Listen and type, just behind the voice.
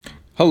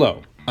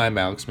Hello, I'm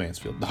Alex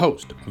Mansfield, the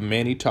host of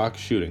Manny Talks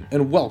Shooting,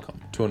 and welcome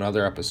to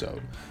another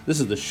episode. This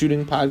is the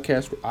shooting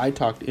podcast where I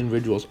talk to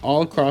individuals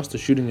all across the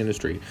shooting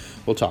industry.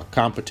 We'll talk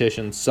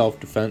competition,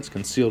 self-defense,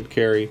 concealed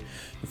carry.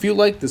 If you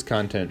like this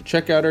content,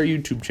 check out our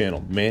YouTube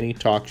channel, Manny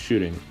Talks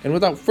Shooting. And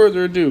without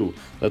further ado,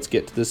 let's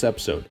get to this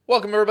episode.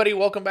 Welcome, everybody.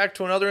 Welcome back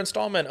to another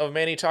installment of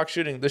Manny Talks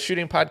Shooting, the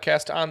shooting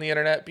podcast on the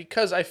internet,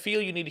 because I feel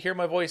you need to hear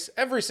my voice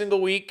every single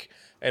week.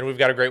 And we've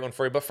got a great one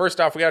for you. But first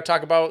off, we got to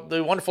talk about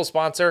the wonderful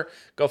sponsor,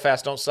 Go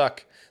Fast, Don't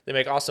Suck. They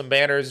make awesome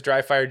banners,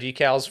 dry fire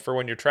decals for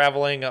when you're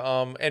traveling,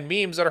 and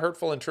memes that are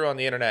hurtful and true on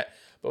the internet.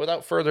 But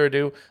without further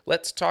ado,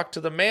 let's talk to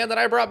the man that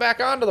I brought back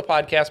onto the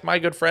podcast, my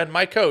good friend,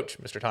 my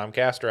coach, Mr. Tom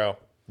Castro.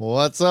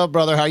 What's up,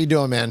 brother? How you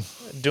doing, man?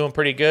 Doing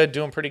pretty good.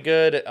 It's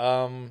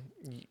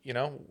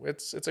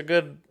a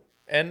good...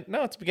 And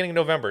no, it's beginning of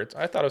November.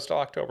 I thought it was still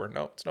October.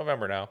 No, it's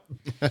November now.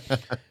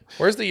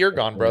 Where's the year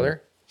gone,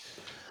 brother?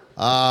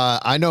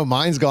 I know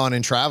mine's gone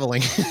in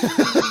traveling.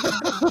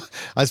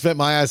 I spent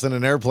my ass in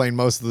an airplane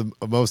most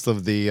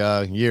of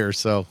the year,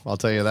 so I'll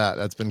tell you that.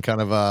 That's been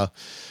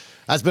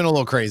that's been a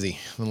little crazy.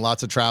 And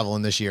lots of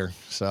traveling this year,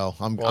 so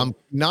I'm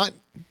not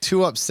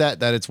too upset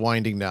that it's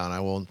winding down.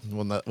 I will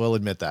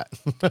admit that.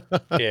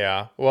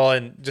 Yeah. Well,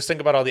 and just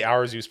think about all the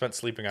hours you spent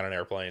sleeping on an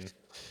airplane.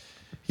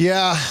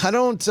 Yeah, I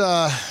don't.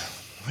 I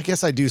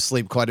guess I do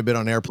sleep quite a bit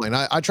on airplane.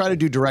 I try to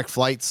do direct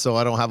flights, so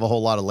I don't have a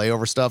whole lot of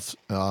layover stuff.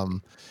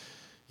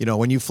 You know,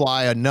 when you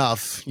fly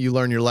enough, you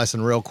learn your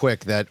lesson real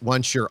quick that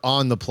once you're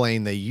on the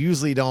plane, they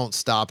usually don't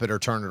stop it or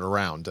turn it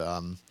around.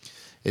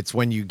 It's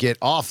when you get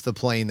off the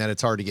plane that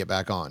it's hard to get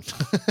back on.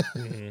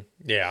 Mm-hmm.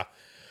 Yeah.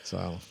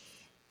 So.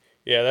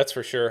 Yeah, that's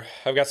for sure.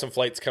 I've got some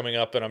flights coming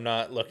up, and I'm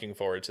not looking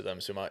forward to them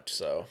too much.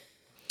 So.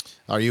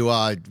 Are you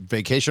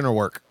vacation or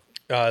work?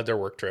 They're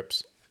work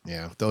trips.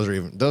 Yeah,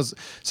 those.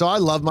 So I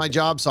love my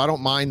job, so I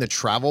don't mind the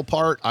travel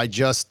part.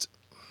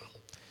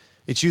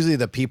 It's usually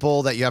the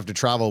people that you have to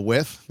travel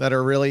with that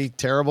are really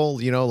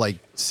terrible, you know, like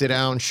sit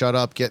down, shut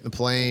up, get in the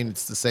plane.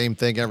 It's the same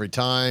thing every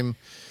time,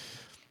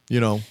 you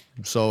know,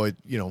 so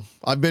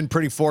I've been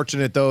pretty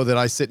fortunate though, that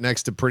I sit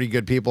next to pretty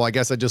good people. I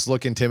guess I just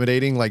look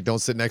intimidating. Like, don't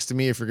sit next to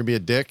me if you're gonna be a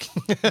dick.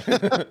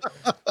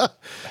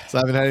 So I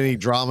haven't had any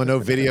drama, no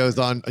videos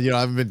on, I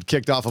haven't been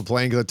kicked off a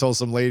plane because I told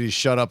some lady to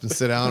shut up and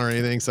sit down or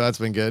anything. So that's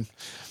been good.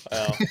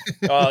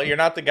 Well, you're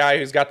not the guy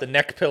who's got the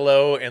neck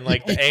pillow and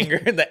like the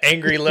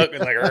angry look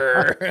and like,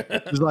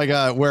 just like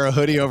wear a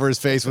hoodie over his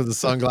face with the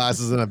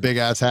sunglasses and a big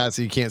ass hat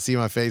so you can't see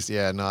my face.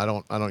 Yeah, no, I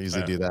don't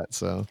usually do that.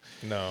 So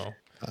no,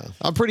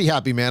 I'm pretty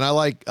happy, man.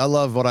 I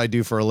love what I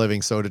do for a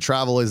living. So to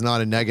travel is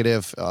not a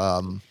negative.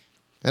 And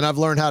I've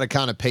learned how to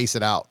kind of pace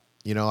it out.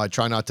 You know, I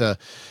try not to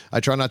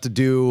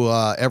do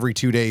every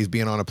 2 days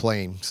being on a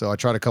plane. So I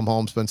try to come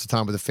home, spend some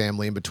time with the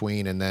family in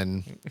between, and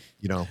then,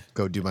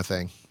 go do my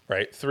thing.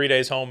 Right. 3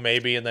 days home,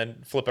 maybe, and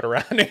then flip it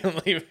around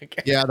and leave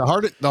again. Yeah.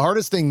 The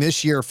hardest thing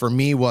this year for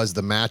me was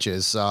the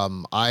matches.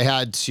 So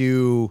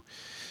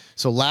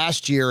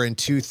last year in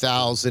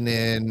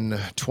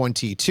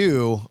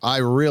 2022, I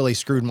really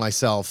screwed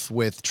myself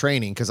with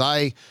training because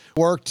I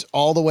worked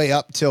all the way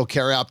up till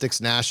Carry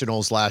Optics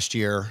Nationals last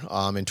year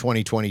in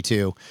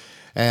 2022.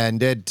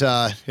 And it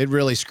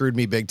really screwed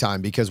me big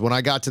time because when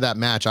I got to that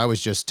match, I was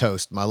just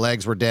toast. My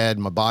legs were dead.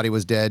 My body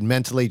was dead.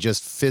 Mentally,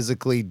 just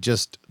physically,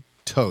 just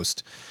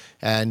toast.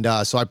 And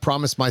so I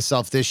promised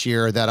myself this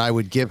year that I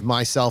would give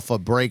myself a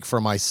break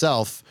for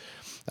myself.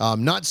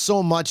 Not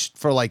so much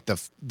for like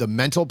the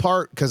mental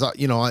part, because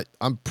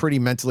I'm pretty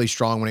mentally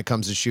strong when it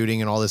comes to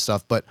shooting and all this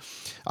stuff. But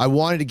I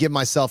wanted to give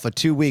myself a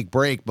 2-week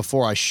break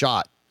before I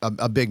shot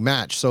a big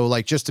match. So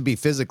like just to be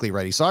physically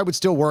ready. So I would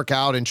still work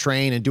out and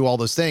train and do all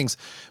those things.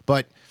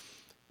 But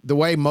the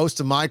way most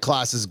of my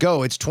classes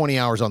go, it's 20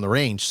 hours on the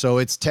range. So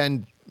it's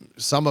 10,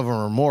 some of them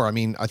are more. I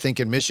mean, I think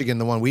in Michigan,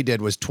 the one we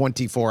did was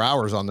 24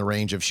 hours on the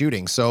range of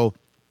shooting. So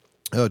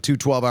 2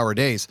 12-hour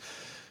days.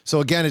 So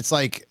again, it's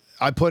like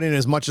I put in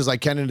as much as I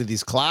can into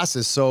these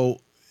classes. So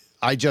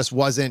I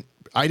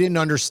didn't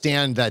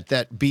understand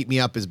that beat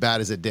me up as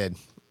bad as it did.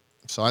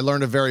 So I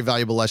learned a very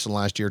valuable lesson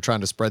last year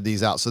trying to spread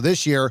these out. So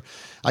this year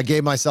I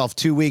gave myself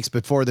 2 weeks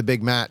before the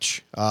big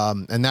match.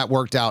 And that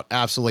worked out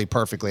absolutely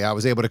perfectly. I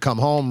was able to come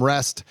home,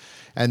 rest,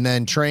 and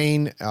then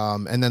train.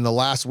 And then the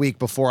last week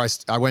before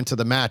I went to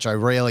the match, I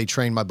really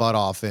trained my butt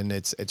off, and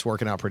it's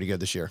working out pretty good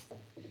this year.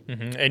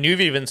 Mm-hmm. And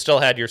you've even still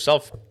had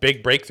yourself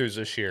big breakthroughs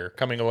this year,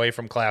 coming away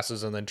from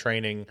classes and then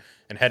training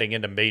and heading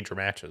into major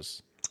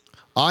matches.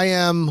 I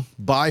am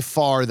by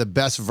far the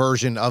best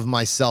version of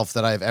myself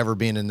that I've ever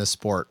been in this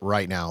sport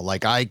right now.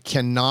 Like I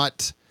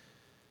can't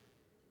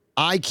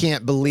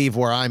believe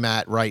where I'm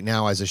at right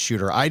now as a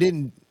shooter.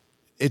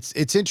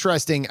 It's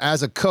interesting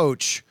as a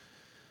coach,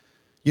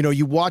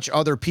 you watch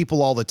other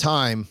people all the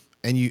time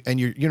and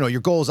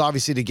your goal is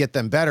obviously to get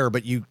them better,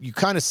 but you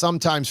kind of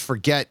sometimes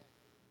forget,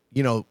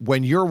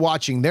 when you're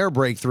watching their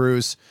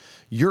breakthroughs,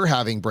 you're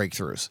having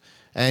breakthroughs.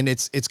 And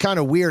it's kind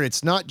of weird.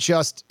 It's not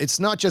just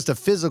a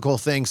physical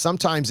thing.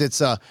 Sometimes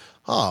it's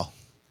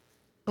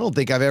don't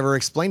think I've ever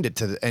explained it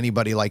to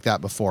anybody like that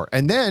before.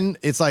 And then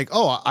it's like,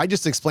 oh, I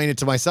just explained it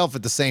to myself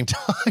at the same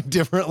time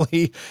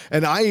differently.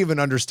 And I even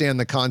understand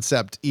the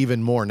concept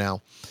even more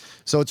now.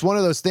 So it's one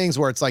of those things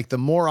where it's like the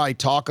more I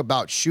talk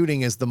about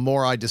shooting is the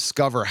more I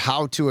discover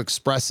how to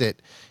express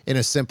it in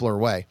a simpler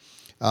way.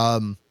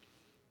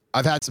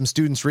 I've had some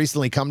students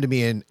recently come to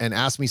me and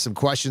ask me some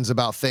questions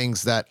about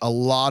things that a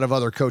lot of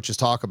other coaches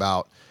talk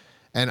about.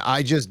 And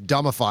I just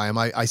dumbify them.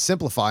 I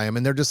simplify them.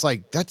 And they're just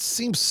like, that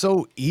seems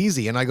so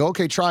easy. And I go,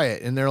 okay, try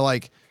it. And they're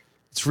like,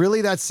 it's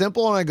really that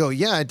simple? And I go,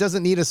 yeah, it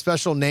doesn't need a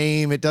special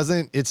name.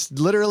 It's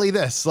literally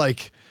this.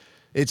 Like,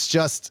 it's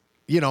just,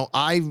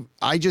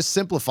 I just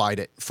simplified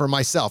it for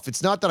myself.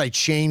 It's not that I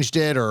changed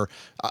it or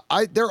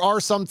there are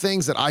some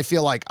things that I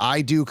feel like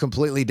I do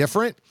completely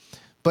different,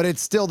 but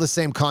it's still the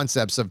same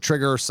concepts of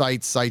trigger,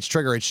 sights,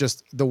 trigger. It's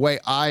just the way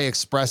I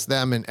express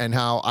them and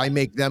how I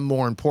make them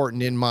more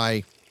important in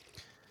my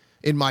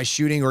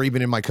shooting or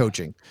even in my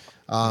coaching.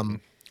 And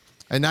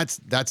that's,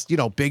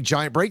 big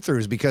giant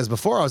breakthroughs, because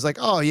before I was like,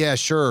 oh yeah,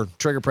 sure.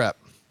 Trigger prep.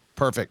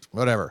 Perfect.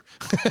 Whatever.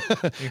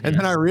 And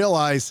then I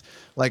realized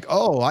like,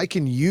 oh, I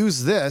can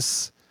use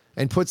this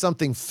and put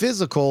something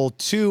physical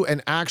to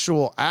an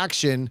actual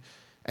action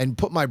and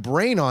put my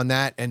brain on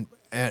that. And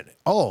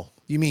oh,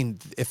 you mean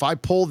if I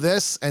pull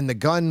this and the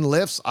gun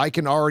lifts, I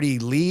can already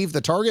leave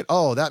the target?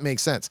 Oh, that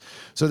makes sense.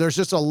 So there's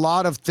just a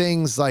lot of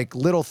things, like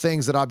little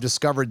things that I've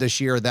discovered this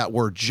year that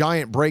were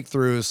giant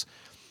breakthroughs.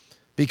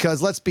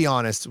 Because let's be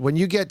honest, when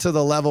you get to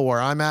the level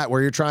where I'm at,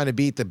 where you're trying to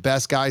beat the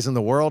best guys in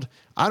the world,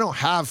 I don't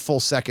have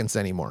full seconds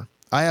anymore.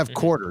 I have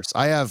quarters.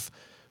 I have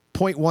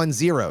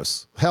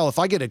 0.10s. Hell, if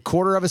I get a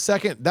quarter of a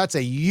second, that's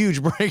a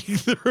huge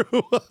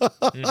breakthrough.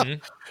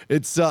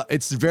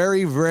 It's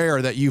very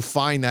rare that you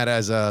find that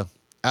as a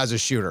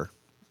shooter,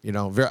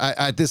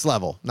 at this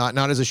level, not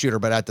as a shooter,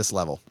 but at this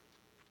level.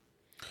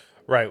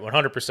 Right.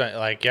 100%.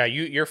 Like, yeah,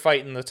 you're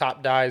fighting the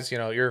top guys,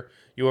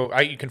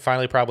 you can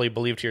finally probably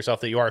believe to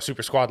yourself that you are a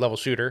super squad level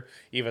shooter,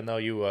 even though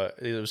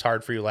it was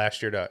hard for you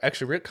last year to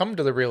actually come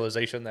to the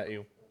realization that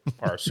you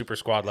are a super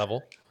squad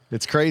level.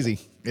 It's crazy.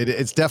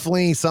 It's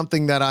definitely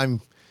something that I'm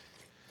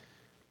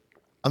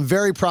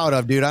very proud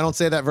of, dude. I don't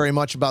say that very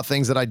much about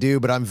things that I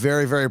do, but I'm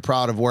very, very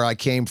proud of where I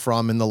came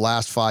from in the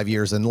last 5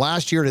 years. And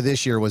last year to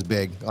this year was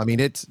big. I mean,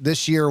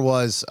 this year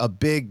was a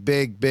big,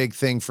 big, big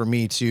thing for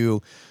me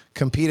to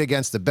compete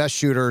against the best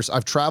shooters.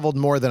 I've traveled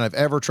more than I've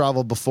ever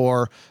traveled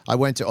before. I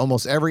went to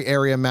almost every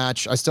area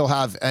match. I still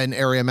have an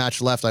area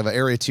match left. I have an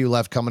area 2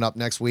 left coming up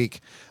next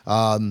week.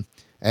 And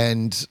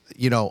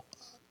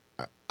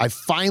I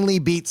finally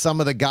beat some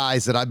of the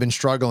guys that I've been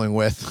struggling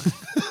with.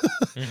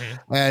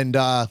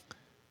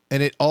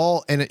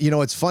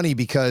 It's funny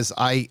because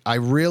I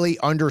really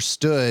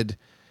understood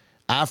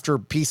after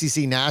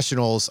PCC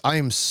Nationals. I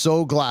am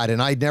so glad,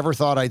 and I never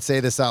thought I'd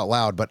say this out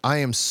loud, but I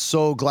am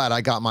so glad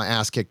I got my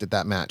ass kicked at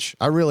that match.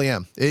 I really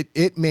am.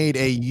 It made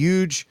a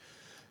huge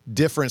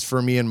difference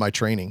for me in my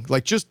training.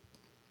 Like, just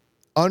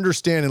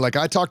understanding, like,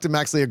 I talked to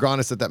Max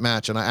Leogranis at that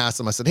match, and I asked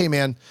him, I said, hey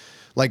man,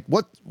 like,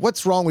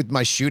 what's wrong with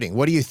my shooting?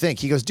 What do you think?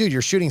 He goes, dude,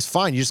 your shooting's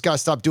fine. You just got to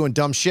stop doing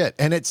dumb shit.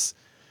 And it's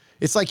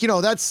like,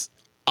 that's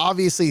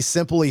obviously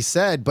simply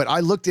said, but I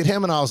looked at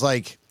him and I was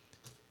like,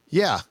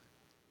 yeah,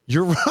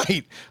 you're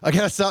right. I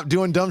got to stop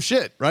doing dumb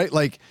shit. Right.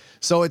 Like,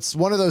 so it's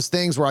one of those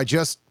things where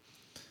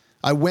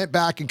I went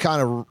back and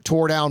kind of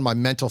tore down my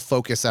mental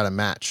focus at a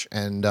match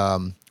and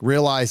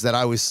realized that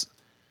I was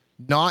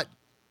not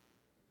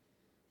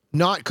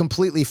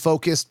completely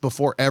focused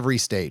before every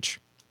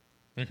stage.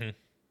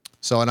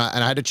 So, and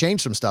I had to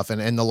change some stuff.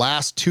 And the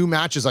last 2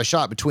 matches I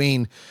shot,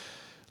 between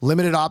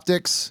limited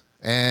optics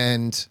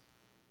and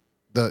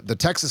the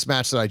Texas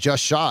match that I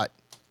just shot,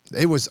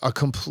 it was a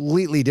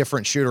completely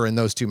different shooter in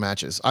those 2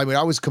 matches. I mean,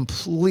 I was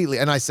completely,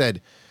 and I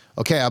said,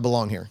 okay, I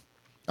belong here.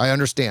 I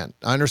understand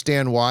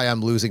why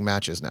I'm losing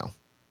matches now.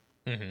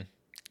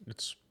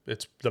 It's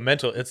the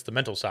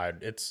mental side.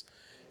 It's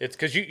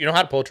because you know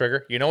how to pull a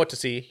trigger, you know what to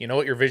see, you know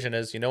what your vision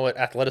is, you know what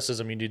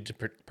athleticism you need to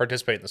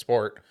participate in the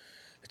sport.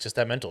 It's just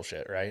that mental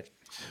shit, right?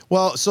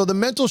 Well, so the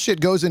mental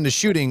shit goes into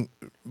shooting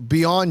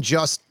beyond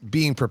just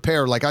being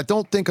prepared. Like, I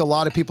don't think a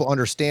lot of people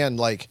understand,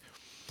 like,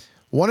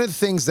 one of the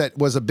things that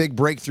was a big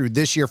breakthrough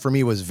this year for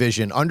me was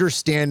vision,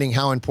 understanding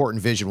how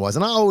important vision was.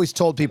 And I always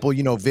told people,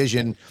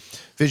 vision,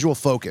 visual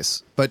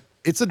focus, but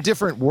it's a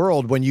different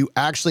world when you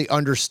actually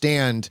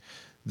understand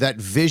that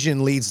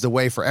vision leads the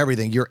way for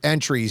everything. Your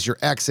entries, your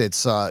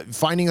exits,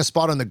 finding a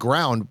spot on the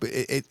ground,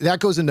 that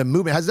goes into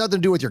movement. It has nothing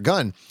to do with your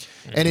gun.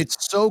 And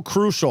it's so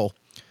crucial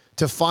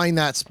to find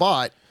that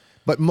spot,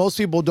 but most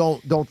people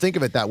don't think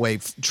of it that way.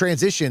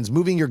 Transitions,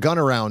 moving your gun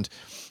around.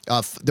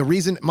 The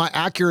reason my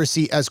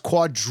accuracy has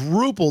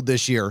quadrupled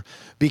this year,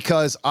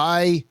 because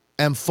I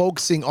am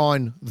focusing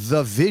on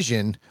the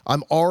vision.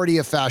 I'm already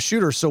a fast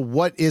shooter. So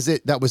what is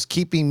it that was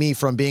keeping me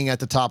from being at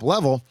the top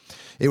level?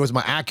 It was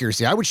my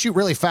accuracy. I would shoot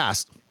really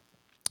fast,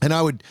 and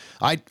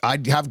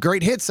I'd have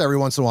great hits every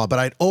once in a while, but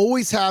I'd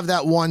always have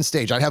that one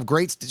stage. I'd have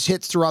great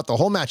hits throughout the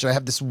whole match. And I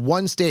have this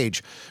one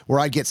stage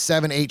where I'd get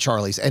 7, 8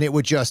 Charlies, and it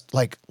would just,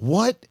 like,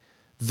 what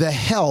the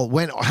hell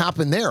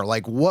happened there?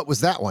 Like, what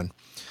was that one?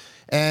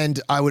 And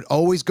I would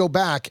always go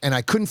back and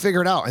I couldn't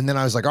figure it out. And then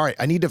I was like, all right,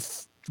 I need to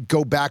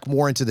go back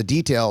more into the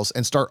details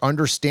and start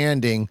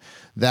understanding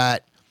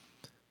that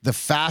the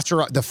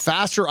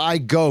faster I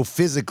go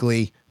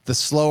physically, the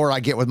slower I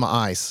get with my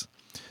eyes.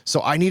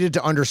 So I needed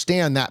to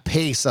understand that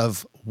pace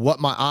of what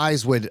my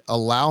eyes would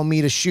allow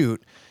me to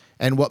shoot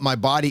and what my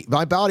body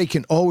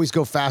can always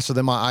go faster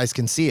than my eyes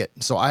can see it.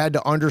 So I had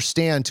to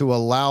understand to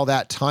allow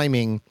that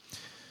timing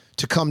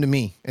to come to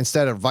me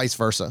instead of vice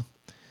versa.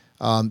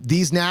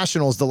 These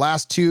nationals, the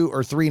last 2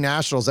 or 3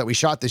 nationals that we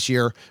shot this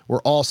year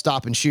were all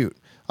stop and shoot.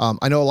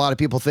 I know a lot of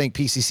people think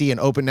PCC and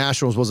open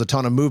nationals was a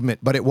ton of movement,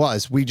 but it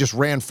was. We just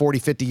ran 40,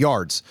 50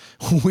 yards.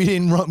 We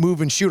didn't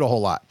move and shoot a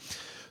whole lot.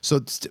 So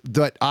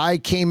that I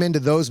came into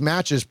those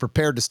matches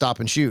prepared to stop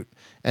and shoot.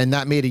 And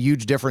that made a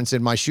huge difference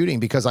in my shooting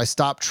because I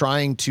stopped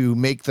trying to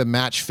make the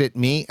match fit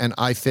me and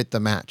I fit the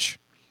match.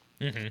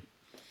 Mm-hmm.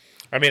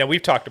 I mean,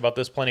 we've talked about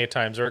this plenty of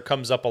times, or it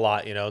comes up a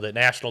lot, that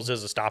Nationals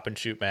is a stop and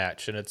shoot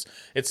match, and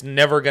it's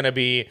never going to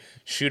be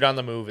shoot on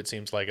the move. It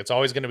seems like it's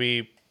always going to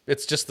be.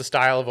 It's just the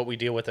style of what we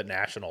deal with at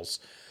Nationals.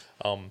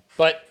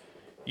 But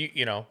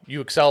you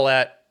excel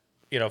at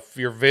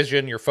your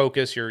vision, your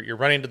focus. You're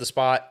running to the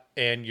spot,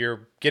 and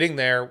you're getting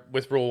there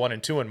with rule 1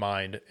 and 2 in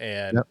mind,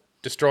 and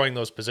destroying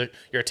those positions.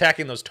 You're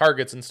attacking those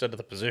targets instead of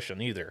the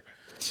position either.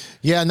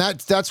 Yeah, and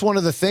that's one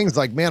of the things.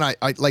 Like, man, I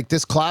like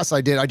this class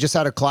I did. I just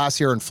had a class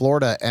here in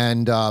Florida,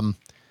 and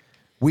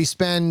we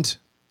spend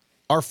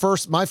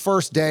my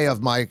first day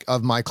of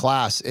my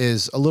class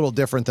is a little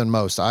different than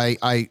most.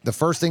 The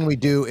first thing we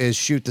do is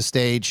shoot the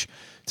stage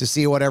to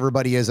see what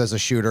everybody is as a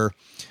shooter,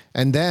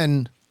 and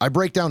then I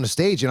break down the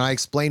stage and I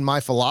explain my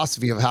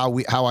philosophy of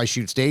how I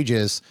shoot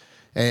stages,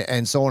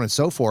 and so on and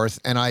so forth.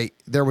 And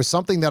there was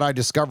something that I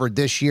discovered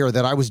this year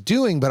that I was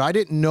doing, but I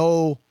didn't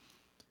know.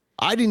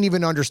 I didn't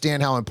even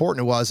understand how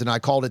important it was, and I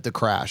called it the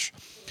crash.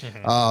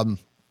 Mm-hmm.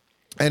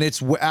 And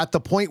it's at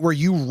the point where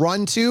you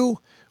run to,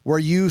 where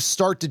you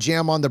start to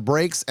jam on the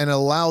brakes and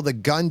allow the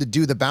gun to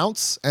do the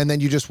bounce, and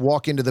then you just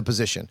walk into the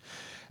position.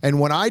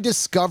 And when I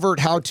discovered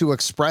how to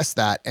express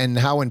that and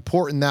how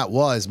important that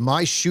was,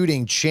 my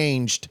shooting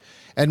changed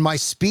and my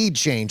speed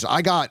changed.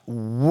 I got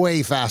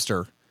way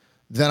faster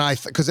than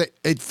because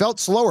it felt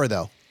slower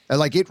though. And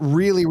like it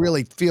really,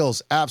 really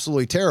feels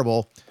absolutely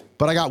terrible.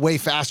 But I got way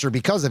faster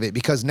because of it,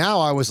 because now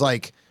I was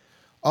like,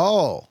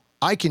 oh,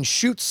 I can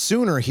shoot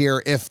sooner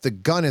here if the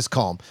gun is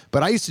calm.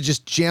 But I used to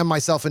just jam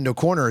myself into a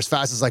corner as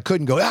fast as I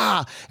could and go,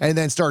 and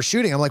then start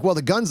shooting. I'm like, well,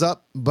 the gun's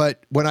up.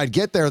 But when I'd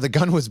get there, the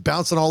gun was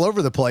bouncing all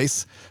over the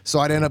place. So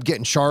I'd end up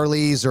getting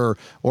Charlies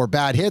or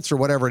bad hits or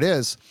whatever it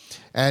is.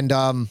 And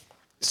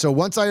so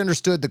once I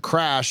understood the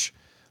crash,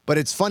 but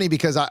it's funny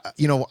because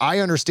I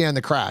understand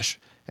the crash.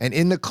 And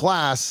in the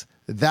class,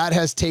 that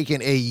has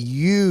taken a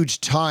huge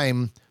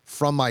time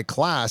from my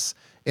class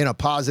in a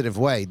positive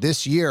way.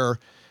 This year,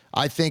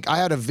 I think I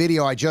had a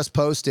video I just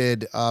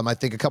posted, I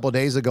think a couple of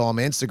days ago on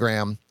my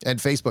Instagram and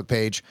Facebook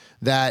page,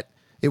 that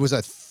it was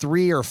a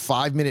 3 or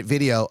 5 minute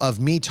video of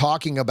me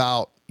talking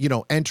about,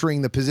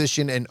 entering the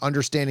position and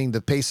understanding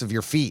the pace of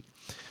your feet.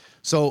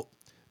 So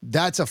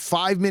that's a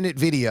 5-minute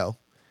video.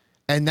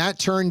 And that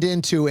turned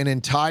into an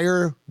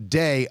entire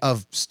day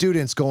of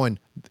students going,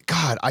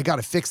 God, I got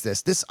to fix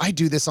this. I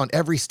do this on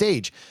every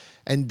stage.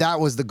 And that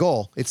was the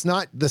goal. It's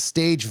not the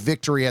stage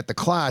victory at the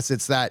class.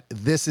 It's that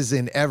this is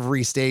in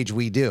every stage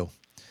we do.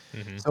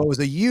 Mm-hmm. So it was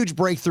a huge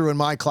breakthrough in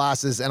my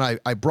classes. And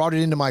I brought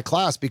it into my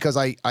class because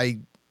I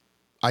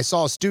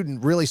saw a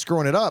student really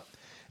screwing it up.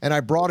 And I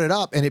brought it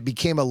up and it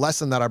became a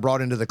lesson that I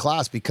brought into the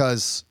class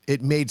because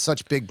it made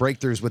such big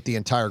breakthroughs with the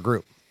entire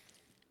group.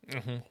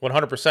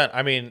 100%.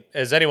 I mean,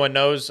 as anyone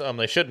knows,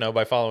 they should know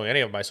by following any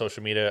of my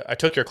social media, I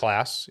took your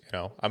class.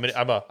 I'm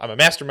a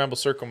Master Member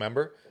Circle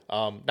member.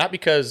 Not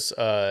because,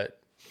 I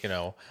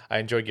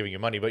enjoy giving you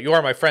money, but you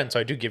are my friend, so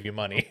I do give you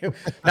money.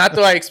 Not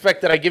that I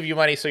expect that I give you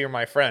money so you're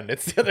my friend.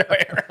 It's the other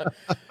way around.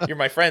 You're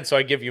my friend, so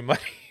I give you money.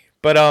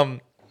 But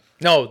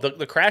no,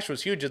 the crash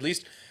was huge, at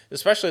least,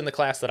 especially in the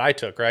class that I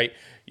took, right?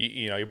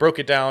 You broke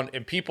it down,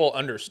 and people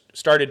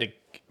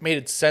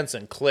made sense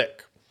and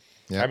click.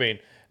 Yeah. I mean,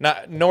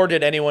 nor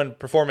did anyone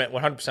perform it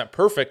 100%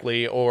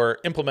 perfectly or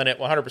implement it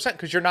 100%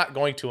 because you're not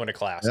going to in a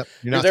class. Yep.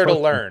 You're there to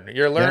learn.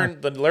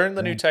 Learn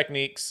the new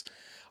techniques.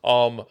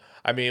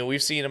 I mean,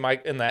 we've seen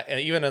in that, and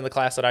even in the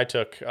class that I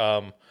took,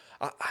 I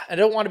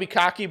don't want to be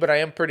cocky, but I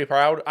am pretty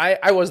proud.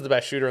 I was the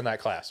best shooter in that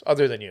class,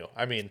 other than you.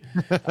 I mean,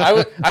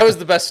 I was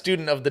the best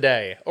student of the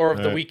day or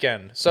of the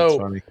weekend.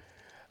 So,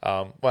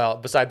 well,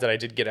 besides that, I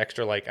did get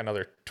extra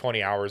another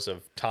 20 hours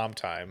of Tom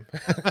time.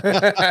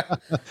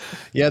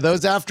 Yeah,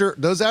 those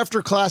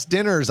after class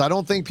dinners, I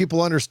don't think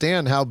people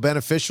understand how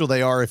beneficial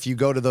they are if you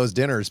go to those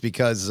dinners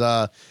because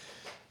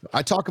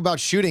I talk about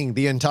shooting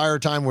the entire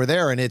time we're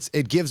there, and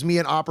it gives me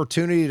an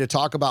opportunity to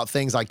talk about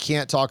things I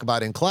can't talk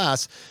about in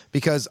class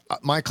because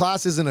my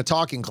class isn't a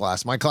talking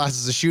class. My class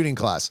is a shooting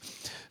class.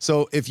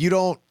 So if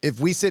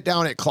we sit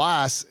down at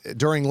class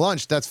during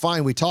lunch, that's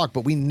fine. We talk,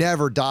 but we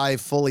never dive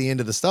fully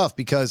into the stuff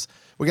because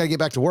we got to get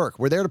back to work.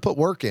 We're there to put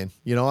work in.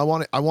 I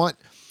want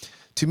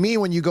to me,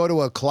 when you go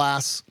to a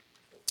class,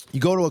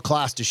 you go to a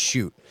class to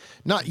shoot.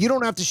 You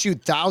don't have to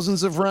shoot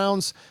thousands of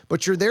rounds,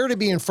 but you're there to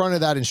be in front of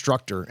that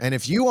instructor. And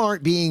if you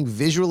aren't being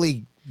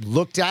visually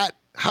looked at,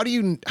 how do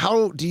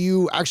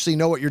you actually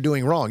know what you're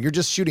doing wrong? You're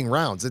just shooting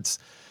rounds.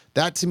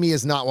 That to me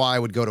is not why I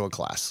would go to a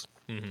class.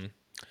 Mm-hmm.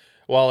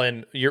 Well,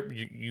 and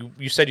you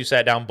said you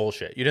sat down.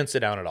 Bullshit. You didn't sit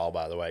down at all,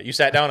 by the way. You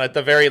sat down at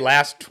the very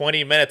last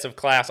 20 minutes of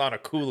class on a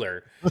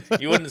cooler.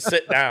 You wouldn't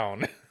sit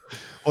down.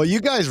 Well,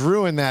 you guys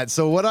ruined that.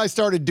 So what I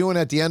started doing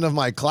at the end of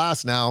my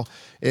class now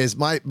is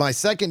my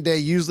second day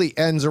usually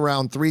ends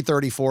around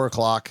 3:30, 4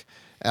 o'clock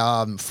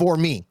for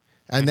me.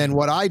 And then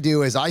what I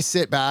do is I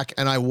sit back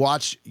and I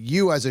watch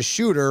you as a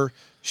shooter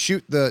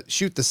shoot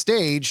the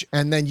stage,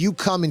 and then you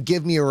come and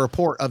give me a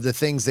report of the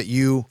things that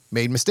you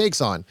made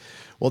mistakes on.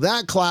 Well,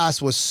 that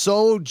class was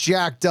so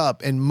jacked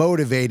up and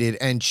motivated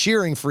and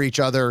cheering for each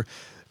other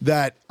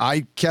that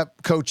I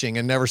kept coaching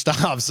and never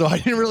stopped. So I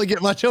didn't really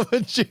get much of a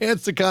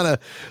chance to kind of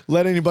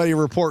let anybody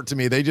report to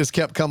me. They just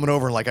kept coming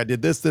over and like, I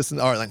did this, and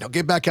all right, like, no,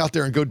 get back out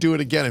there and go do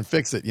it again and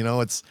fix it.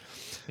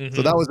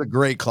 So that was a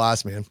great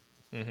class, man.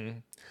 Mm-hmm.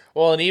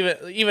 Well, and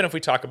even if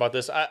we talk about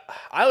this,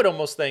 I would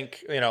almost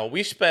think,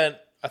 we spent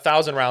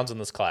 1,000 rounds in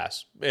this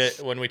class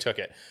when we took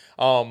it.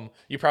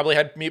 You probably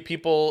had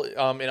people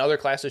in other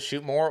classes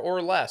shoot more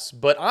or less,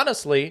 but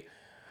honestly,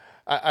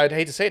 I'd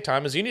hate to say it,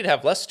 Tom, is you need to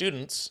have less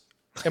students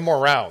and more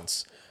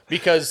rounds,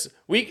 because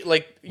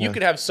you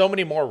could have so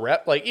many more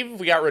reps. Like, even if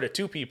we got rid of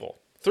 2 people,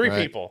 3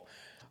 people,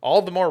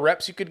 all the more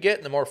reps you could get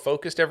and the more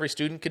focused every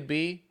student could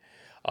be,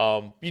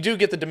 you do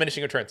get the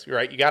diminishing returns,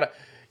 right?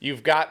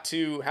 You've got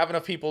to have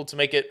enough people to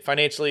make it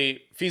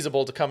financially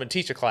feasible to come and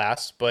teach a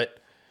class, but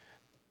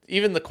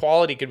even the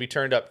quality could be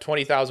turned up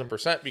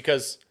 20,000%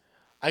 because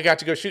I got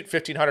to go shoot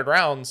 1,500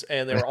 rounds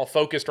and they were all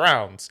focused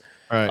rounds.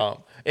 Right.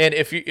 And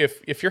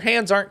if your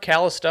hands aren't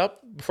calloused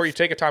up before you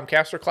take a Tom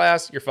Castor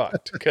class, you're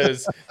fucked.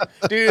 Because,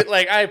 dude,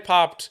 like, I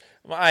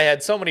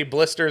had so many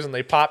blisters and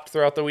they popped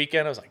throughout the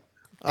weekend. I was like,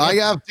 I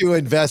have to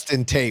invest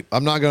in tape.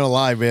 I'm not going to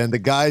lie, man. The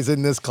guys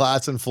in this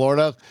class in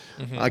Florida,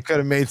 I could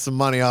have made some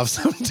money off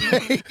some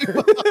tape.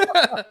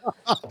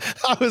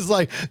 I was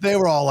like, they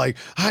were all like,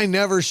 I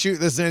never shoot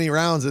this many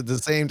rounds at the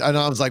same time. And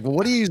I was like, well,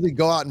 what do you usually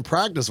go out and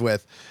practice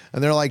with?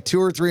 And they're like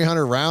 200 or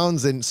 300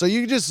 rounds. And so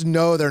you just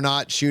know they're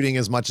not shooting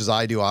as much as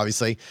I do,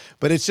 obviously.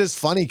 But it's just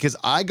funny because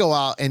I go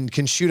out and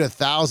can shoot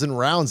 1,000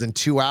 rounds in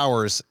 2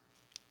 hours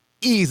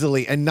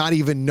easily and not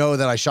even know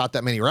that I shot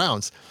that many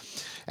rounds.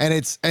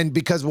 And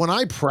because when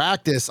I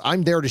practice,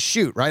 I'm there to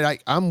shoot,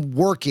 right? I'm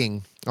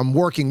working. I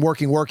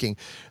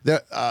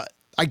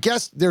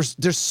guess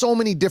there's so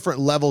many different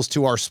levels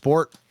to our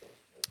sport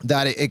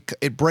that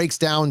it breaks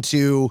down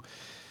to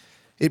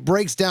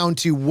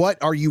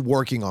what are you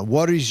working on?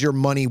 What is your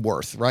money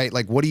worth, right?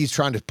 Like, what are you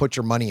trying to put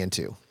your money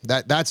into?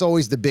 That's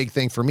always the big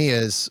thing for me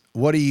is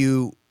what do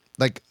you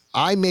like?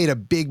 I made a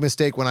big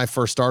mistake when I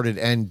first started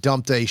and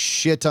dumped a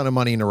shit ton of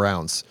money into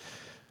rounds.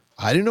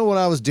 I didn't know what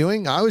I was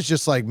doing. I was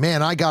just like,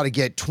 man, I got to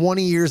get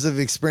 20 years of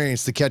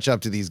experience to catch up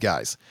to these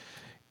guys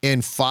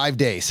in 5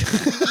 days.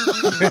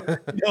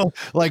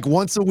 Like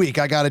once a week,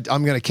 I'm going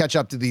to catch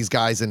up to these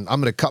guys and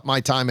I'm going to cut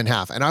my time in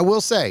half. And I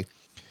will say,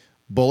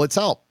 bullets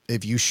help.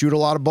 If you shoot a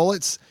lot of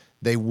bullets,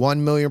 they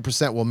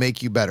 1,000,000% will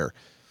make you better.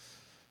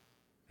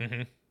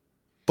 Mm-hmm.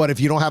 But if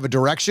you don't have a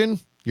direction,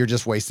 you're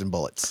just wasting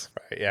bullets.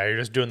 Right, yeah, you're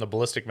just doing the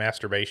ballistic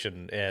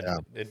masturbation, and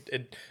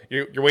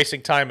you're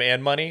wasting time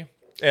and money.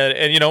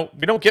 And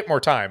we don't get more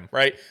time,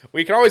 right?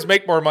 We can always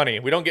make more money.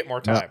 We don't get more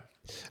time.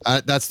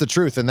 That's the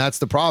truth. And that's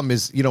the problem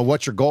is,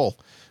 what's your goal?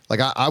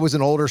 Like I was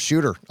an older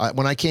shooter.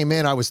 When I came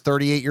in, I was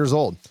 38 years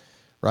old,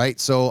 right?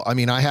 So, I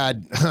mean, I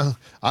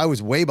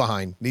was way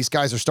behind. These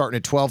guys are starting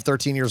at 12,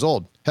 13 years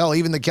old. Hell,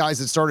 even the guys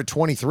that started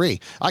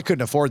 23, I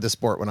couldn't afford this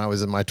sport when I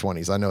was in my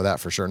 20s. I know that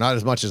for sure. Not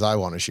as much as I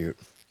want to shoot.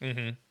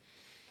 Mm-hmm.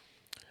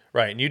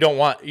 Right. And you don't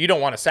want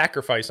to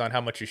sacrifice on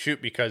how much you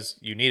shoot because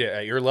you need it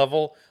at your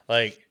level.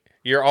 Like,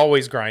 you're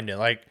always grinding.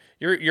 Like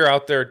you're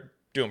out there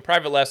doing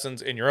private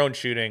lessons in your own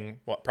shooting.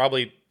 What,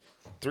 probably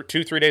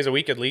 2-3 days a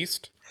week at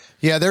least.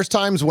 Yeah, there's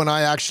times when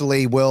I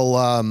actually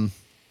will.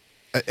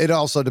 It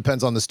also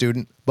depends on the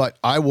student, but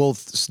I will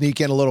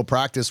sneak in a little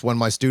practice when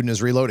my student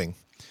is reloading.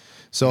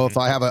 So if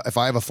I have a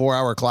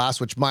 4-hour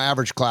class, which my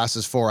average class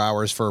is 4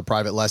 hours for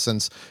private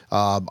lessons,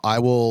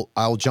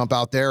 I'll jump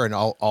out there and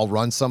I'll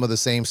run some of the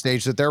same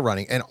stage that they're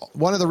running. And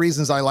one of the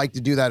reasons I like to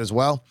do that as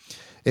well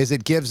is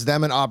it gives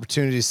them an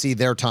opportunity to see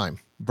their time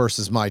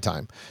versus my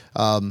time.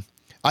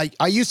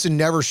 I used to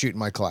never shoot in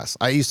my class.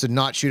 I used to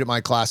not shoot at my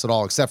class at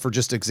all, except for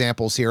just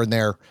examples here and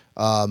there.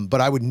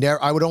 But I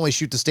would only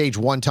shoot the stage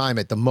one time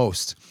at the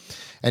most.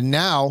 And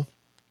now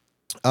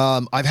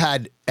I've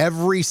had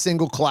every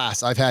single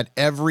class. I've had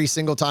every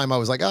single time I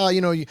was like,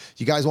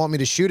 you guys want me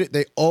to shoot it?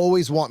 They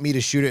always want me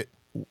to shoot it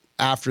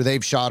after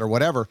they've shot or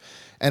whatever.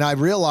 And I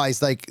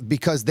realized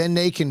because then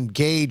they can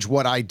gauge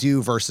what I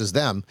do versus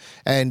them.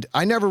 And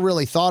I never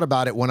really thought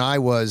about it when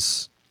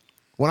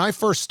I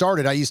first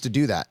started, I used to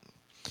do that.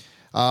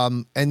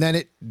 And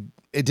then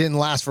it didn't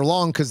last for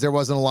long because there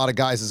wasn't a lot of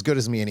guys as good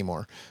as me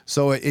anymore.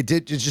 So it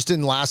just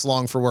didn't last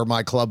long for where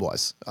my club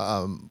was.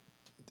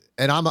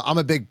 And I'm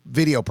a big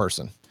video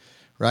person,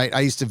 right?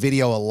 I used to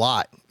video a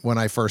lot when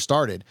I first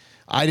started.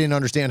 I didn't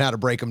understand how to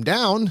break them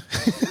down,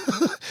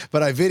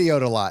 but I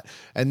videoed a lot.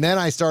 And then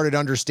I started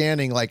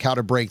understanding like how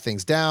to break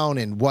things down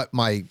and what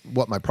my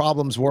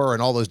problems were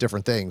and all those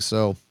different things.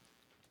 So,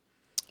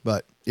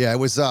 but yeah, it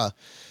was,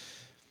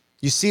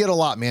 you see it a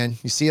lot, man.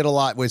 You see it a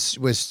lot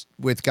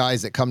with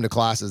guys that come to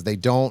classes. They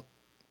don't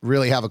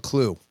really have a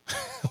clue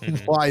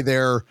why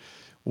they're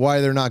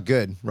not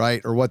good,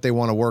 right? Or what they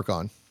want to work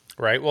on.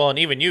 Right. Well, and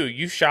even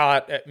you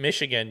shot at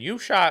Michigan. You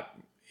shot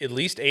at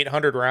least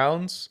 800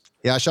 rounds.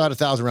 Yeah, I shot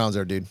 1,000 rounds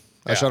there, dude.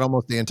 I shot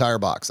almost the entire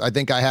box. I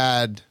think I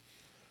had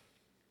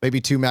maybe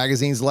 2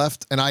 magazines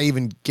left, and I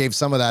even gave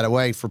some of that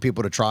away for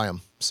people to try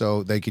them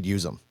so they could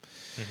use them.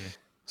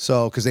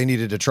 So, because they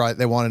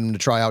wanted them to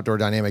try Outdoor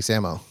Dynamics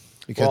ammo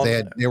because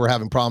they were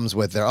having problems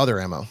with their other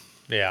ammo.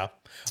 Yeah.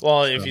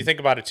 Well, if you think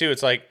about it too,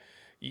 it's like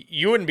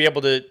you wouldn't be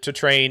able to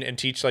train and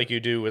teach like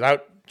you do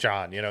without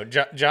John. You know,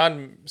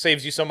 John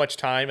saves you so much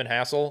time and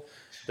hassle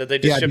that they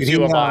just ship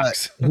you a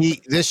box.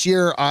 This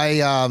year,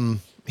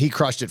 he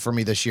crushed it for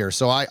me this year.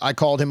 So I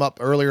called him up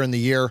earlier in the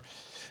year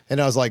and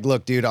I was like,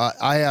 look, dude,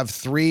 I have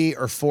 3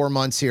 or 4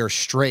 months here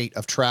straight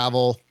of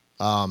travel.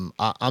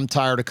 I'm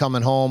tired of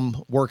coming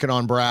home, working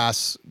on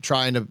brass,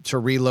 trying to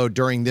reload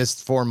during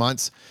this 4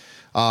 months.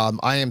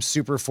 I am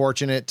super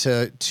fortunate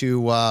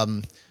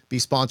to be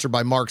sponsored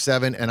by Mark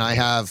 7, and I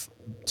have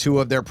 2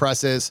 of their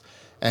presses.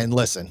 And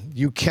listen,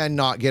 you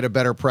cannot get a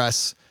better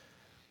press,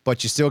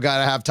 but you still got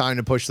to have time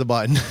to push the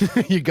button.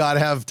 You got to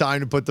have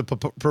time to put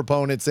the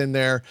components in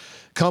there,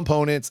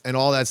 and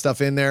all that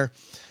stuff in there.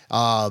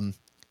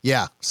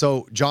 Yeah,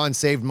 so John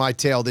saved my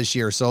tail this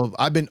year. So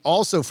I've been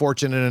also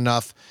fortunate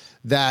enough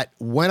that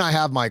when I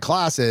have my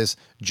classes,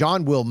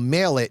 John will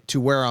mail it to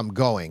where I'm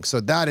going. So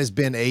that has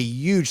been a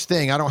huge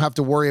thing. I don't have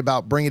to worry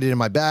about bringing it in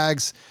my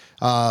bags.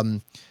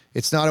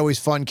 It's not always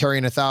fun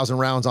carrying 1,000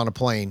 rounds on a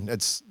plane.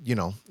 It's,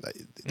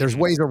 there's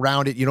ways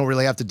around it. You don't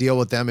really have to deal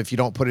with them if you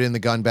don't put it in the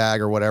gun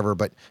bag or whatever,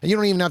 and you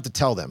don't even have to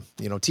tell them.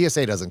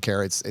 TSA doesn't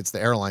care. It's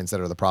the airlines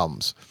that are the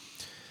problems.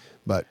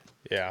 But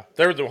yeah,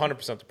 they're the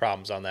 100% the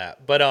problems on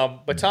that.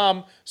 But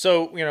Tom,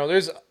 so,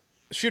 there's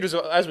shooters,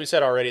 as we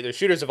said already, there's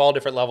shooters of all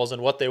different levels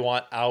and what they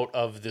want out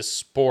of this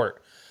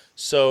sport.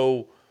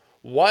 So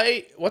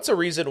what's a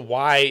reason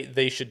why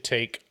they should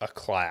take a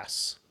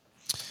class?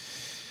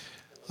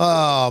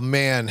 Oh,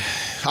 man.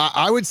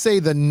 I would say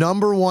the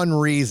number one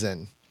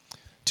reason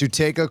to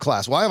take a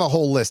class. Well, I have a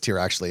whole list here,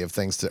 actually, of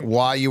things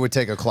why you would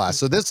take a class.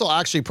 So this will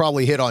actually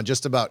probably hit on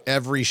just about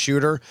every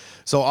shooter.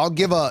 So I'll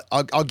give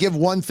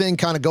one thing,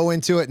 kind of go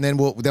into it, and then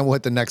we'll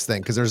hit the next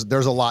thing because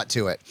there's a lot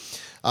to it.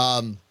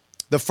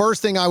 The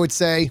first thing I would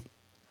say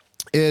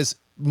is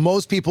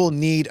most people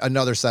need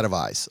another set of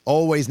eyes.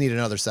 Always need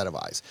another set of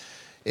eyes.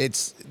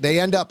 They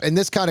end up, and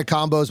this kind of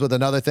combos with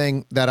another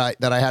thing that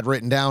I had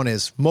written down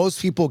is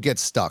most people get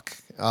stuck.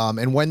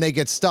 And when they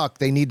get stuck,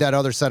 they need that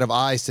other set of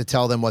eyes to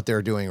tell them what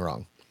they're doing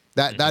wrong.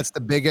 That's the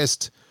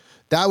biggest,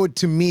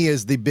 to me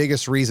is the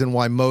biggest reason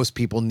why most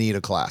people need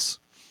a class.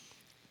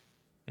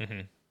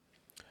 Mm-hmm.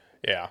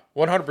 Yeah,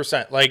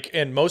 100%.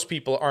 And most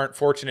people aren't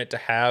fortunate to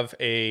have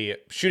a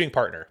shooting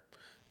partner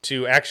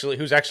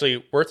who's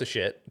actually worth a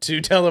shit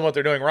to tell them what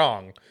they're doing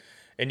wrong.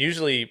 And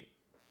usually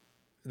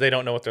they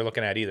don't know what they're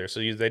looking at either. So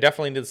they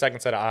definitely need the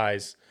second set of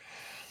eyes.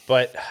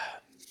 But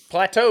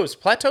plateaus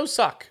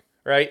suck,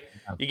 right?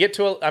 You get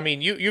to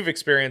you've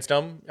experienced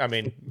them.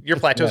 Your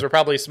plateaus are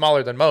probably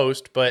smaller than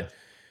most, but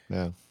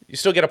you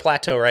still get a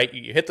plateau, right?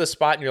 You hit the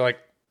spot and you're like,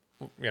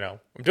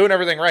 I'm doing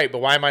everything right, but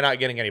why am I not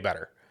getting any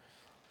better?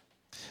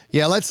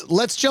 Yeah,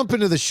 let's jump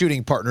into the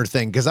shooting partner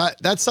thing because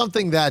that's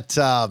something that.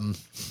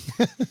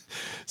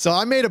 So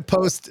I made a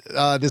post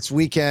this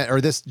weekend,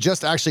 or this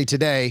just actually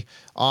today,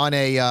 on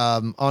a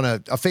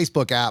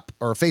Facebook app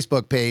or a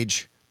Facebook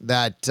page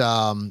that's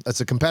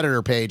a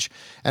competitor page,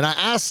 and I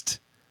asked,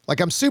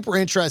 I'm super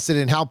interested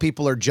in how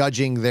people are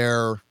judging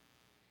their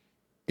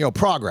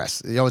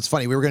progress. It's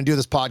funny. We were going to do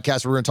this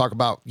podcast. We were going to talk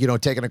about,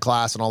 taking a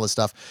class and all this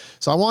stuff.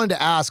 So I wanted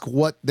to ask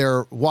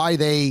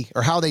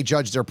how they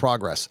judge their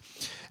progress.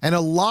 And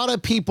a lot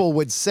of people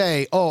would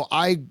say, oh,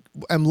 I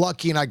am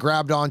lucky and I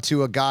grabbed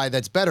onto a guy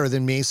that's better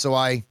than me. So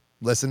I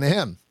listen to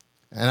him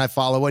and I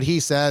follow what he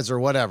says or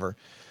whatever.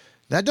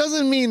 That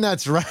doesn't mean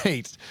that's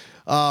right.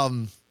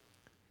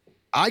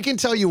 I can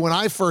tell you when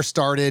I first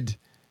started,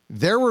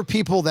 there were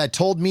people that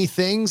told me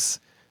things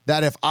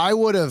that if I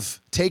would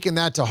have taken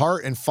that to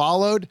heart and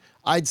followed,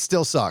 I'd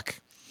still suck.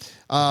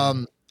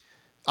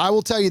 I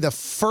will tell you the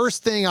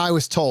first thing I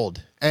was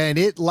told, and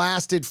it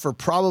lasted for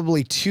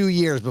probably 2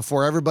 years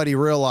before everybody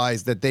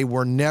realized that they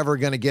were never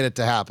going to get it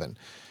to happen.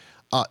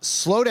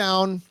 Slow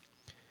down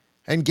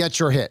and get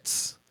your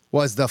hits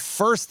was the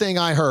first thing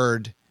I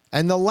heard.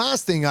 And the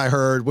last thing I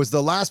heard was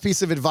the last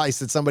piece of advice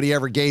that somebody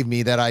ever gave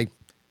me that I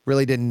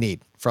really didn't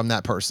need from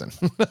that person.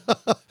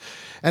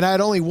 And I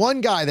had only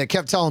one guy that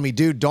kept telling me,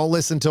 dude, don't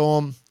listen to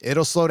him.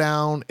 It'll slow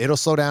down.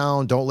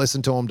 Don't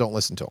listen to him.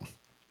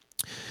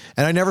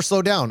 And I never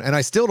slow down, and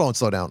I still don't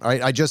slow down.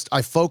 Right?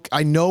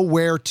 I know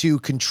where to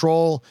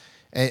control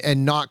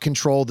and not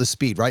control the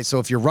speed, right? So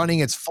if you're running,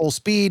 it's full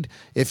speed.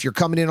 If you're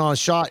coming in on a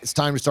shot, it's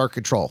time to start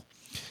control.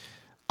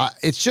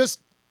 It's just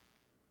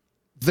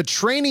the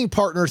training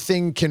partner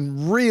thing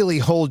can really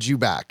hold you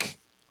back.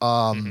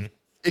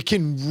 It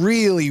can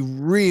really,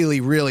 really,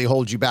 really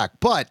hold you back,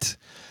 but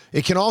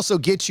it can also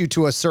get you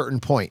to a certain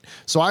point.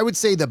 So I would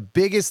say the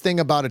biggest thing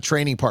about a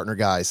training partner,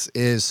 guys,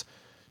 is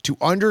to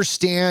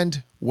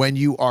understand when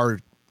you are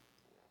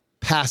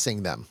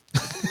passing them.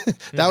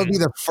 That would be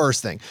the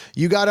first thing.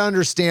 You got to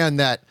understand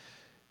that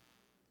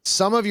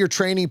some of your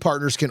training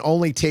partners can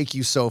only take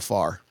you so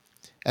far,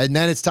 and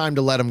then it's time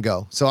to let them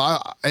go. So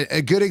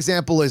a good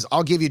example is,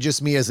 I'll give you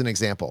just me as an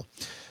example.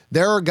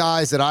 There are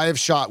guys that I have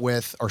shot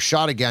with or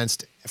shot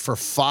against for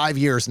 5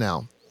 years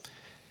now.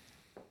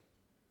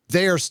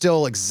 They are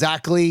still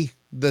exactly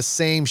the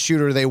same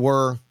shooter they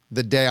were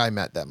the day I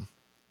met them.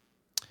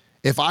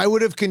 If I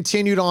would have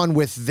continued on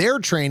with their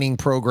training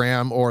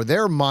program or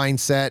their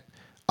mindset,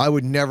 I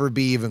would never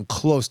be even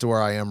close to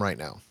where I am right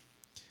now.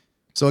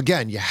 So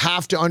again, you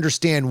have to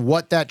understand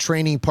what that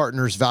training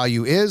partner's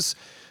value is.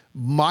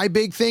 My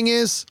big thing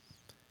is,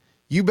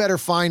 you better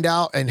find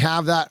out and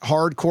have that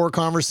hardcore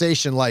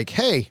conversation like,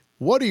 hey,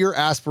 what are your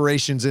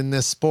aspirations in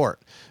this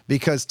sport?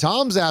 Because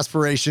Tom's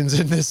aspirations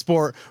in this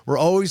sport were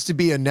always to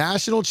be a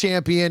national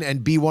champion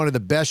and be one of the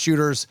best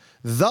shooters,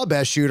 the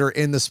best shooter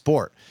in the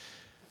sport.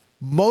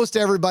 Most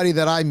everybody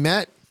that I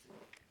met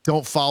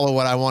don't follow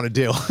what I want to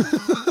do.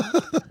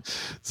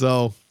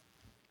 So,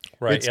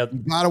 right. You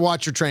got to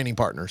watch your training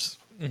partners.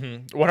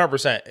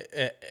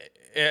 100%.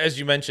 As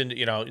you mentioned,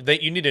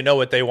 you need to know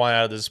what they want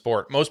out of the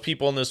sport. Most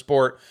people in this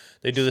sport,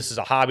 they do this as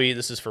a hobby.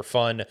 This is for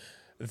fun.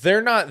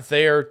 They're not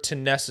there to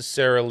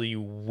necessarily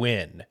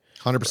win.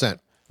 100%.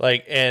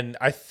 And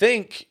I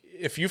think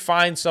if you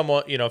find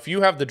someone, if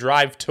you have the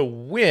drive to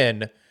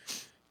win,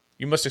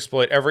 you must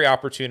exploit every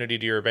opportunity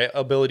to your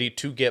ability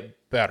to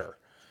get better.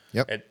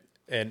 Yep.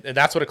 And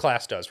that's what a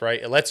class does, right?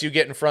 It lets you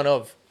get in front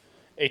of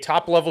a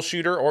top level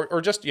shooter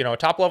or just, a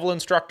top level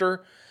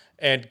instructor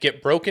and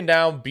get broken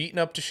down, beaten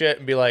up to shit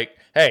and be like,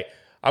 hey,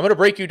 I'm going to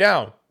break you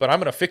down, but I'm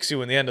going to fix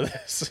you in the end of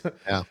this.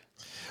 Yeah.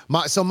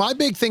 My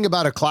big thing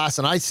about a class,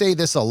 and I say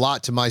this a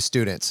lot to my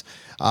students,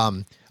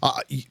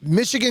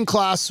 Michigan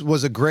class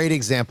was a great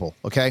example.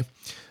 Okay.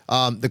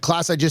 The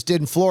class I just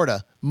did in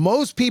Florida,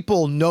 most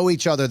people know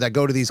each other that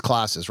go to these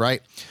classes,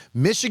 right?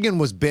 Michigan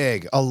was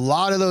big. A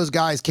lot of those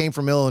guys came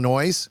from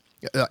Illinois.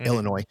 A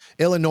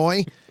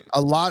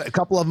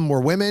couple of them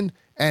were women.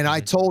 And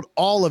I told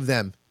all of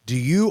them, do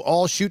you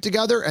all shoot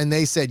together? And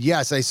they said,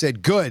 yes. I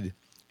said, good.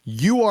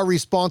 You are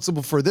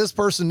responsible for this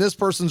person. This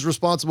person's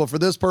responsible for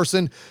this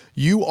person.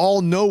 You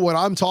all know what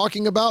I'm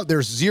talking about.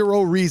 There's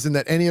zero reason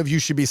that any of you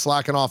should be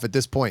slacking off at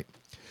this point.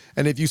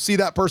 And if you see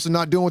that person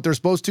not doing what they're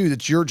supposed to,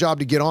 it's your job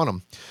to get on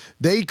them.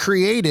 They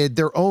created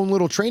their own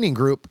little training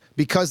group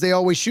because they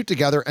always shoot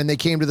together and they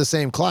came to the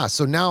same class.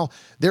 So now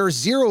there's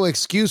zero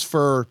excuse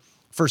for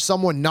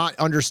someone not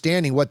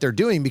understanding what they're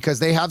doing because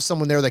they have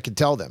someone there that can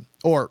tell them,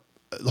 or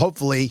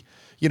hopefully,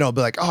 be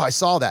like, oh, I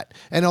saw that.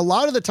 And a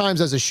lot of the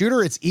times as a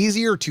shooter, it's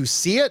easier to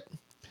see it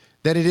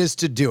than it is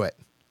to do it,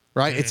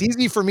 right? It's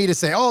easy for me to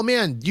say, oh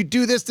man, you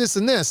do this, this,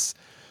 and this,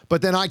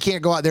 but then I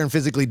can't go out there and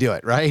physically do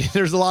it, right?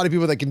 There's a lot of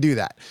people that can do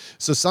that.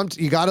 So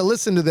you got to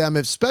listen to them,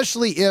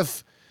 especially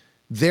if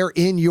they're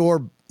in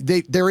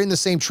they're in the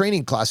same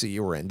training class that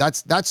you were in.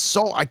 That's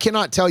so, I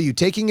cannot tell you,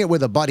 taking it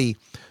with a buddy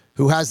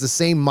who has the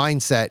same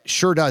mindset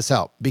sure does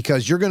help,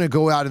 because you're going to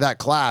go out of that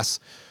class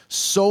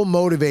so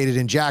motivated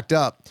and jacked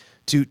up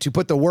to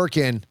put the work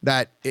in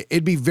that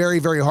it'd be very,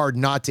 very hard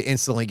not to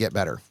instantly get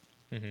better.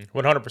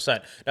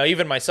 100%. Now,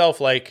 even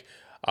myself,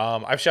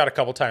 I've shot a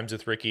couple times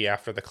with Ricky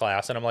after the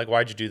class, and I'm like,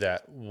 why'd you do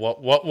that?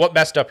 What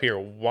messed up here?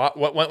 What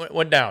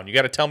went down? You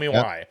got to tell me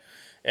why.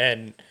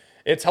 And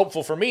it's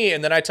helpful for me,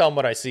 and then I tell him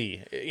what I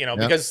see,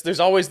 because there's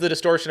always the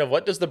distortion of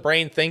what does the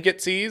brain think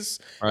it sees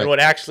and what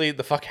actually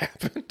the fuck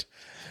happened.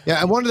 Yeah,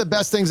 and one of the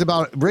best things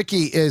about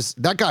Ricky is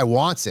that guy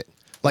wants it.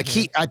 Like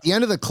he, at the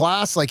end of the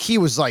class, he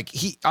was like,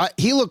 he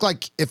looked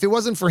like if it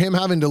wasn't for him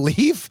having to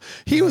leave,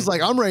 he was like,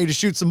 I'm ready to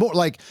shoot some more.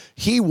 Like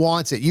he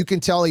wants it. You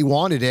can tell he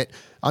wanted it.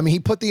 I mean, he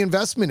put the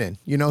investment in,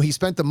 he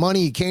spent the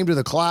money, he came to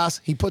the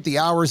class, he put the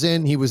hours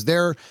in, he was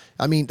there.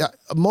 I mean,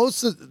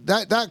 most of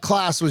that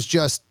class was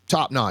just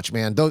top notch,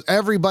 man.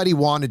 Everybody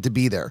wanted to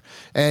be there.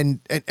 And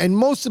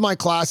most of my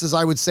classes,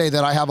 I would say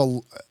that I have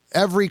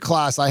every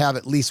class I have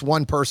at least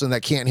one person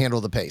that can't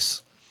handle the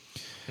pace.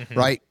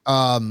 Right.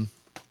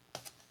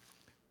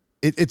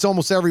 It's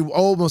almost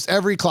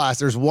every class.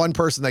 There's one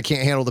person that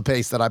can't handle the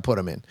pace that I put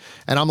them in.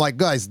 And I'm like,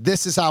 guys,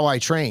 this is how I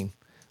train.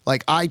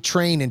 Like I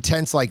train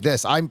intense like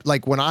this. I'm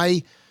like, when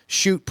I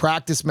shoot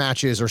practice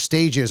matches or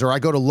stages, or I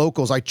go to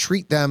locals, I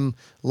treat them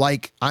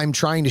like I'm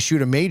trying to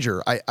shoot a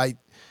major.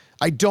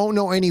 I don't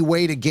know any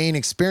way to gain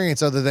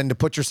experience other than to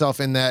put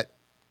yourself in that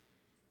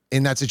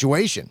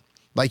situation.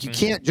 Like you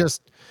can't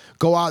just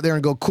go out there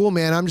and go, cool,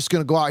 man, I'm just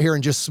going to go out here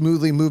and just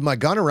smoothly move my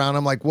gun around.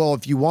 I'm like, well,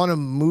 if you want to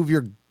move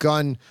your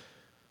gun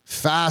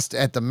fast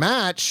at the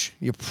match,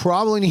 you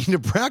probably need to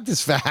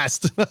practice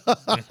fast.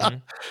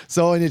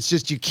 So, and it's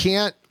just, you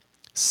can't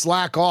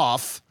slack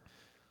off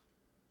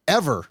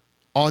ever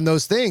on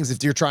those things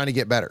if you're trying to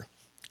get better.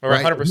 Or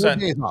Right? 100%. No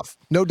days off.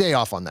 No day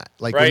off on that.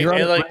 Like Right, when you're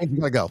on and the like- range, you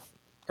gotta go.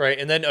 Right.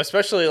 And then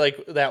especially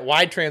like that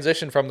wide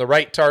transition from the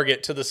right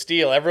target to the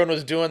steel. Everyone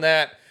was doing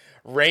that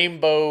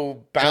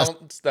rainbow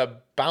bounce, the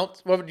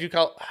bounce. What would you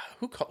call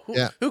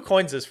who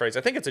coins this phrase?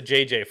 I think it's a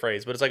JJ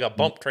phrase, but it's like a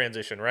bump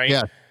transition, right?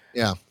 Yeah.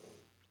 Yeah.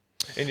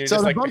 And you're So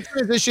just the like, bump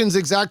transition is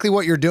exactly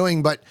what you're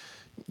doing, but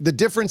the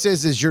difference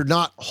is you're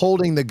not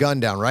holding the gun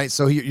down, right?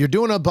 So you're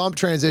doing a bump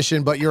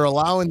transition, but you're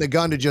allowing the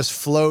gun to just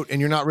float,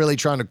 and you're not really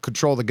trying to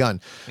control the gun.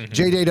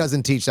 J-Day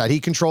doesn't teach that. He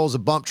controls a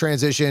bump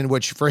transition,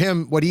 which for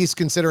him, what he's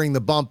considering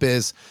the bump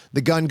is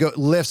the gun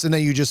lifts and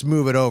then you just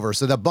move it over.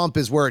 So the bump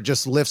is where it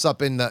just lifts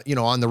up in the,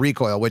 on the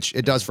recoil, which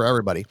it does for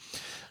everybody.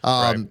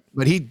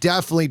 But he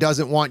definitely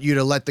doesn't want you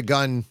to let the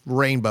gun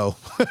rainbow.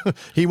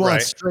 He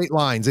wants straight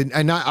lines.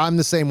 And I'm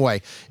the same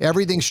way.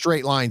 Everything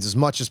straight lines as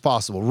much as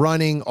possible.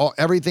 Running,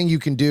 everything you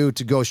can do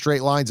to go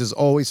straight lines is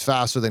always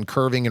faster than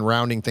curving and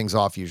rounding things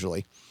off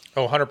usually.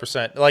 Oh,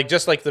 100%. Like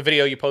just like the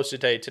video you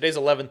posted today. Today's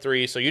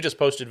 11/3, so you just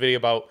posted a video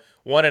about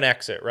 1 and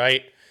exit,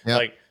 right? Yep.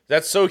 Like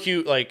that's so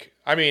cute. Like,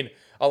 I mean,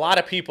 a lot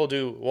of people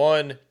do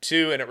 1,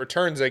 2, and it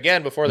returns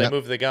again before they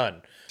move the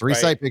gun. 3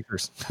 sight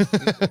pictures.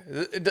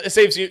 It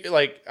saves you,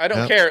 like, I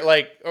don't care.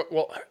 Like,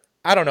 well,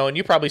 I don't know. And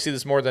you probably see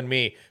this more than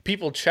me.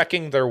 People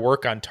checking their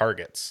work on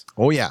targets.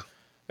 Oh, yeah.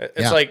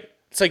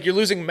 It's like you're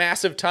losing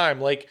massive time.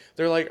 Like,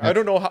 they're like, I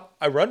don't know how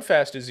I run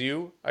fast as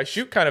you. I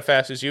shoot kind of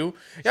fast as you.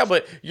 Yeah,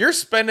 but you're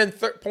spending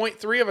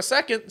 0.3 of a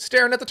second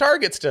staring at the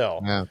target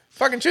still. Yeah.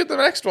 Fucking shoot the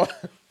next one.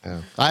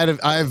 Yeah. I had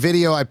a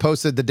video I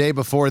posted the day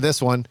before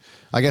this one.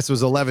 I guess it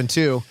was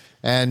 11/2.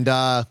 And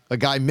a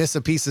guy missed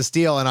a piece of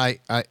steel, and I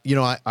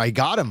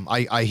got him.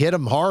 I hit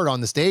him hard on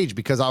the stage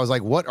because I was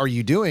like, "What are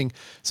you doing?"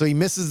 So he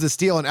misses the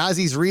steel, and as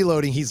he's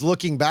reloading, he's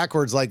looking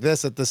backwards like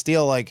this at the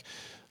steel, like,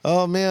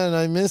 "Oh man,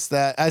 I missed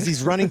that." As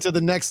he's running to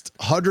the next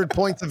 100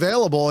 points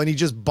available, and he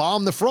just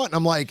bombed the front. And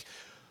I'm like,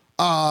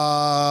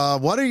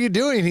 "What are you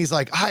doing?" And he's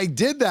like, "I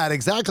did that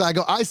exactly." I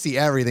go, "I see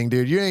everything,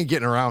 dude. You ain't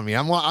getting around me.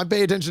 I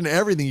pay attention to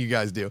everything you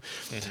guys do."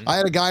 I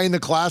had a guy in the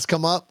class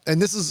come up,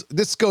 and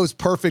this goes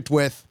perfect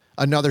with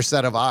another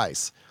set of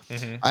eyes.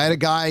 I had a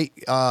guy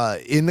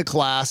in the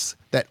class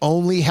that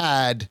only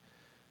had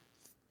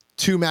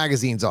 2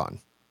 magazines on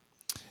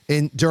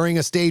during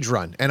a stage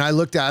run. And I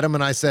looked at him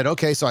and I said,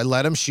 okay, so I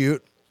let him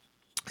shoot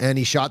and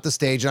he shot the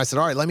stage. And I said,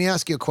 all right, let me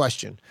ask you a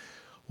question.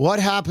 What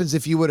happens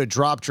if you would have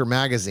dropped your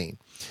magazine?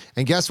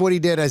 And guess what he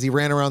did as he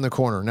ran around the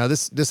corner? Now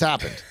this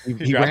happened.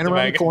 He ran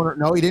around the corner.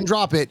 No, he didn't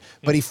drop it,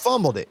 but he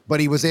fumbled it, but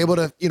he was able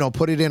to,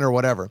 put it in or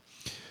whatever.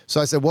 So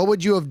I said, what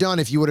would you have done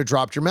if you would have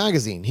dropped your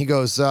magazine? He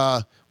goes,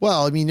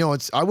 well, I mean,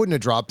 I wouldn't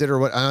have dropped it or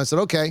what. And I said,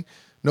 okay,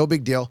 no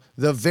big deal.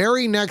 The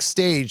very next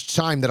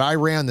time that I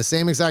ran the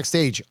same exact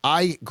stage,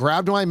 I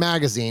grabbed my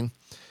magazine,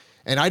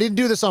 and I didn't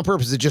do this on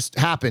purpose. It just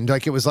happened.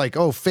 Like, it was like,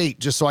 oh, fate,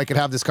 just so I could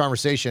have this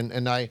conversation.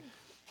 And I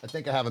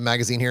think I have a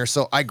magazine here.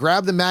 So I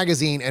grabbed the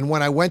magazine, and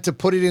when I went to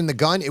put it in the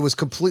gun, it was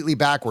completely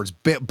backwards.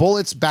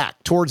 Bullets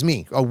back towards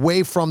me,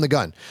 away from the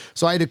gun.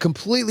 So I had to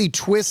completely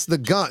twist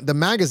the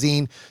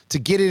magazine to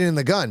get it in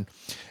the gun.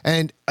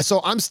 And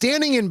so I'm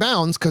standing in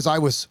bounds because I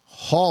was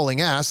hauling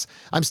ass.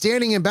 I'm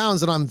standing in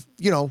bounds, and I'm,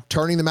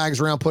 turning the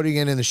mags around, putting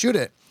it in to shoot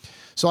it.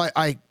 So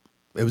it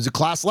was a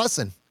class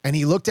lesson. And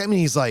he looked at me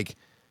and he's like,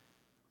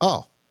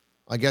 oh,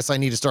 I guess I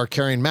need to start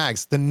carrying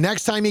mags. The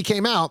next time he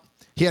came out,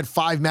 he had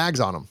 5 mags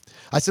on him.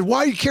 I said, why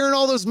are you carrying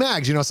all those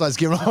mags? So I was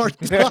giving him a hard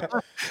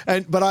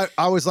time. But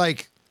I was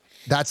like,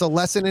 that's a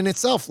lesson in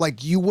itself.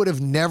 Like, you would have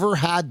never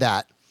had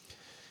that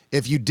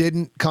if you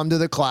didn't come to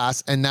the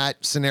class and that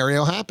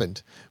scenario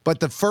happened. But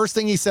the first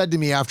thing he said to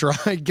me after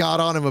I got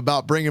on him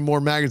about bringing more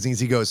magazines,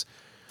 he goes,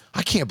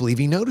 I can't believe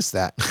he noticed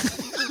that.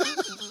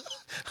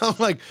 I'm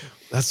like,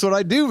 that's what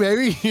I do,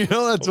 baby.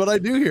 That's what I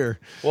do here.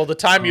 Well, the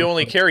time you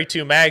only carry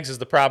 2 mags is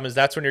the problem. Is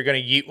that's when you're going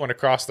to yeet one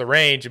across the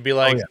range and be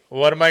like,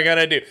 what am I going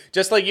to do?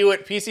 Just like you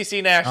at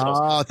PCC Nationals.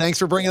 Oh, thanks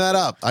for bringing that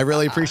up. I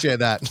really appreciate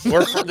that.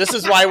 This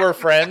is why we're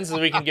friends,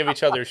 and we can give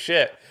each other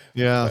shit.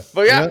 Yeah.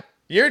 But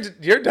your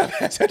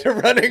dumbass had to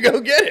run and go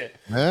get it.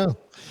 Yeah.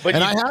 But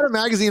I had a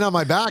magazine on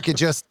my back.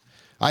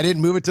 I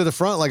didn't move it to the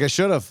front like I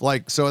should have,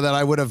 so that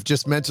I would have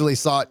just mentally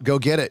thought, go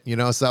get it.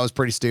 So that was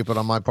pretty stupid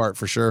on my part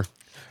for sure.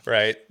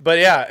 Right.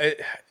 But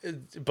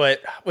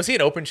but was he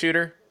an open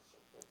shooter?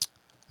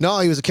 No,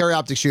 he was a carry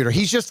optic shooter.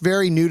 He's just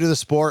very new to the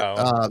sport.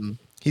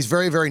 He's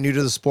very, very new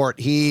to the sport.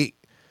 He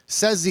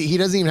says he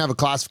doesn't even have a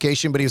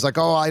classification, but he was like,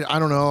 oh, I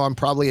don't know. I'm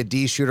probably a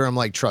D shooter. I'm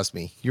like, trust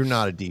me, you're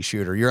not a D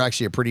shooter. You're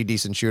actually a pretty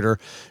decent shooter.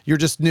 You're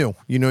just new.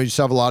 You just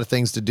have a lot of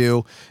things to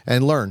do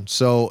and learn.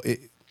 So,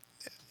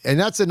 and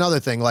that's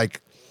another thing.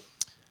 Like,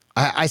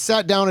 I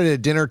sat down at a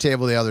dinner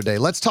table the other day.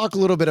 Let's talk a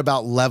little bit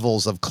about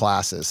levels of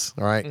classes,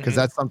 all right? Because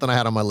that's something I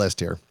had on my list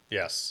here.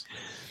 Yes.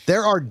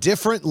 There are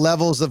different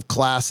levels of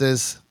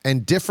classes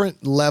and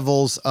different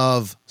levels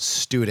of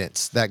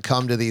students that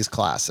come to these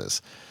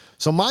classes.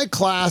 So my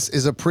class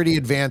is a pretty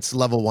advanced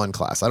level 1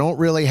 class. I don't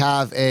really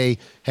have a,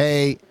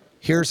 hey,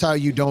 here's how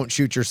you don't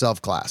shoot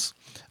yourself class.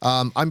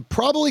 I'm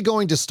probably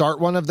going to start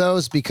one of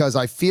those because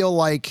I feel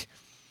like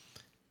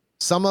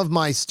some of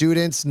my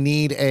students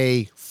need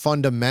a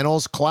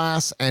fundamentals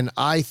class, and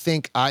I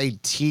think I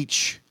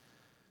teach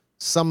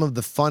some of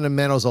the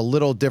fundamentals a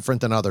little different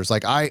than others.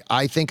 Like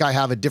I think I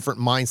have a different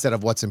mindset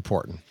of what's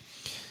important.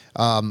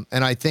 And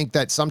I think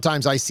that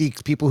sometimes I see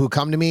people who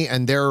come to me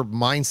and their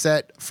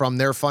mindset from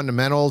their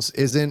fundamentals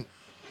doesn't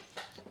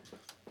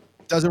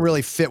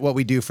really fit what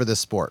we do for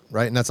this sport,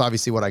 right? And that's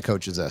obviously what I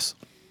coach is this.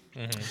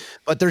 Mm-hmm.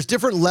 But there's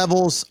different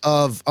levels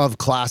of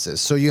classes.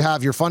 So you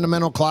have your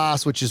fundamental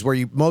class, which is where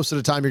you most of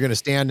the time you're going to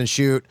stand and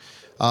shoot.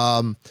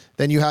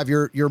 Then you have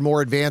your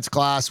more advanced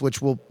class,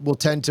 which will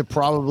tend to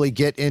probably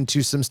get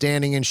into some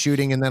standing and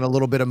shooting, and then a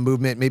little bit of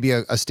movement, maybe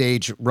a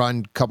stage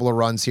run, couple of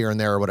runs here and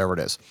there, or whatever it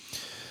is.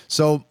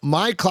 So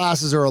my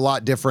classes are a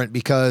lot different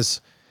because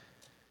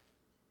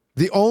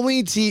the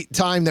only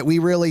time that we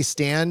really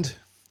stand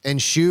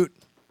and shoot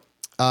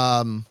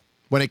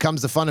when it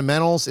comes to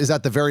fundamentals is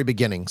at the very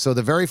beginning. So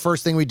the very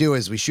first thing we do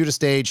is we shoot a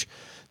stage,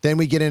 then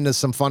we get into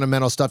some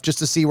fundamental stuff just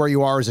to see where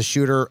you are as a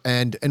shooter.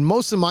 And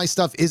most of my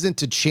stuff isn't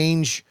to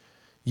change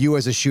you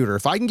as a shooter.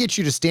 If I can get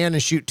you to stand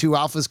and shoot 2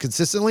 alphas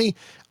consistently,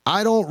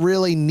 I don't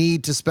really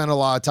need to spend a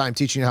lot of time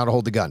teaching you how to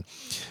hold the gun.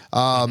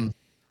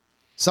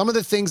 Some of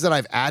the things that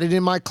I've added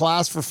in my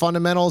class for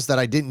fundamentals that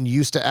I didn't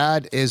used to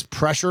add is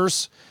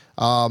pressures.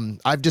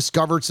 I've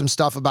discovered some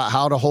stuff about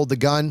how to hold the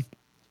gun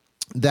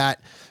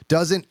that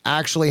doesn't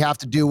actually have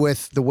to do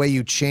with the way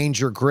you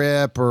change your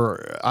grip,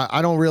 or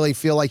I don't really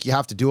feel like you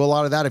have to do a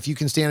lot of that. If you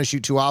can stand and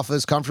shoot 2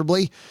 alphas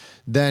comfortably,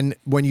 then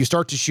when you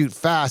start to shoot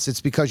fast,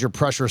 it's because your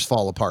pressures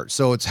fall apart.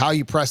 So it's how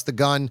you press the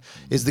gun.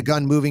 Is the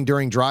gun moving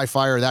during dry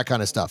fire? That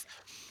kind of stuff.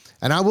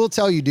 And I will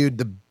tell you, dude,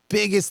 the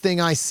biggest thing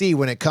I see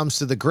when it comes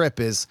to the grip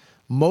is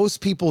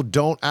most people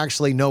don't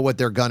actually know what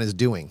their gun is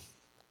doing.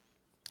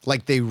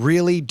 Like they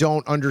really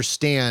don't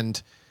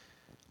understand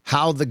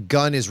how the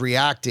gun is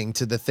reacting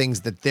to the things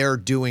that they're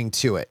doing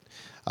to it.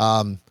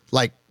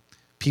 Like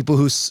people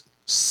who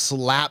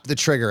slap the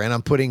trigger, and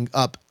I'm putting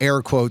up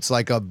air quotes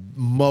like a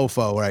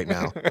mofo right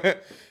now.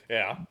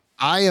 Yeah.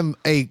 I'm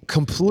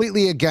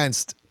completely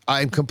against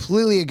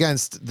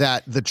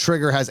that the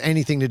trigger has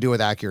anything to do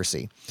with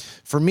accuracy.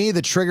 For me,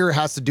 the trigger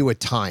has to do with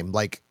time,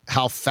 like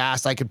how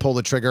fast I can pull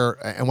the trigger.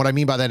 And what I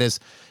mean by that is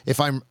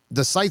if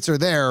the sights are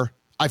there,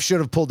 I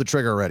should have pulled the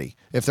trigger already.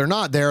 If they're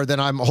not there,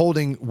 then I'm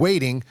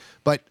waiting.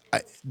 But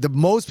the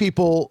most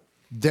people,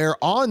 they're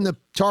on the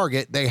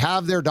target, they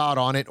have their dot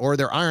on it or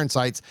their iron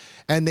sights,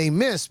 and they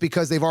miss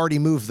because they've already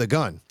moved the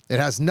gun.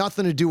 It has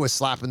nothing to do with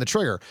slapping the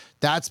trigger.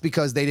 That's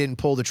because they didn't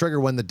pull the trigger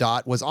when the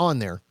dot was on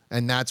there.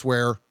 And that's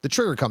where the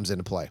trigger comes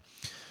into play.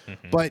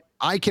 Mm-hmm. But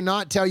I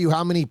cannot tell you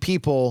how many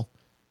people,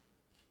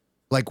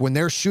 like when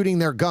they're shooting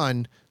their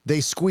gun, they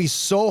squeeze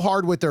so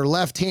hard with their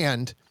left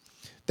hand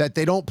that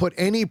they don't put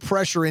any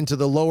pressure into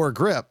the lower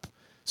grip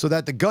so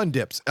that the gun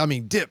dips. I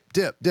mean, dip.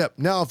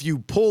 Now, if you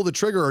pull the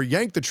trigger or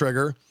yank the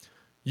trigger,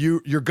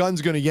 your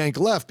gun's going to yank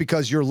left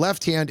because your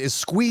left hand is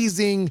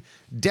squeezing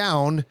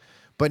down,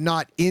 but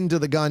not into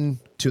the gun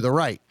to the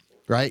right,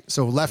 right?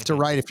 So left to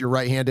right if you're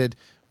right-handed,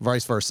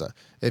 vice versa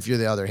if you're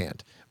the other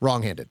hand,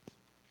 wrong-handed.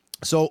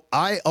 So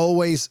I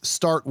always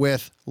start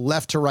with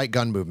left to right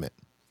gun movement.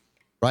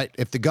 Right?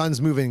 If the gun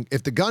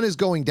is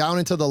going down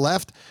and to the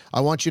left, I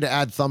want you to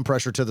add thumb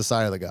pressure to the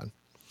side of the gun.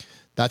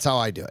 That's how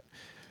I do it.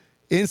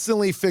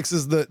 Instantly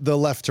fixes the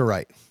left to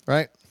right,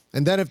 right?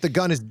 And then if the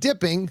gun is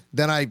dipping,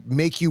 then I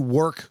make you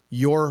work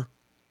your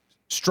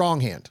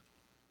strong hand,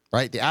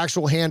 right? The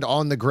actual hand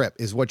on the grip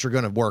is what you're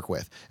going to work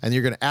with. And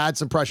you're going to add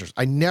some pressures.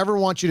 I never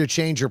want you to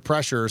change your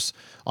pressures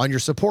on your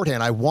support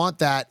hand. I want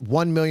that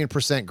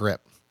 1,000,000%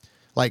 grip.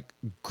 Like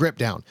grip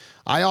down.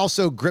 I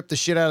also grip the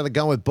shit out of the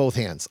gun with both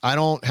hands. I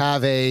don't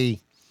have a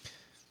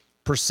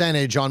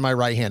percentage on my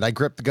right hand. I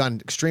grip the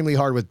gun extremely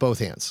hard with both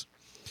hands.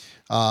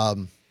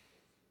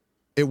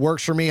 It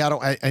works for me.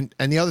 And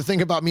the other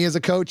thing about me as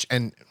a coach,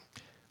 and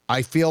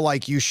I feel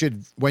like you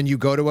should, when you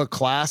go to a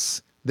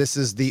class, this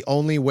is the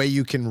only way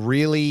you can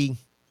really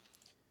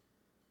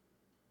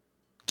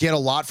get a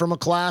lot from a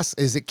class,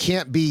 is it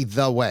can't be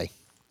the way.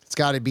 It's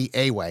got to be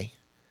a way.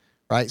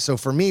 Right. So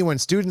for me, when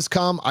students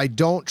come, I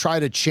don't try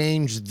to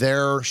change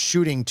their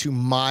shooting to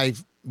my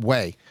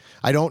way.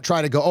 I don't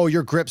try to go, oh,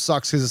 your grip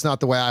sucks because it's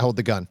not the way I hold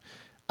the gun.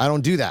 I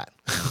don't do that.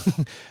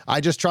 I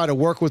just try to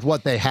work with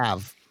what they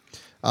have.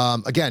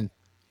 Again,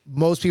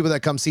 most people that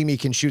come see me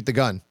can shoot the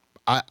gun.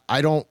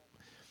 I don't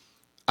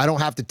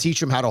have to teach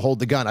them how to hold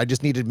the gun. I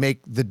just need to make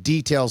the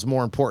details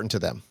more important to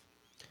them.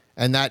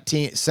 And that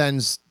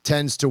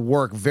tends to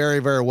work very,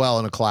 very well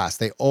in a class.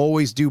 They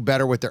always do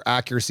better with their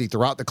accuracy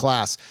throughout the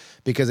class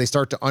because they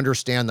start to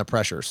understand the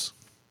pressures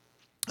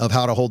of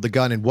how to hold the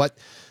gun and what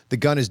the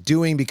gun is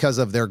doing because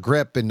of their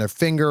grip and their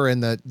finger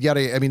and the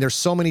yada. I mean, there's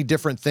so many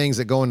different things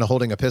that go into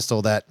holding a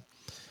pistol that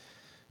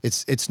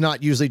It's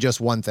not usually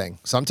just one thing.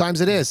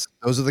 Sometimes it is.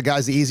 Those are the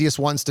guys, the easiest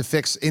ones to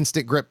fix.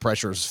 Instant grip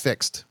pressures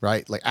fixed,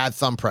 right? Like add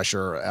thumb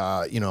pressure.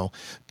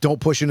 Don't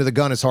push into the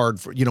gun as hard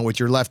with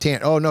your left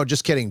hand. Oh no,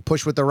 just kidding.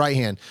 Push with the right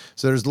hand.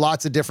 So there's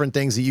lots of different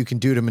things that you can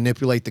do to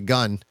manipulate the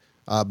gun.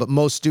 But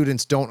most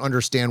students don't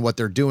understand what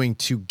they're doing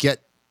to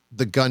get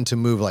the gun to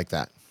move like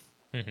that.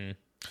 Mm-hmm.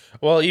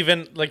 Well,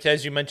 even like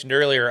as you mentioned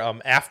earlier,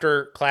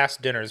 after class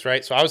dinners,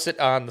 right? So I was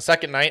sitting on the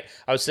second night.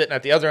 I was sitting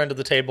at the other end of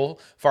the table,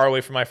 far away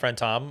from my friend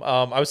Tom.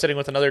 I was sitting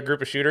with another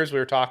group of shooters. We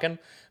were talking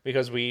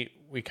because we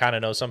kind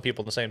of know some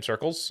people in the same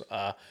circles,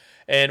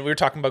 and we were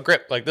talking about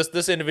grip. Like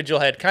this individual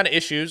had kind of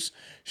issues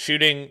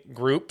shooting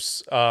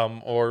groups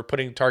or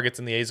putting targets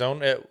in the A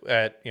zone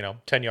at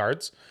 10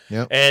 yards.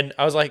 Yep. And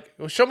I was like,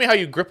 well, show me how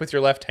you grip with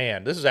your left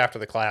hand. This is after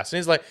the class. And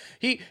he's like,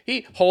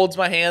 he holds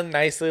my hand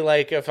nicely,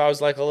 like if I was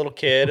like a little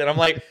kid. And I'm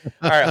like,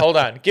 all right, hold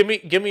on. Give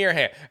me your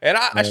hand. And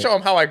I show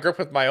him how I grip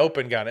with my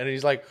open gun. And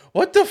he's like,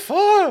 what the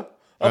fuck?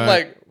 I'm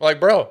like,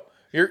 bro,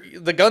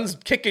 the gun's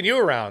kicking you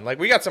around. Like,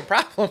 we got some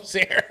problems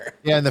here.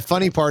 Yeah, and the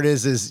funny part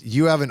is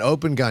you have an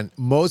open gun.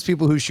 Most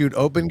people who shoot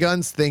open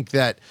guns think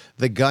that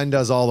the gun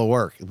does all the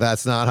work.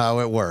 That's not how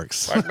it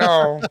works. Like,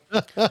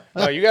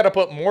 no, you got to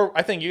put more.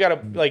 I think you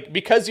got to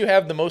because you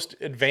have the most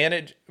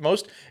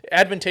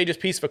advantageous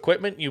piece of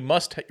equipment. Your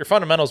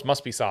fundamentals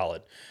must be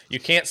solid. You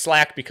can't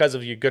slack because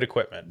of your good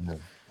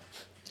equipment.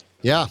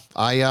 Yeah,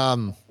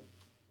 I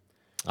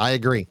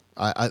agree.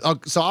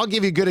 So I'll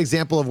give you a good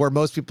example of where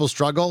most people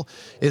struggle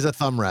is a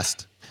thumb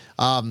rest.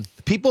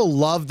 People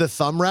love the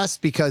thumb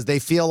rest because they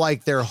feel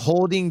like they're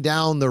holding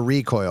down the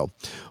recoil.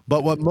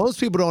 But what most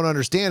people don't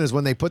understand is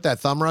when they put that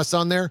thumb rest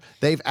on there,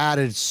 they've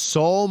added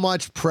so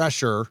much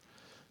pressure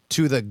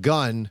to the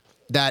gun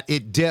that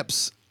it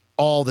dips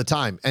all the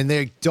time. And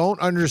they don't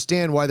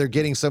understand why they're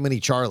getting so many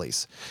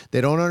Charlies.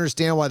 They don't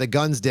understand why the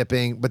gun's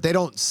dipping, but they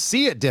don't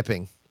see it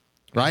dipping,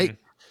 right? Mm-hmm.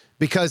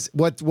 Because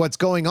what's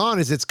going on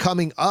is it's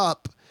coming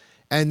up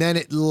and then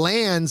it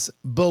lands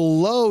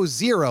below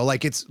zero.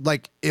 Like it's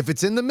like if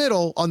it's in the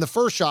middle on the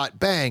first shot,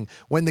 bang.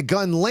 When the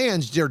gun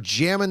lands, they're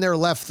jamming their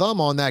left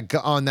thumb on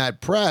that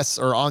press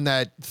or on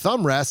that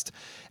thumb rest,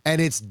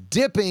 and it's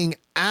dipping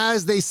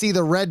as they see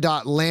the red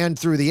dot land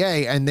through the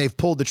A, and they've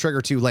pulled the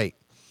trigger too late.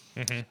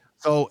 Mm-hmm.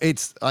 So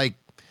it's like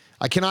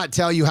I cannot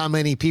tell you how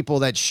many people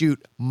that shoot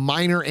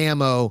minor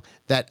ammo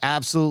that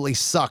absolutely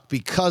suck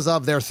because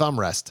of their thumb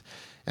rest.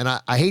 And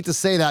I hate to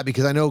say that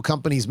because I know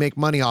companies make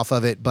money off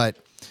of it, but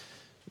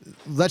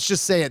let's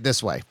just say it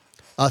this way.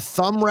 A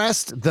thumb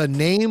rest, the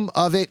name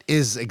of it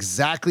is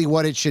exactly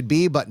what it should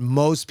be, but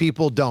most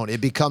people don't. It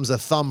becomes a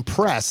thumb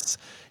press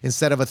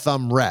instead of a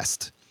thumb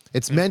rest.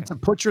 It's meant to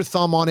put your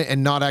thumb on it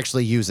and not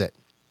actually use it.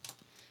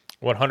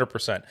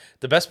 100%.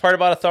 The best part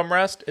about a thumb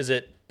rest is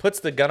it puts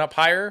the gun up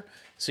higher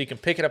so you can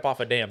pick it up off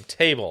a damn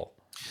table.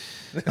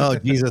 Oh,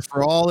 Jesus.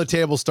 For all the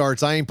table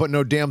starts, I ain't putting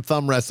no damn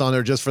thumb rests on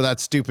there just for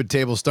that stupid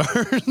table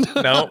start.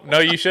 No,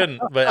 you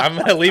shouldn't. But I'm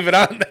going to leave it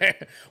on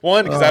there.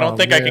 One, because I don't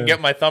think I can get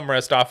my thumb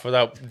rest off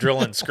without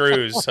drilling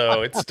screws.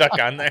 So it's stuck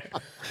on there.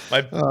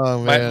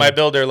 My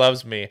builder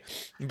loves me.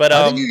 But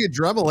I think you could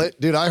Dremel it.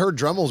 Dude, I heard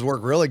Dremels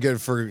work really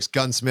good for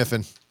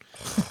gunsmithing.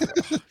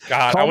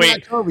 God, Call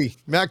Matt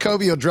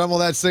Kobe will Dremel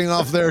that thing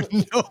off there.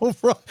 No,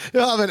 bro.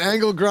 He'll have an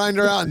angle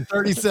grinder out in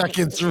 30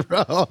 seconds,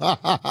 bro.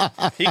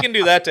 He can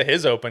do that to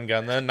his open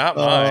gun, then, not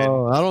mine.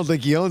 I don't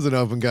think he owns an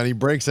open gun. He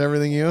breaks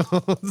everything he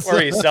owns.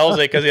 Or he sells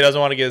it because he doesn't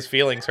want to get his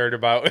feelings hurt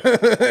about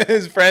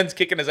his friends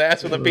kicking his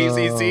ass with a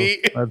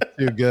PCC. That's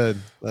too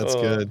good. That's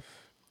good.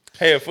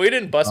 Hey, if we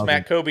didn't bust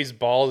Matt Kobe's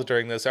balls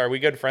during this, are we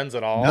good friends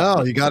at all?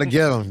 No, you got to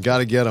get him. Got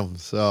to get him.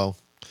 So,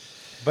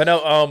 but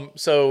no,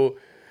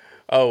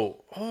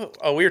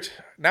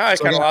 now I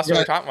kind of lost what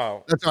we're talking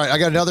about. That's all right. I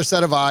got another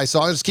set of eyes, so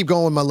I'll just keep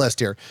going with my list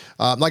here.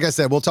 Like I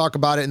said, we'll talk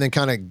about it and then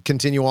kind of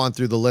continue on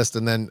through the list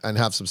and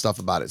have some stuff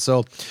about it.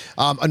 So,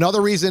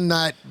 another reason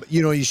that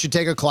you should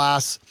take a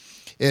class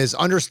is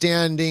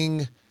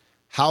understanding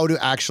how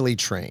to actually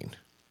train.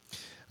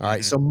 All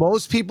right. Mm-hmm. So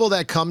most people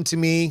that come to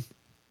me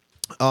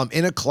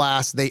in a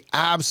class, they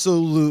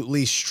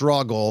absolutely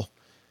struggle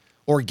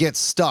or get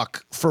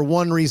stuck for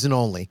one reason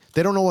only.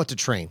 They don't know what to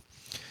train.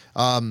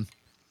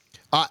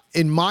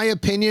 In my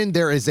opinion,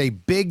 there is a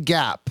big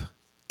gap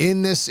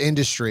in this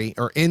industry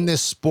or in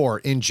this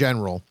sport in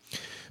general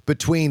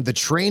between the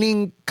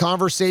training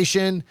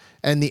conversation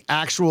and the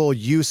actual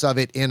use of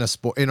it in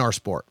our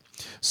sport.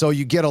 So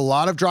you get a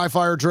lot of dry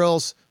fire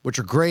drills, which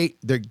are great.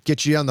 They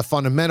get you on the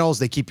fundamentals.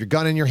 They keep your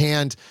gun in your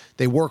hand.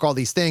 They work all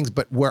these things.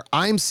 But where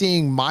I'm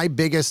seeing my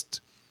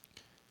biggest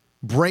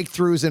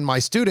breakthroughs in my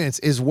students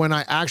is when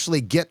I actually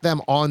get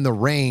them on the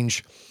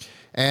range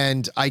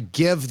and I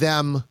give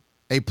them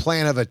a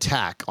plan of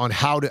attack on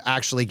how to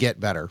actually get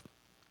better.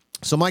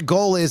 So my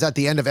goal is at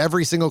the end of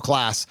every single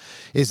class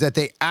is that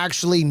they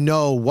actually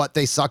know what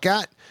they suck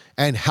at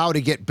and how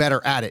to get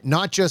better at it.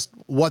 Not just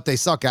what they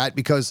suck at,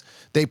 because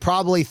they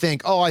probably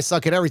think, oh, I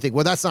suck at everything.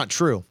 Well, that's not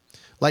true.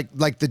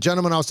 like the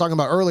gentleman I was talking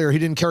about earlier, he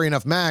didn't carry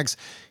enough mags.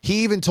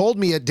 He even told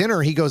me at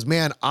dinner, he goes,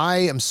 man, I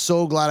am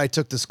so glad I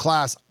took this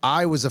class.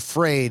 I was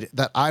afraid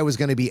that I was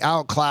going to be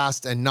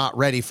outclassed and not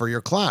ready for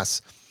your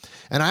class.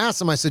 And I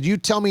asked him, I said, you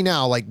tell me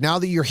now, like now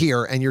that you're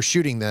here and you're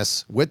shooting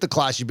this with the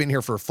class, you've been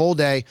here for a full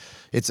day.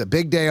 It's a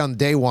big day on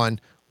day one.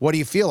 What do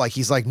you feel like?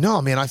 He's like,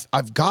 no, man,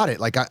 I've got it.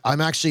 Like I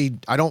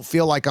don't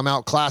feel like I'm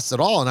outclassed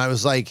at all. And I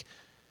was like,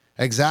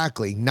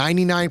 exactly.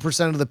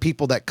 99% of the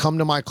people that come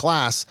to my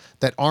class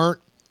that aren't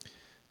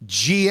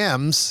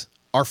GMs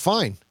are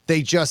fine.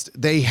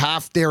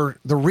 The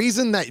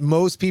reason that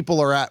most people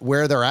are at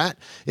where they're at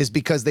is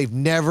because they've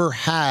never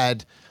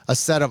had a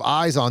set of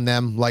eyes on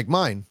them like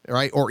mine,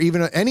 right? Or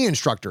even any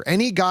instructor,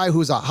 any guy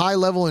who's a high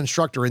level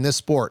instructor in this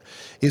sport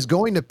is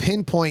going to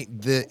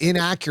pinpoint the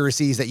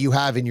inaccuracies that you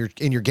have in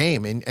your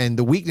game and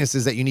the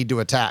weaknesses that you need to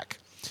attack.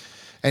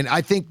 And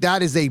I think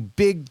that is a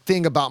big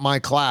thing about my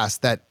class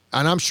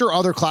and I'm sure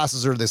other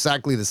classes are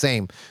exactly the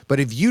same, but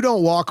if you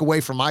don't walk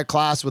away from my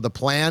class with a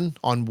plan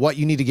on what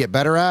you need to get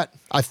better at,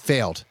 I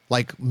failed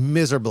like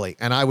miserably.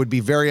 And I would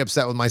be very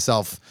upset with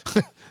myself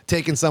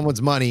taking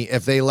someone's money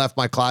if they left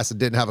my class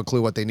and didn't have a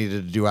clue what they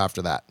needed to do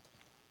after that.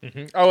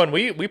 Mm-hmm. Oh, and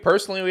we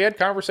personally, we had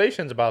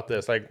conversations about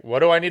this. Like, what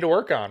do I need to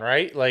work on?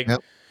 Right. Like,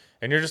 Yep.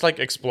 And you're just like,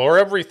 explore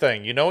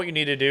everything. You know what you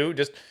need to do.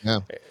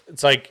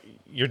 It's like,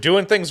 you're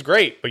doing things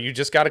great, but you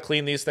just got to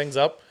clean these things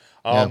up.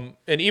 And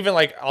even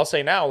like, I'll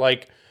say now,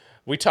 like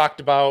we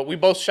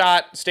both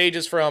shot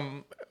stages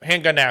from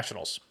Handgun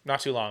Nationals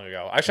not too long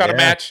ago. I shot a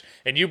match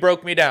and you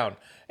broke me down.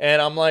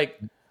 And I'm like,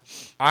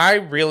 I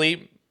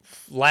really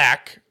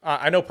lack,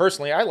 I know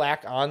personally, I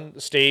lack on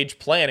stage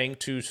planning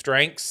to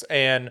strengths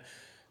and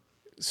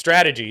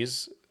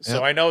strategies.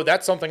 So I know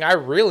that's something I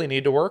really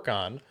need to work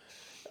on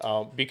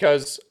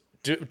because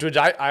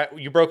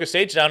you broke a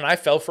stage down and I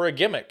fell for a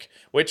gimmick,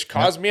 which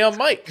caused me a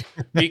mic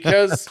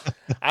because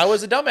I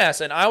was a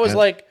dumbass. And I was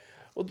like,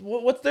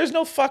 there's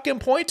no fucking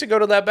point to go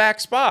to that back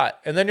spot.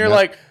 And then you're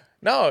like,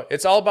 no,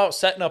 it's all about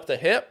setting up the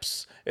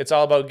hips. It's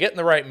all about getting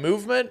the right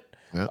movement.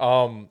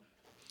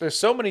 There's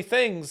so many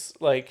things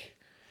like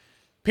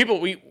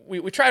people, we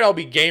try to all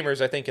be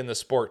gamers, I think, in the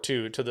sport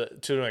too,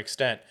 to an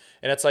extent.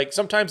 And it's like,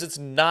 sometimes it's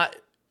not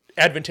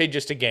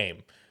advantageous to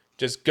game.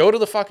 Just go to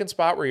the fucking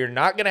spot where you're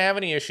not going to have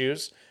any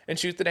issues and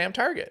shoot the damn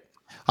target.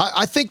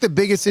 I think the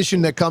biggest issue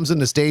that comes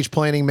into stage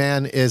planning,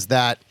 man, is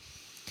that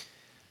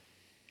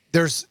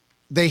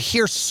they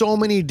hear so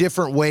many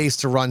different ways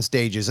to run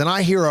stages. And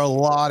I hear a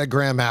lot of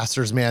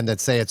grandmasters, man, that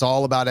say it's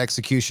all about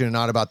execution and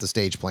not about the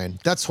stage plan.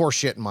 That's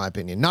horseshit in my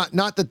opinion. Not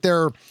that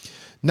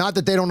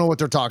they don't know what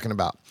they're talking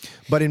about.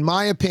 But in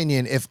my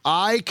opinion, if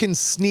I can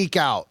sneak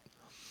out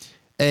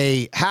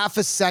a half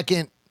a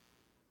second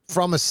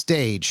from a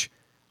stage,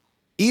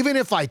 even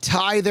if I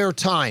tie their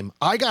time,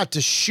 I got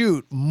to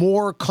shoot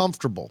more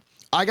comfortable.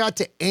 I got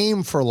to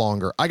aim for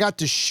longer. I got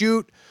to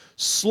shoot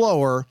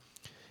slower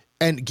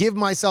and give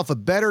myself a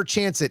better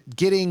chance at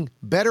getting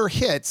better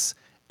hits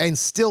and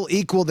still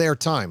equal their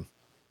time,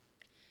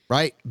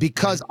 right?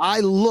 Because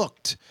I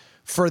looked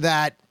for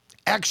that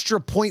extra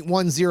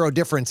 0.10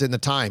 difference in the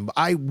time.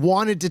 I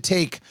wanted to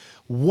take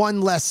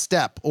one less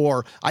step,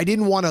 or I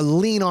didn't want to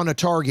lean on a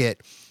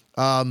target.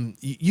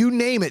 You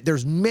name it.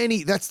 There's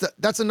many.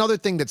 That's another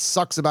thing that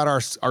sucks about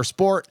our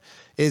sport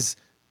is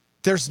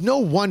there's no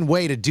one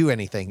way to do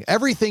anything.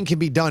 Everything can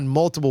be done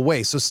multiple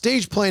ways. So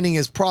stage planning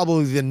is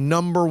probably the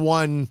number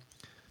one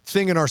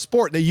thing in our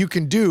sport that you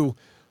can do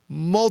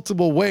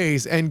multiple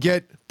ways and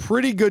get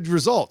pretty good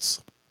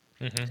results.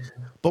 Mm-hmm.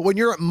 But when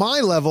you're at my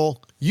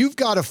level, you've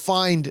got to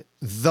find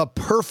the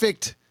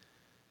perfect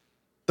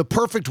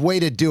way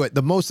to do it,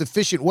 the most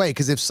efficient way.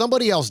 Because if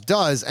somebody else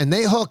does and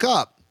they hook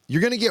up,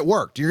 you're going to get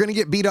worked. You're going to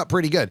get beat up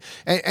pretty good.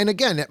 And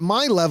again, at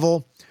my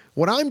level,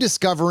 what I'm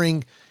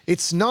discovering,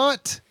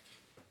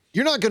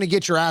 you're not going to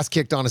get your ass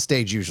kicked on a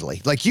stage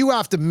usually. Like you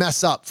have to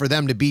mess up for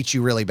them to beat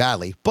you really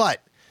badly. But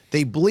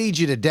they bleed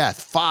you to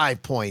death.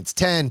 5 points,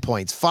 10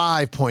 points,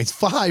 5 points,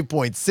 5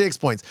 points, 6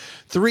 points,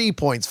 3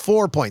 points,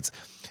 4 points.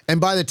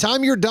 And by the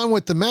time you're done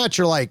with the match,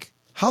 you're like,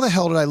 how the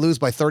hell did I lose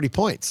by 30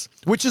 points?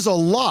 Which is a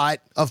lot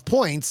of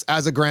points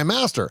as a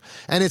grandmaster.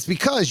 And it's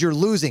because you're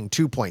losing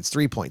 2 points,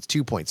 3 points,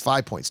 2 points,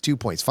 5 points, 2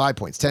 points, 5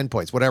 points, 10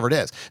 points, whatever it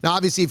is. Now,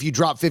 obviously, if you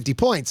drop 50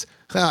 points,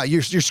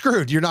 you're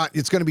screwed.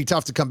 It's going to be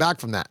tough to come back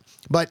from that.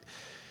 But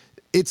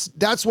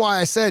that's why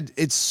I said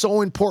it's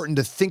so important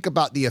to think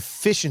about the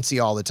efficiency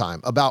all the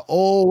time, about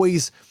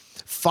always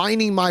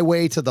finding my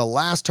way to the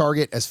last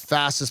target as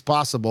fast as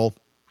possible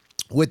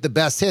with the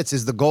best hits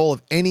is the goal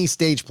of any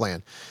stage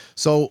plan.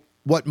 So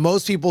what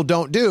most people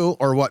don't do,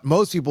 or what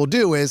most people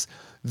do, is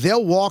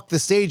they'll walk the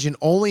stage and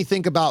only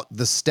think about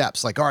the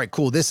steps. Like, all right,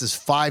 cool, this is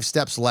 5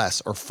 steps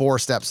less or 4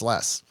 steps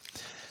less.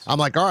 I'm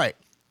like, all right,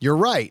 you're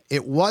right.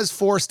 It was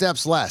 4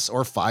 steps less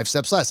or 5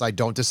 steps less. I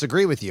don't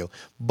disagree with you.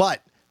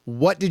 But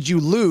what did you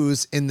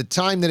lose in the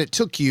time that it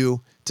took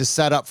you to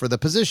set up for the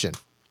position?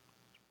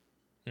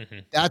 Mm-hmm.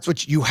 That's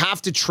what you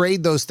have to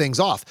trade those things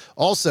off.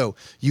 Also,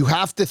 you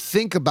have to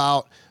think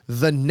about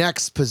the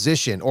next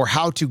position or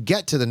how to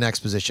get to the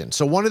next position.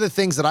 So one of the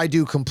things that I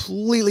do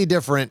completely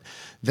different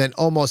than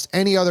almost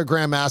any other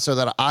grandmaster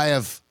that I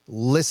have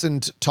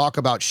listened talk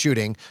about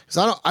shooting,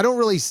 because I don't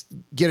really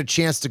get a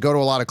chance to go to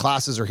a lot of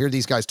classes or hear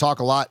these guys talk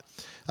a lot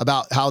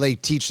about how they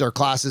teach their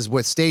classes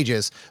with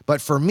stages.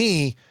 But for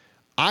me,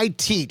 I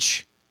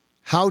teach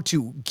how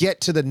to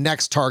get to the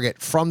next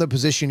target from the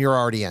position you're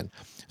already in.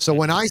 So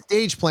when I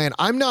stage plan,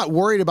 I'm not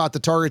worried about the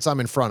targets I'm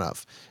in front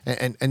of.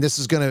 And this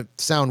is going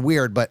to sound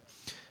weird, but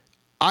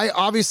I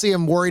obviously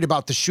am worried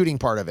about the shooting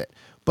part of it.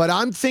 But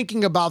I'm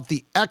thinking about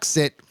the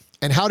exit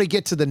and how to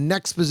get to the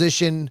next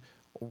position.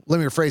 Let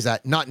me rephrase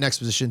that. Not next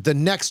position, the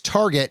next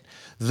target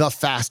the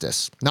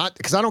fastest. Not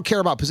because I don't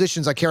care about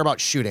positions. I care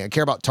about shooting. I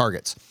care about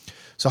targets.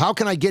 So how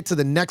can I get to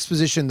the next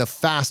position the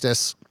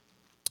fastest?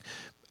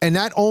 And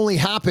that only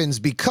happens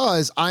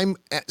because I'm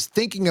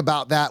thinking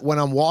about that when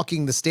I'm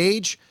walking the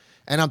stage,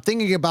 and I'm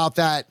thinking about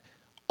that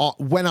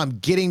when I'm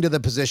getting to the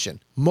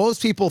position.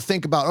 Most people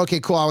think about, okay,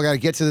 cool, I got to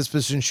get to this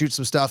position, shoot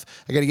some stuff.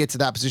 I got to get to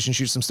that position,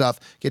 shoot some stuff,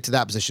 get to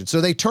that position.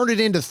 So they turn it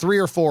into 3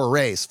 or 4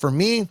 arrays. For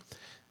me,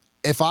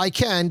 if I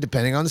can,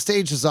 depending on the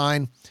stage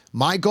design,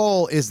 my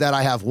goal is that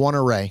I have 1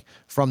 array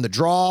from the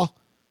draw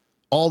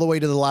all the way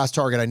to the last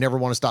target. I never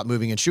want to stop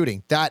moving and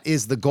shooting. That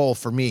is the goal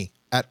for me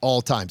at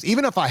all times.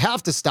 Even if I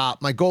have to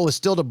stop, my goal is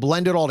still to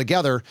blend it all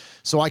together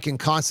so I can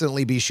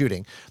constantly be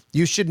shooting.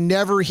 You should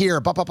never hear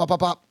bop, bop, bop, bop,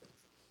 bop,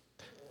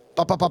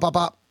 bop, bop, bop, bop, bop,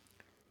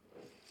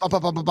 bop,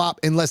 bop, bop, bop, bop,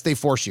 unless they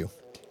force you.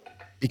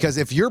 Because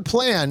if your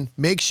plan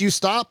makes you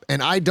stop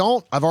and I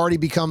don't, I'm already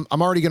going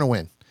to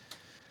win.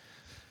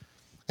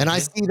 And I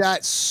see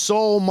that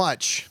so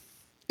much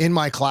in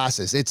my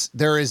classes.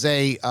 There is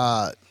an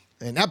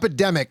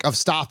epidemic of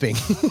stopping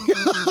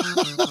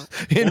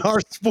in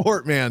our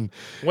sport, man.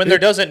 When there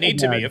doesn't need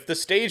to be. If the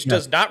stage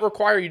does not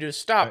require you to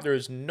stop, there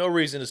is no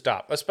reason to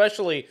stop.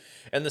 Especially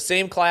in the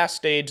same class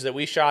stage that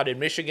we shot in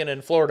Michigan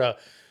and Florida.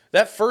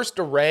 That first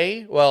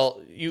array,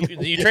 well,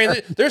 you train.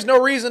 There's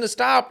no reason to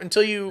stop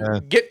until you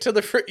get to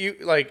the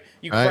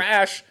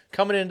crash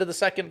coming into the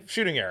second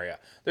shooting area.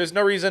 There's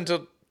no reason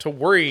to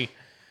worry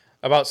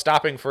about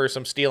stopping for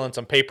some steel and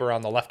some paper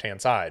on the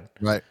left-hand side.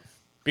 Right.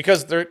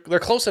 Because they're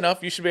close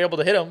enough, you should be able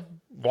to hit them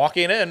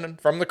walking in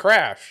from the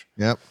crash.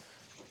 Yep.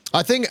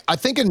 I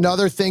think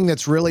another thing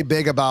that's really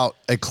big about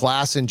a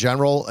class in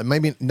general, and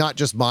maybe not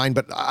just mine,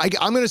 but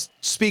I'm going to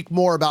speak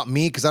more about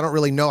me because I don't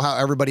really know how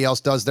everybody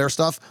else does their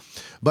stuff.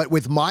 But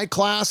with my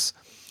class,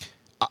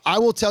 I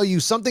will tell you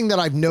something that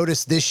I've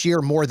noticed this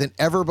year more than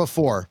ever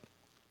before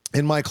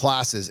in my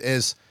classes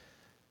is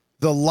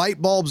the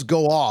light bulbs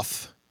go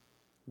off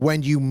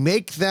when you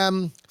make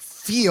them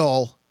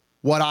feel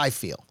what I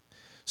feel.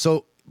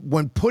 So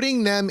when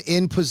putting them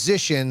in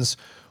positions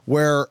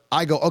where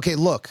I go, okay,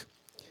 look,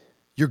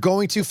 you're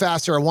going too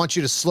fast here. I want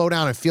you to slow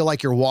down and feel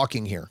like you're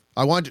walking here.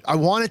 I want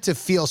it to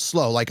feel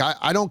slow. Like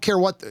I don't care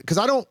what,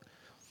 because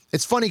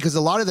it's funny because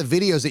a lot of the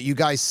videos that you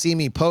guys see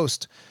me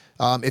post,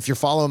 if you're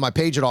following my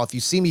page at all, if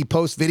you see me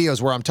post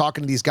videos where I'm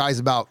talking to these guys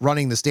about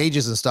running the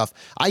stages and stuff,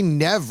 I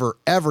never,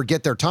 ever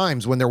get their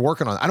times when they're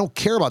working on it. I don't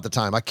care about the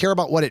time. I care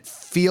about what it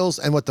feels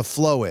and what the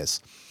flow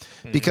is.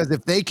 Because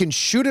if they can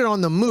shoot it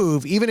on the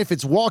move, even if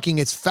it's walking,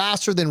 it's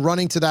faster than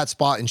running to that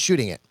spot and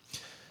shooting it.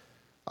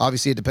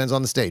 Obviously, it depends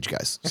on the stage,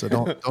 guys. So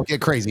don't get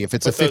crazy. If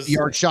it's a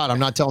 50-yard shot, I'm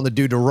not telling the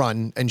dude to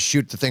run and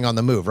shoot the thing on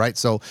the move, right?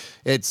 So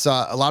it's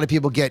a lot of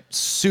people get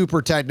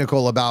super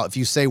technical about if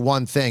you say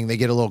one thing, they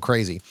get a little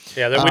crazy.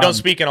 Yeah, we don't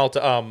speak in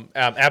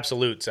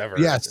absolutes ever.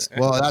 Yes,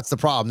 well, that's the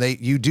problem.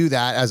 You do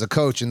that as a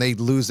coach, and they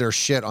lose their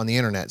shit on the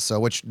internet. So,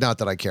 which not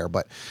that I care,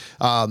 but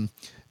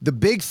the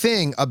big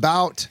thing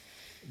about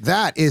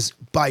that is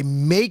by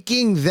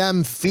making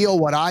them feel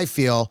what I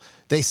feel,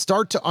 they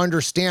start to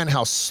understand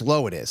how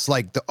slow it is.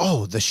 Like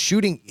the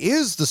shooting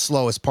is the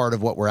slowest part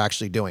of what we're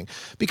actually doing.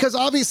 Because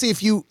obviously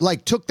if you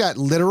took that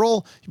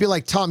literal, you'd be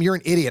like, Tom, you're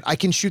an idiot. I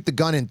can shoot the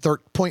gun in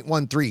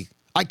 0.13.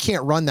 I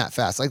can't run that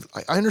fast. I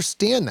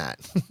understand that.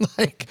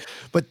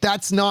 But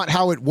that's not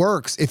how it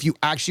works if you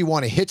actually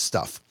want to hit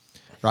stuff,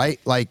 right?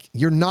 Like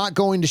you're not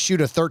going to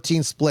shoot a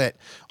 13 split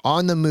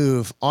on the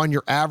move on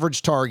your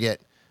average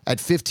target at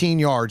 15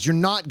 yards. You're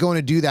not going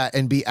to do that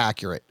and be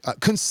accurate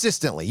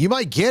consistently. You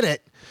might get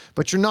it,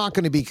 but you're not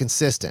going to be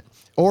consistent,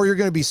 or you're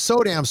going to be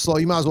so damn slow,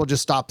 you might as well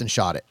just stopped and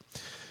shot it.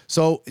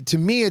 So to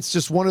me, it's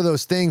just one of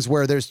those things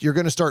where you're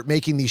going to start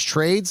making these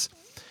trades,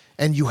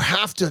 and you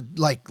have to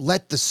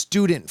let the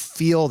student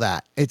feel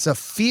that. It's a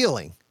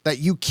feeling that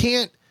you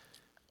can't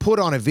put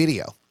on a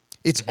video.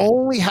 It's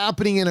only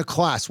happening in a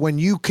class when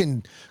you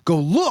can go,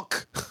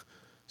 look,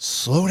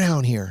 slow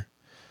down here.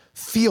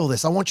 Feel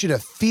this. I want you to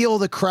feel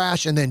the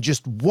crash and then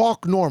just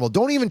walk normal.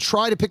 Don't even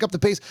try to pick up the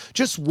pace.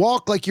 Just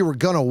walk like you were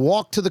going to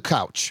walk to the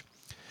couch.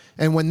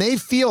 And when they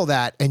feel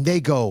that and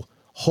they go,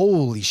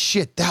 holy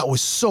shit, that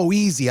was so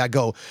easy. I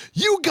go,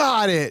 you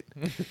got it.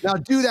 Now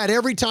do that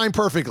every time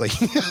perfectly.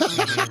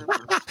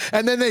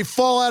 And then they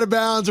fall out of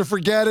bounds or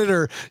forget it,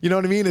 or you know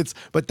what I mean?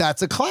 But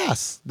that's a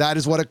class. That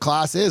is what a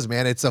class is,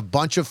 man. It's a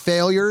bunch of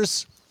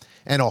failures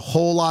and a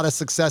whole lot of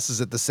successes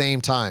at the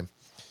same time.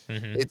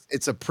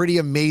 It's a pretty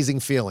amazing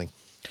feeling.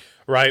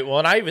 Right. Well,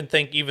 and I even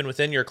think even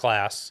within your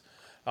class,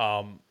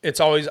 it's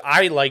always,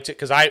 I liked it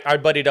because I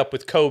buddied up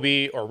with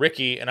Kobe or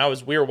Ricky, and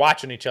we were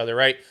watching each other,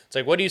 right? It's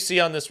like, what do you see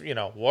on this?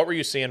 What were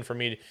you seeing from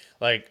me?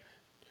 Like,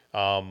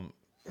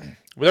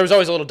 there was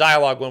always a little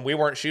dialogue when we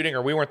weren't shooting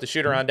or we weren't the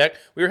shooter on deck.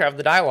 We were having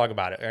the dialogue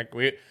about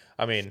it.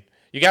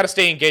 You got to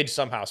stay engaged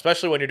somehow,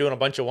 especially when you're doing a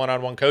bunch of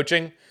one-on-one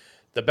coaching.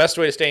 The best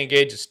way to stay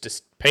engaged is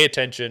to pay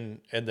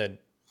attention and then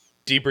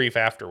debrief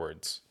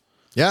afterwards.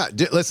 Yeah.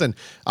 Listen,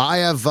 I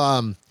have,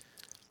 I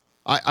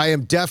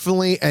am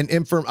definitely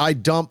I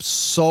dump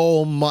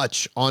so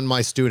much on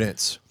my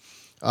students.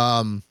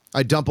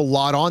 I dump a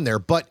lot on there,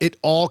 but it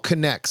all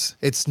connects.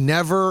 It's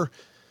never,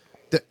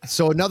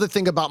 so another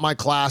thing about my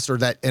class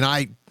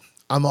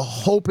I'm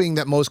hoping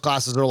that most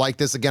classes are like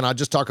this. Again, I'll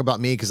just talk about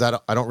me because I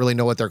don't really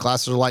know what their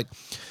classes are like,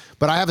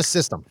 but I have a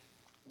system.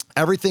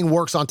 Everything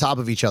works on top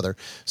of each other.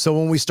 So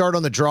when we start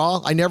on the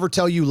draw, I never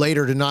tell you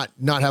later to not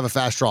have a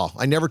fast draw.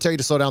 I never tell you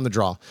to slow down the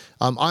draw.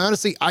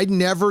 I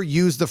never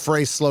use the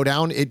phrase slow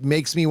down. It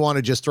makes me want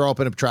to just throw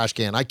up in a trash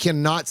can. I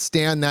cannot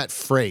stand that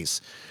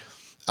phrase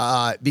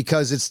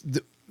because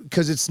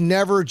it's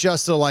never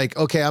just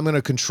okay, I'm going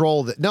to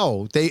control that.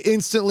 No, they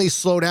instantly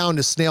slow down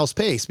to snail's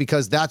pace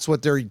because that's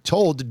what they're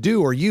told to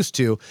do or used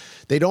to.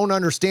 They don't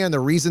understand the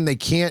reason they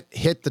can't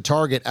hit the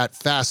target at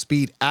fast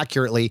speed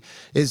accurately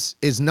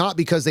is not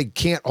because they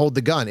can't hold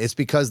the gun. It's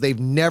because they've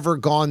never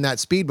gone that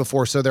speed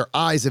before. So their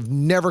eyes have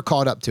never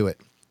caught up to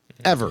it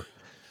ever.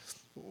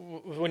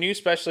 When you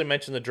especially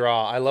mention the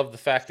draw, I love the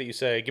fact that you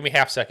say, give me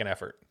half-second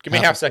effort. Give me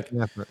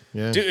half-second effort.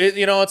 Yeah.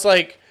 It's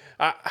like,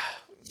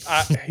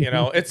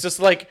 it's just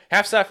like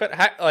half second.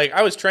 Like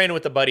I was training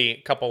with a buddy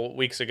a couple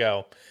weeks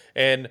ago,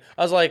 and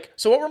I was like,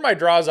 "So what were my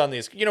draws on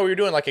these?" We were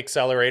doing like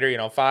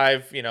accelerator,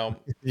 5,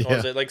 what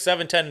was it, like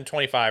 7, 10, and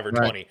 25 or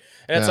 20,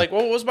 and it's like,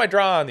 "Well, what was my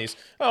draw on these?"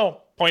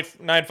 Oh,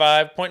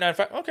 0.95,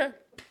 0.95. Okay,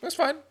 that's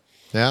fine.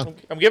 Yeah,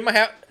 I'm giving my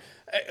half.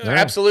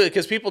 Absolutely,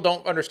 because people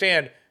don't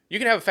understand. You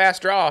can have a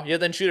fast draw, you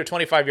then shoot a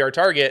 25-yard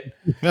target,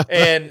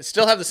 and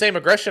still have the same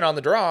aggression on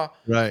the draw.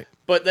 Right.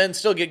 But then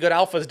still get good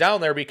alphas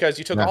down there because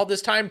you took all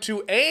this time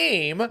to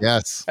aim at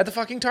the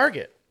fucking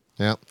target.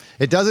 Yeah.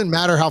 It doesn't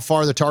matter how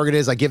far the target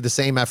is. I give the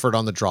same effort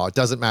on the draw. It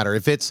doesn't matter.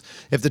 If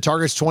the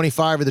target's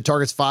 25 or the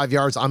target's 5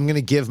 yards, I'm going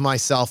to give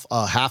myself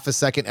a half a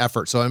second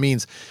effort. So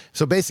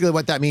basically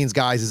what that means,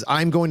 guys, is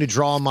I'm going to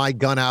draw my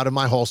gun out of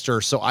my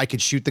holster so I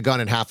could shoot the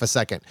gun in half a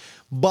second.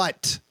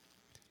 But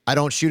I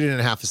don't shoot it in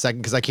half a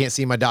second because I can't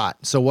see my dot.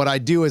 So what I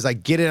do is I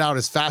get it out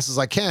as fast as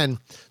I can.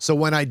 So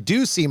when I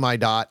do see my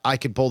dot, I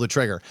can pull the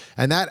trigger.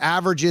 And that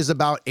averages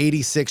about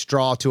 86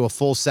 draw to a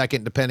full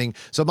second, depending.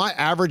 So my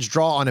average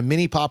draw on a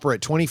mini popper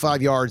at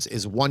 25 yards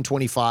is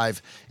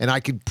 125. And I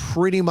could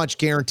pretty much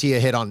guarantee a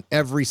hit on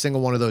every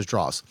single one of those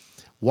draws.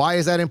 Why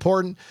is that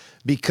important?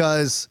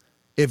 Because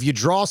if you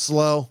draw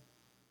slow,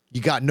 you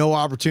got no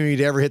opportunity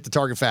to ever hit the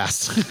target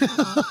fast.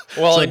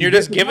 Well, and you're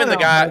just giving the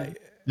guy...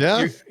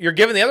 Yeah, you're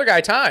giving the other guy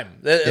time.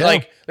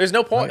 Like, there's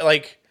no point.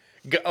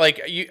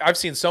 I've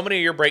seen so many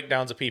of your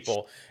breakdowns of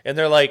people, and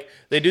they're like,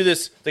 they do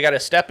this. They got a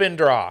step in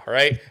draw,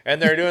 right? And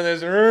they're doing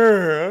this.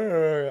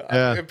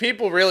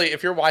 People really,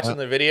 if you're watching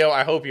the video,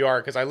 I hope you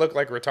are, because I look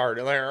like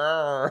retarded.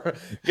 Like,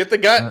 get the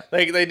gun.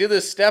 Like they do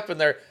this step, and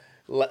they're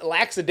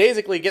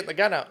lackadaisically getting the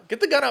gun out. Get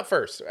the gun out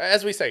first,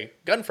 as we say,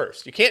 gun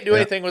first. You can't do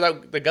anything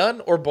without the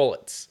gun or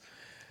bullets.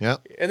 Yeah.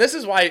 And this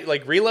is why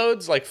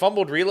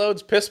fumbled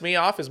reloads piss me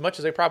off as much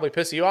as they probably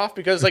piss you off,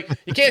 because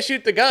you can't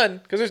shoot the gun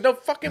because there's no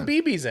fucking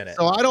BBs in it.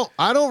 So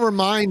I don't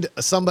remind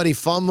somebody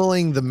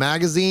fumbling the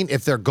magazine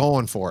if they're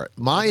going for it.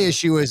 My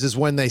issue is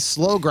when they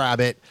slow grab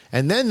it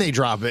and then they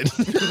drop it.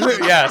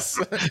 Yes.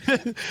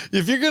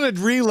 If you're going to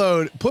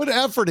reload, put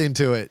effort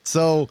into it.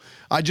 So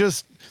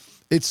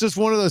it's just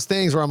one of those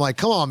things where I'm like,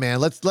 come on,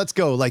 man, let's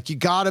go. Like, you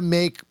got to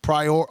make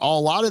a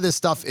lot of this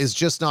stuff is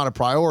just not a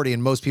priority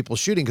in most people's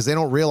shooting because they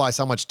don't realize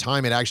how much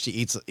time it actually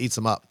eats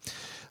them up.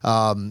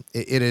 So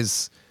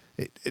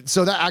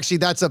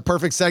that's a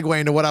perfect segue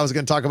into what I was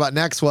going to talk about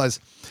next. Was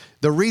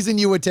the reason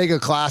you would take a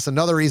class.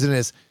 Another reason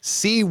is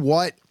see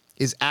what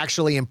is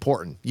actually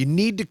important. You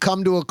need to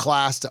come to a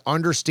class to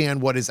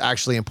understand what is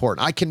actually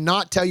important. I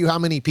cannot tell you how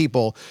many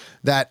people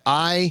that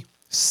I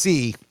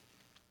see.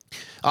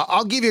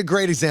 I'll give you a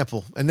great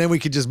example, and then we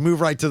could just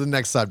move right to the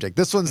next subject.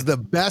 This one's the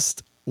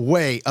best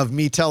way of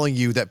me telling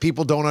you that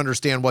people don't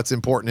understand what's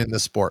important in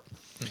this sport.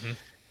 Mm-hmm.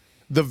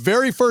 The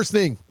very first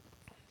thing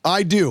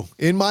I do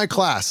in my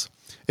class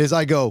is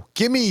I go,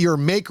 give me your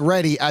make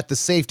ready at the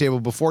safe table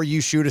before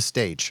you shoot a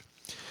stage.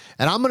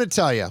 And I'm going to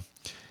tell you,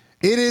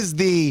 it is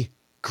the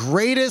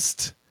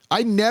greatest.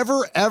 I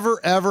never, ever,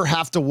 ever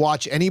have to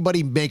watch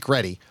anybody make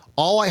ready.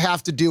 All I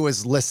have to do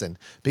is listen,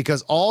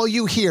 because all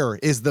you hear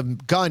is the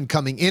gun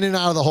coming in and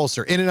out of the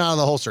holster, in and out of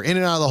the holster, in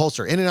and out of the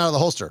holster, in and out of the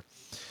holster.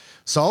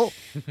 So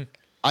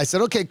I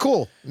said, okay,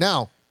 cool.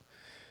 Now,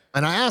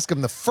 and I ask them,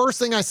 the first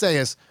thing I say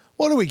is,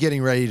 what are we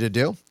getting ready to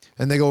do?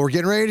 And they go, we're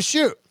getting ready to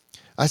shoot.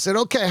 I said,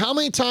 okay, how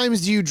many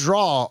times do you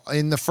draw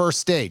in the first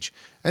stage?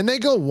 And they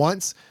go,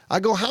 once. I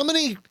go, how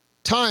many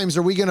times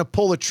are we going to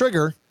pull a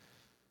trigger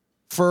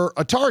for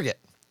a target.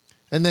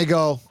 And they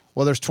go,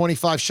 well, there's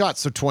 25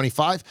 shots, so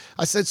 25.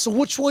 I said, so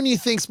which one do you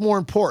think's more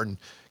important?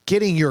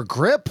 Getting your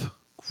grip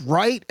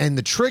right and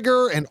the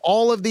trigger and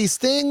all of these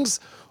things?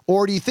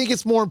 Or do you think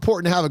it's more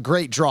important to have a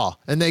great draw?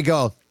 And they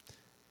go,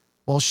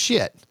 well,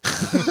 shit.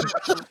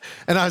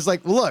 And I was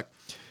like, look,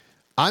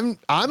 I'm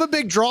a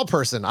big draw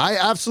person. I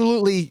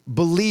absolutely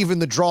believe in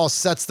the draw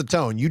sets the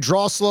tone. You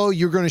draw slow,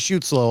 you're going to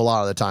shoot slow a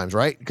lot of the times,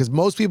 right? Because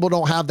most people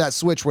don't have that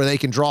switch where they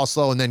can draw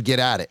slow and then get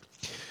at it.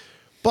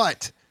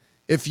 But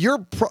if your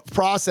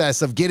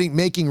process of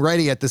making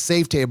ready at the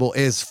safe table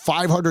is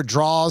 500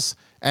 draws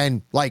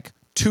and like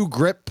 2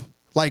 grip,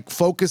 like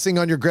focusing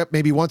on your grip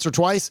maybe once or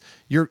twice,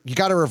 you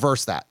got to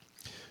reverse that.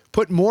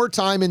 Put more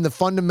time in the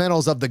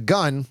fundamentals of the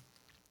gun,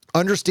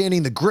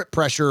 understanding the grip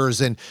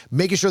pressures and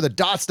making sure the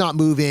dot's not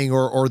moving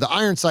or the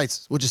iron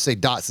sights. We'll just say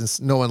dot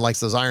since no one likes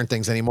those iron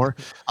things anymore.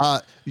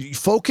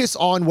 Focus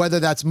on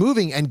whether that's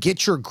moving and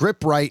get your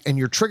grip right and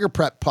your trigger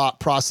prep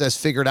process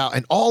figured out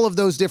and all of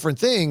those different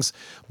things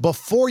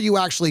before you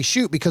actually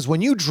shoot. Because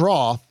when you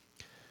draw,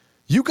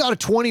 you got a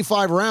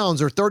 25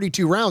 rounds or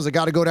 32 rounds that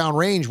got to go down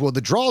range. Well,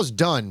 the draw's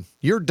done.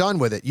 You're done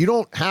with it. You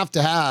don't have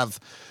to have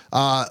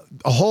a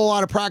whole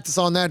lot of practice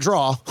on that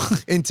draw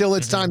until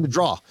it's time to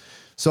draw.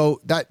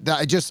 So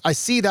I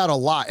see that a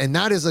lot. And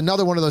that is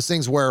another one of those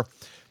things where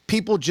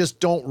people just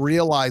don't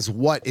realize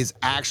what is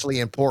actually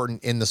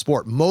important in the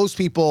sport. Most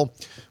people,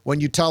 when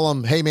you tell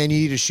them, hey man, you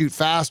need to shoot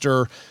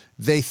faster,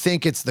 they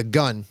think it's the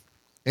gun.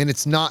 And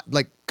it's not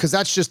like, because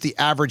that's just the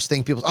average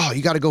thing. People, oh,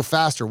 you got to go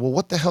faster. Well,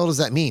 what the hell does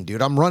that mean,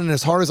 dude? I'm running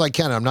as hard as I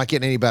can. I'm not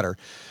getting any better.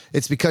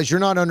 It's because you're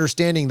not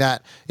understanding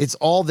that it's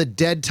all the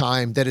dead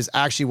time that is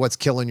actually what's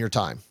killing your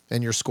time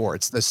and your score.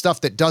 It's the stuff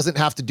that doesn't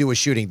have to do with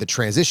shooting. The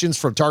transitions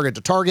from target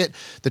to target,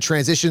 the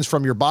transitions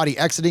from your body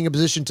exiting a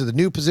position to the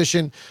new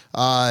position,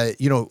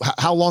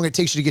 how long it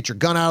takes you to get your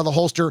gun out of the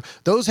holster.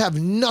 Those have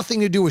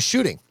nothing to do with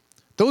shooting.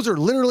 Those are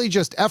literally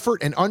just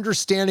effort and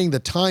understanding the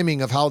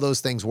timing of how those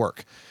things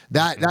work.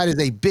 That is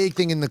a big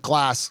thing in the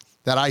class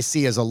that I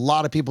see, as a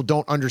lot of people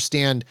don't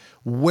understand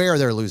where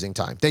they're losing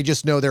time. They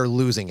just know they're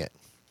losing it.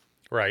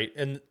 Right.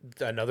 And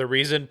another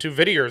reason to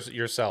video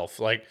yourself,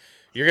 like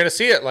you're going to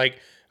see it, like,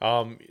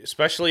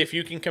 especially if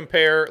you can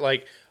compare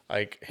like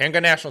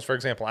Handgun Nationals, for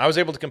example. I was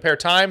able to compare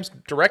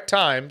direct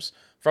times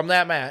from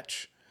that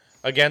match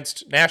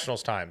against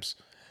Nationals times.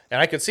 And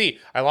I could see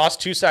I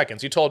lost 2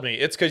 seconds. You told me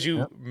it's because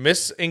you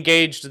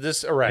misengaged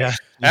this array. Yeah.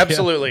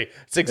 Absolutely.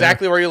 It's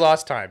exactly where you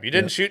lost time. You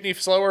didn't shoot any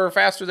slower or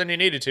faster than you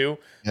needed to,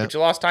 but you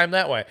lost time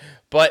that way.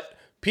 But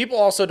people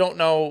also don't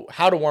know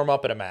how to warm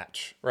up at a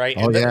match, right?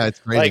 Oh, yeah, it's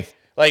crazy.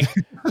 Like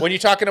when you're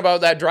talking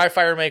about that dry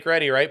fire, make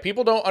ready, right?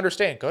 People don't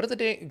understand. Go to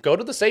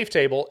the safe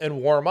table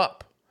and warm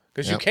up,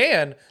 because you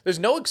can. There's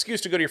no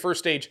excuse to go to your first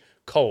stage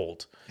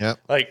cold. Yep.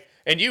 Like,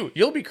 and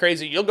you'll be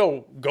crazy.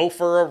 You'll go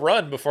for a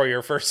run before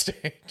your first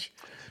stage.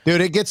 Dude,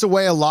 it gets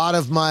away a lot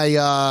of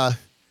my,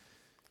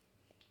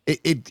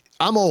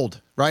 I'm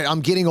old, right?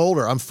 I'm getting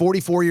older. I'm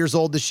 44 years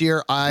old this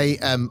year. I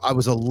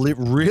was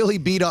really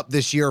beat up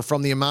this year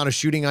from the amount of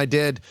shooting I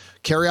did.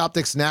 Carry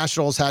Optics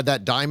Nationals had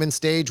that diamond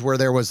stage where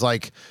there was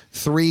like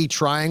 3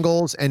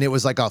 triangles and it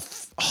was like a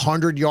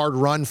 100-yard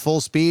run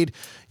full speed.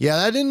 Yeah,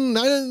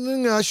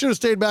 I should have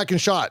stayed back and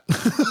shot.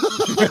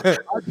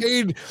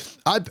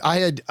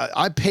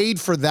 I paid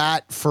for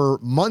that for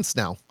months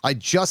now. I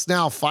just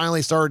now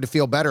finally started to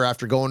feel better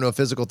after going to a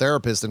physical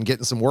therapist and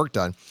getting some work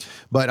done.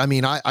 But I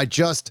mean,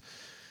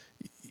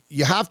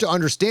 you have to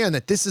understand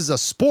that this is a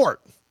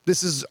sport.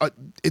 This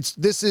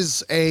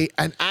is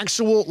an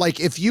actual,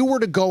 like, if you were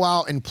to go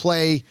out and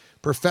play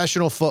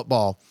professional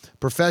football,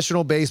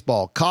 professional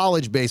baseball,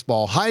 college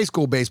baseball, high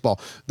school baseball,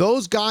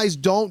 those guys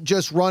don't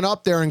just run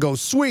up there and go,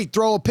 sweet,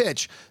 throw a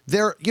pitch. They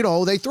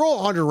throw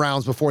 100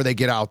 rounds before they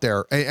get out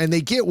there and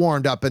they get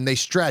warmed up and they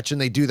stretch and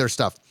they do their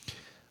stuff.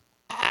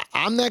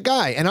 I'm that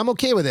guy and I'm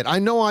okay with it. I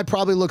know I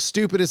probably look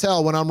stupid as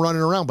hell when I'm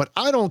running around, but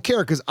I don't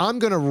care, because I'm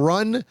going to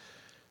run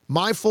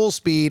my full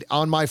speed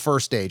on my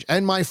first stage.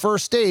 And my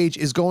first stage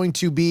is going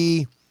to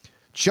be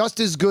just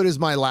as good as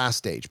my last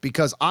stage,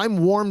 because I'm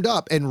warmed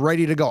up and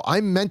ready to go.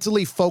 I'm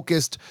mentally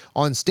focused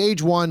on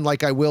stage 1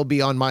 like I will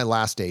be on my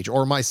last stage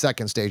or my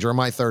second stage or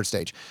my third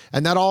stage.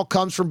 And that all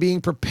comes from being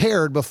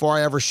prepared before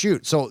I ever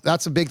shoot. So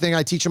that's a big thing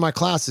I teach in my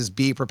class, is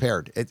be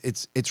prepared.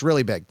 It's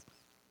really big.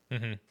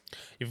 Mm-hmm.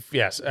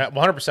 Yes,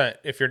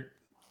 100%.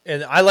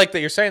 And I like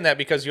that you're saying that,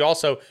 because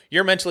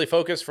you're mentally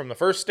focused from the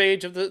first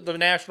stage of the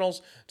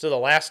Nationals to the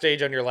last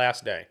stage on your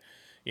last day.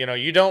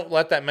 You don't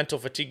let that mental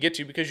fatigue get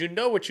you, because you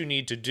know what you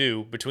need to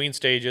do between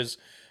stages.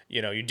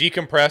 You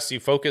decompress, you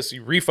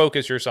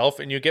refocus yourself,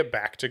 and you get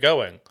back to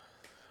going.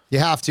 You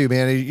have to,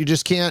 man. You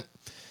just can't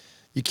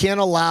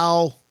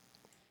allow.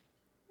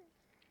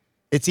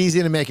 It's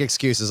easy to make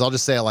excuses. I'll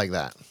just say it like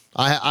that.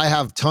 I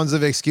have tons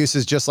of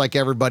excuses just like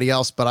everybody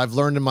else, but I've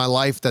learned in my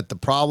life that the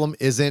problem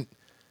isn't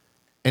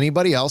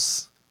anybody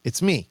else.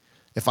 It's me.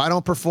 If I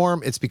don't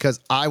perform, it's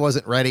because I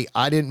wasn't ready.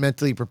 I didn't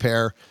mentally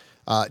prepare.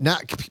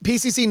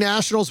 PCC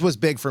Nationals was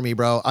big for me,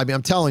 bro. I mean,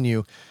 I'm telling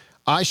you,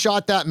 I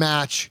shot that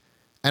match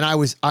And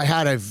I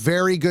had a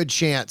very good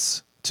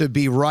chance to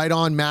be right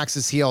on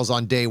Max's heels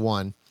on day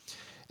one.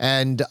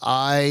 And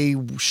I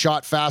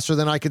shot faster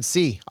than I could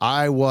see.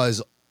 I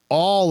was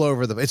all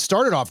over them. It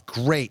started off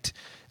great.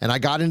 And I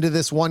got into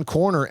this one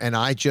corner and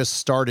I just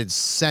started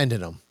sending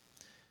them.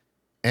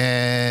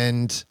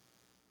 And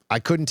I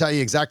couldn't tell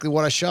you exactly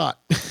what I shot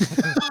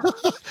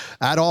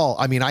at all.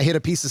 I mean, I hit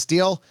a piece of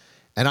steel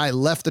and I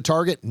left the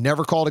target,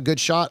 never called a good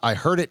shot. I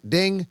heard it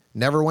ding,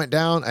 never went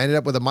down. I ended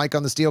up with a mic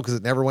on the steel because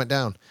it never went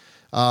down.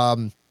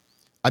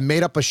 I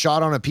made up a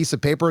shot on a piece of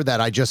paper that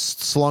I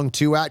just slung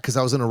two at because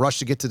I was in a rush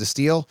to get to the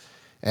steel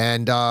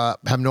and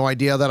have no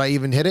idea that I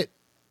even hit it.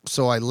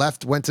 So I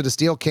left, went to the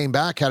steel, came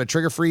back, had a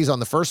trigger freeze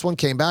on the first one,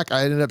 came back.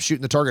 I ended up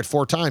shooting the target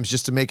 4 times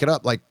just to make it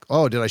up. Like,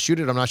 oh, did I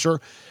shoot it? I'm not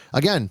sure.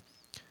 Again,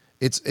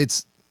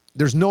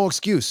 there's no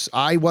excuse.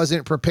 I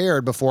wasn't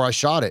prepared before I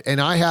shot it.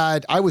 And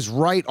I was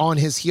right on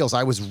his heels.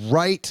 I was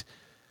right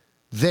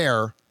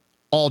there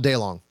all day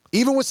long.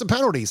 Even with some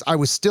penalties, I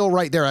was still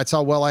right there. That's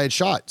how well I had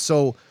shot.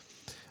 So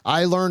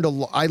I learned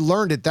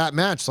at that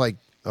match, like,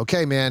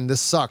 okay, man,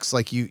 this sucks.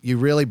 Like you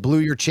really blew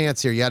your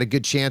chance here. You had a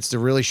good chance to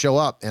really show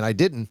up and I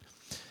didn't.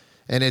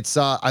 And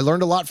I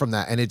learned a lot from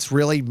that. And it's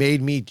really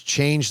made me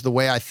change the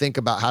way I think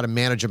about how to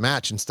manage a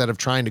match instead of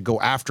trying to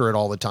go after it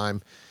all the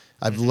time.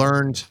 I've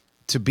learned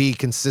to be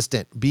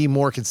consistent, be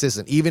more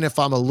consistent. Even if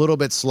I'm a little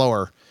bit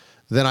slower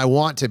than I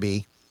want to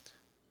be,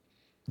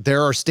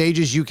 there are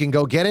stages you can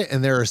go get it.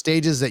 And there are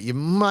stages that you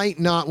might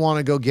not want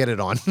to go get it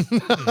on.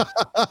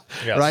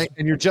 Yes. Right.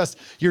 And you're just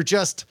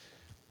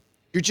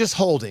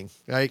holding,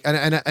 right.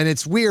 And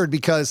it's weird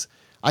because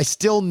I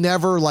still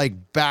never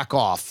like back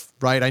off,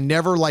 right? I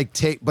never like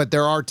but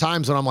there are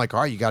times when I'm like,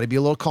 all right, you got to be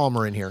a little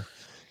calmer in here.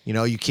 You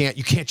know, you can't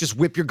just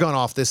whip your gun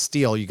off this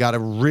steel. You got to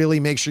really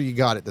make sure you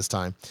got it this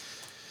time.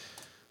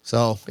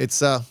 So it's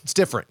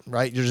different,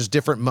 right? You're just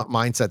different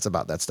mindsets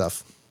about that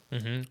stuff.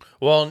 Mm-hmm.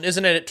 Well,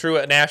 isn't it true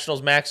at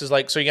Nationals, Max is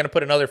like, so you're going to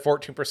put another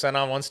 14%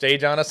 on one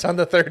stage on us on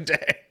the third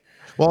day?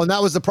 Well, and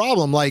that was the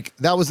problem. Like,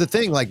 that was the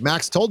thing. Like,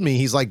 Max told me,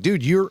 he's like,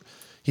 dude,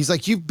 he's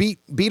like, you've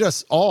beat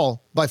us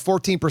all by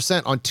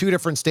 14% on 2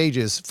 different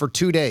stages for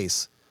 2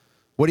 days.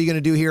 What are you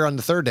going to do here on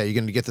the third day? You're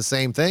going to get the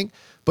same thing?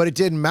 But it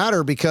didn't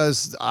matter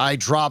because I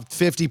dropped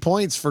 50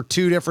 points for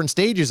 2 different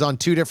stages on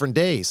 2 different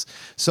days.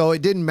 So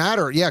it didn't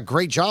matter. Yeah,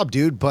 great job,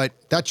 dude. But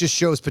that just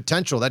shows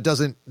potential. That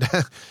doesn't,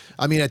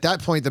 I mean, at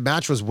that point, the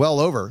match was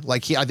well over.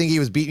 Like I think he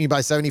was beating me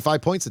by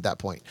 75 points at that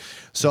point.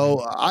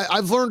 So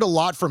I've learned a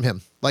lot from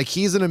him. Like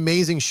he's an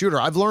amazing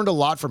shooter. I've learned a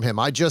lot from him.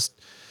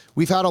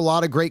 We've had a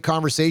lot of great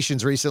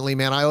conversations recently,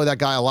 man. I owe that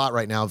guy a lot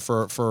right now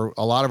for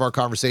a lot of our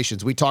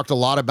conversations. We talked a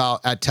lot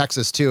about at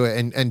Texas too.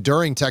 And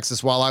during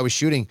Texas, while I was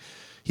shooting,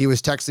 he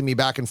was texting me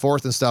back and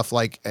forth and stuff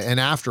and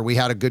after we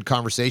had a good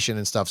conversation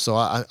and stuff. So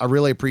I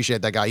really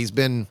appreciate that guy. He's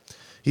been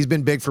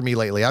big for me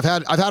lately. I've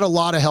had a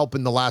lot of help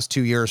in the last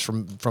 2 years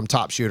from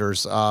top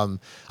shooters. I've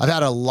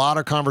had a lot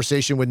of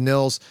conversation with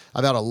Nils.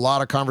 I've had a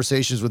lot of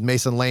conversations with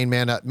Mason Lane,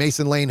 man.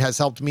 Mason Lane has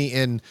helped me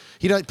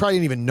he probably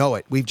didn't even know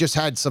it. We've just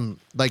had some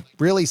like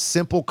really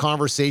simple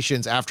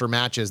conversations after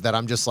matches that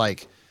I'm just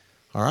like,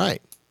 all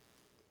right,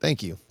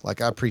 thank you. Like,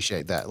 I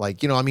appreciate that.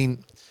 Like, you know, I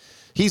mean,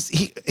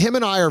 him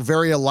and I are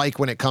very alike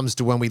when it comes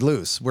to when we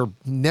lose. We're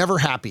never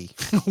happy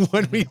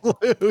when we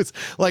lose.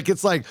 Like,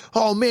 it's like,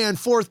 oh man,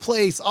 4th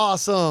place.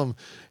 Awesome.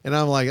 And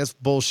I'm like, that's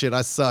bullshit.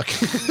 I suck.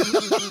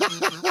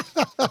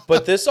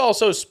 But this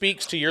also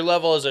speaks to your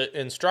level as an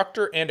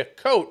instructor and a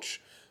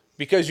coach,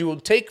 because you will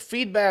take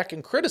feedback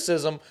and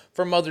criticism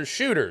from other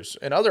shooters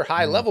and other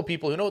high level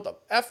people who know what the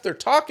F they're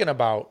talking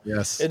about.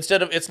 Yes.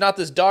 Instead of, it's not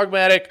this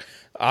dogmatic,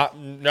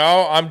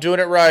 no, I'm doing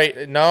it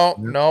right. No,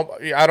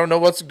 I don't know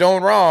what's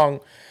going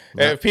wrong.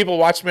 Yep. If people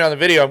watch me on the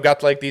video, I've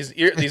got like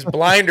these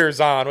blinders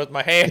on with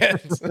my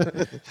hands.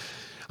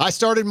 I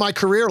started my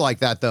career like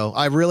that though.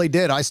 I really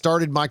did. I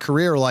started my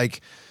career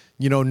like,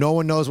 you know, no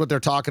one knows what they're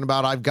talking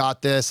about. I've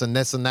got this and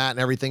this and that and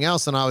everything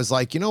else. And I was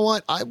like, you know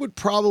what? I would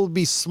probably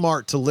be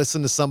smart to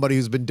listen to somebody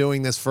who's been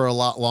doing this for a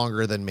lot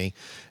longer than me.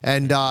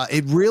 And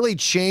it really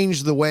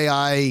changed the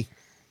way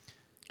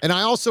and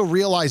I also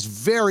realized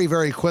very,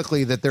 very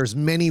quickly that there's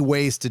many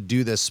ways to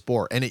do this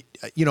sport. And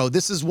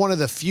this is one of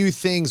the few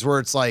things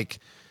where it's like,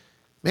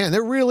 man,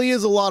 there really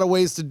is a lot of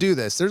ways to do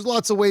this. There's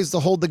lots of ways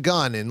to hold the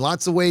gun and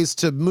lots of ways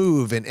to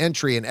move and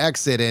entry and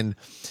exit. And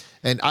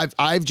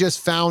I've just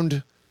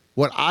found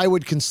what I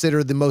would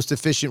consider the most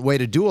efficient way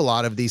to do a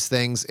lot of these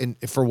things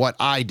for what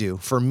I do,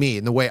 for me,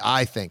 and the way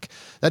I think.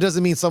 That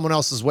doesn't mean someone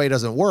else's way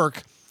doesn't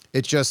work.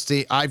 It's just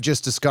I've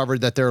just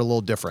discovered that they're a little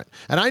different.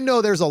 And I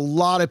know there's a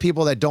lot of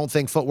people that don't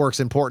think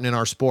footwork's important in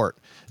our sport.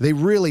 They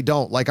really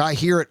don't. Like, I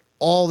hear it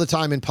all the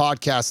time in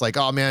podcasts, like,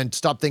 oh man,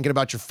 stop thinking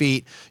about your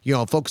feet,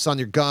 focus on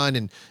your gun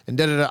and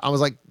da-da-da. I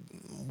was like,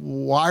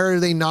 why are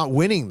they not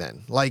winning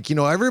then? Like,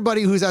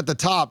 everybody who's at the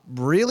top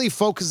really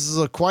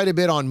focuses quite a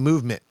bit on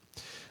movement.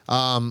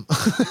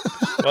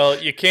 Well,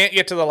 you can't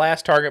get to the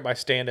last target by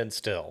standing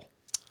still.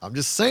 I'm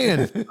just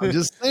saying.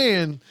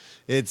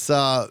 It's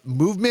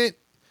movement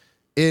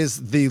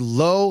is the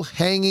low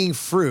hanging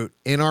fruit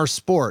in our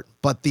sport,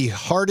 but the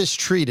hardest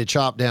tree to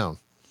chop down.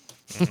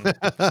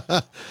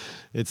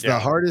 It's Yeah. the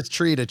hardest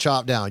tree to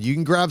chop down. You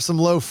can grab some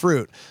low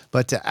fruit,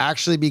 but to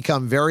actually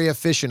become very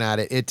efficient at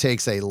it, it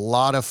takes a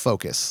lot of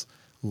focus,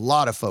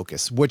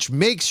 which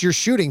makes your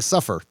shooting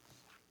suffer.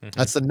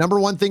 That's the number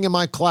one thing in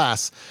my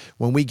class.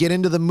 When we get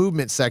into the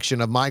movement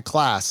section of my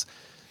class,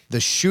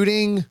 the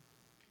shooting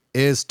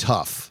is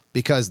tough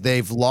because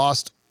they've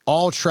lost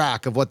all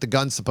track of what the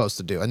gun's supposed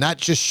to do. And that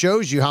just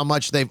shows you how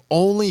much they've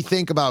only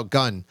think about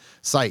gun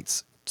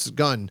sights.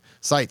 And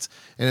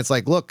it's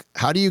like, look,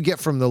 how do you get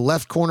from the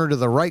left corner to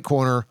the right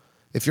corner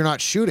if you're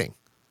not shooting?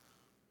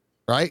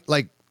 Right?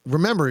 Like,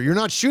 remember, you're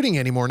not shooting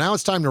anymore. Now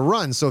it's time to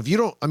run. So if you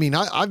don't, I mean,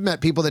 I've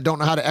met people that don't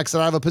know how to exit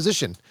out of a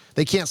position.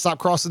 They can't stop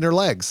crossing their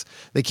legs.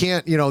 They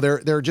can't,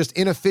 they're just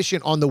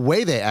inefficient on the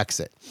way they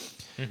exit.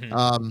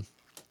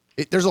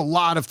 There's a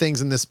lot of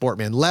things in this sport,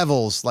 man.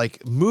 Levels,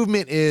 like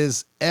movement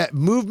is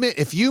movement.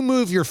 If you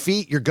move your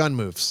feet, your gun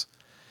moves.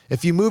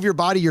 If you move your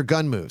body, your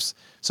gun moves.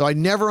 So I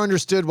never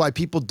understood why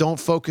people don't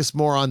focus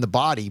more on the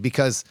body,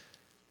 because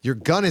your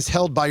gun is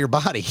held by your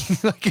body.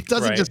 Like, it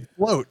doesn't just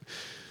float.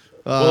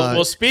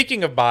 Well,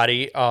 speaking of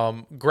body,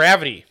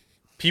 gravity.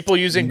 People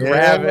using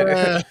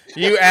gravity.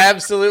 You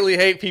absolutely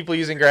hate people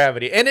using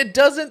gravity. And it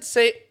doesn't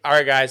say, all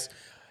right, guys,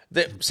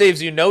 that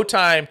saves you no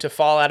time to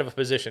fall out of a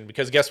position,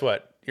 because guess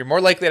what? You're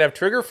more likely to have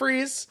trigger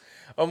freeze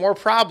or more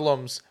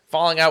problems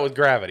falling out with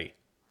gravity.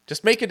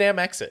 Just make a damn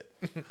exit.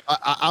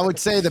 I would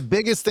say the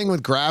biggest thing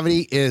with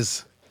gravity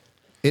is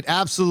it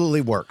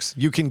absolutely works.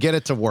 You can get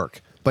it to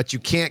work, but you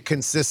can't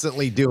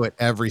consistently do it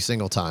every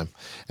single time.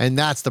 And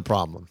that's the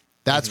problem.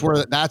 That's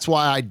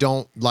why I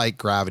don't like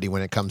gravity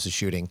when it comes to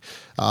shooting.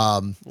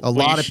 A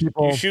lot of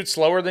people, you shoot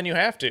slower than you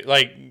have to.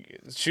 Like,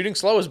 shooting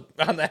slow is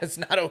on that. It's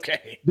not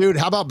okay. Dude,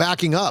 how about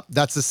backing up?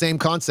 That's the same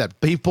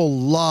concept. People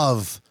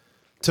love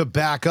to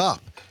back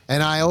up.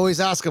 And I always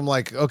ask them,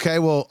 like, okay,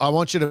 well, I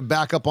want you to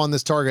back up on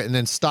this target and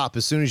then stop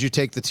as soon as you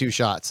take the 2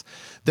 shots.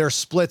 Their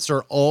splits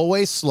are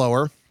always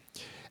slower,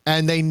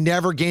 and they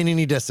never gain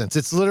any distance.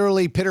 It's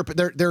literally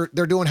they're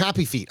doing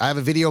happy feet. I have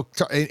a video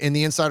in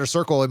the Insider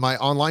Circle in my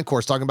online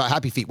course talking about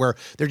happy feet, where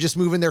they're just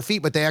moving their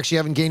feet, but they actually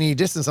haven't gained any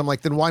distance. I'm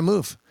like, then why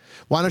move?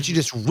 Why don't you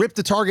just rip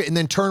the target and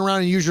then turn around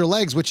and use your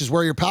legs, which is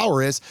where your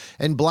power is,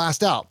 and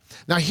blast out?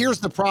 Now,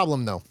 here's the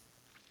problem, though.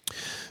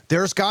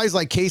 There's guys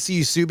like Casey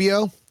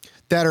Eusebio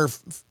that are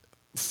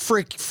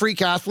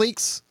freak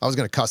athletes. I was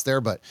going to cuss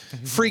there, but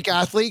freak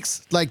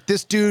athletes. Like,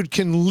 this dude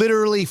can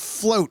literally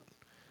float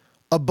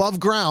above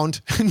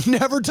ground,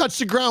 never touch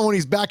the ground when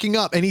he's backing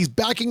up, and he's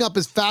backing up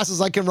as fast as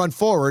I can run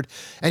forward,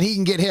 and he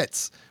can get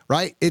hits,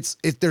 right?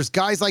 There's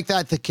guys like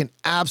that can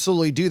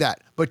absolutely do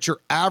that, but your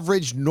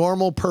average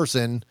normal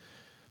person,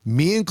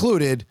 me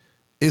included,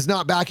 is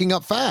not backing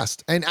up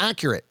fast and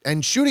accurate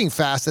and shooting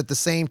fast at the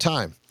same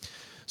time.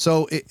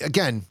 So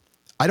again,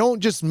 I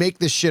don't just make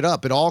this shit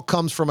up. It all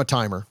comes from a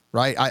timer,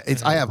 right?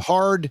 I have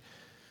hard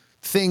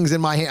things in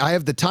my hand. I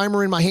have the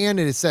timer in my hand,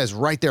 and it says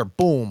right there,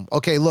 boom.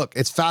 Okay, look,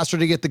 it's faster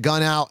to get the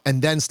gun out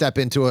and then step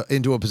into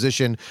a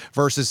position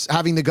versus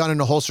having the gun in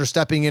the holster,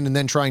 stepping in, and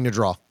then trying to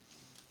draw.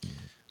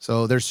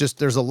 So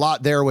there's a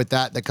lot there with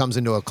that comes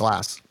into a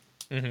class.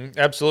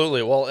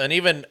 Absolutely. Well, and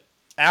even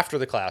after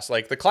the class,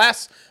 like, the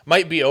class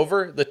might be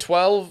over. The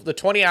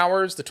 20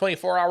 hours, the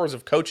 24 hours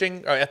of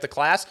coaching at the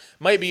class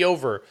might be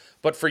over.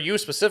 But for you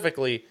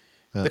specifically,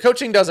 the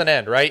coaching doesn't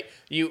end, right?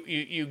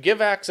 You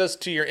give access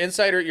to your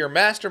insider, your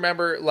master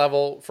member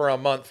level for a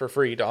month for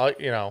free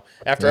to,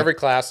 after every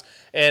class.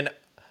 And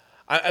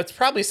it's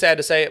probably sad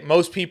to say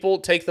most people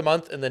take the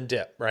month and then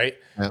dip, right?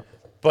 Yeah.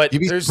 But You'd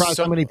be there's surprised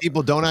how many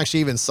people don't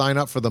actually even sign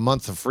up for the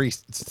month for free.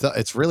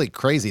 It's really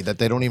crazy that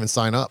they don't even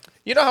sign up.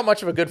 You know how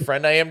much of a good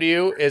friend I am to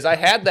you is I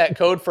had that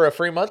code for a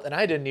free month and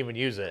I didn't even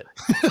use it.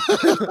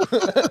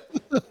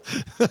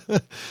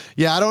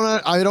 Yeah,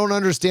 I don't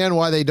understand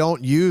why they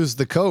don't use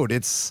the code.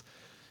 It's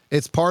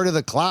part of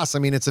the class. I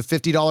mean, it's a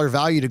 $50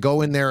 value to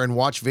go in there and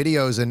watch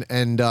videos,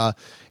 and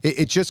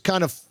it just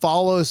kind of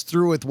follows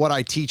through with what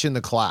I teach in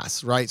the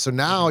class, right? So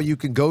now you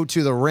can go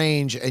to the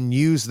range and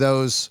use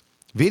those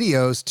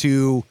videos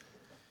to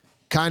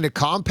kind of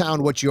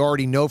compound what you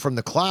already know from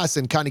the class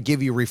and kind of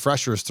give you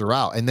refreshers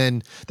throughout. And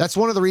then that's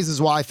one of the reasons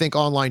why I think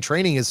online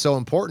training is so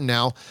important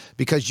now,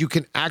 because you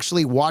can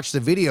actually watch the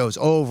videos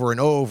over and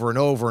over and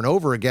over and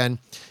over again.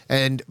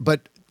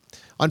 But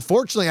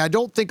unfortunately, I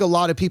don't think a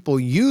lot of people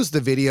use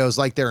the videos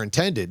like they're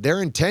intended.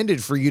 They're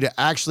intended for you to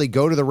actually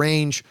go to the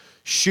range,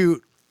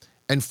 shoot,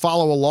 and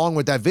follow along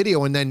with that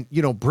video, and then,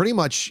 pretty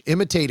much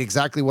imitate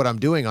exactly what I'm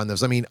doing on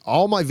this. I mean,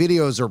 all my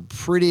videos are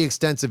pretty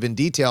extensive in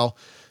detail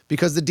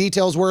because the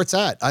detail is where it's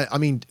at. I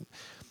mean,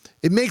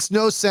 it makes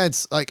no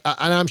sense. Like,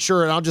 and I'm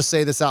sure, and I'll just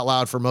say this out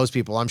loud for most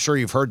people, I'm sure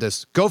you've heard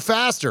this: go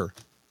faster.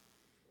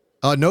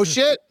 No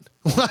shit.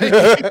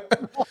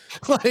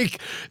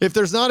 Like, if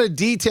there's not a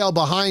detail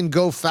behind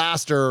go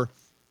faster,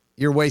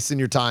 you're wasting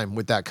your time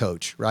with that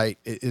coach, right?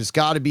 It's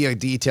got to be a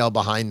detail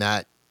behind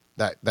that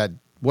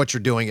what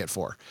you're doing it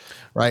for,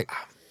 right?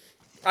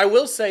 I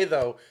will say,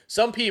 though,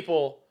 some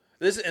people,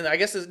 and I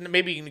guess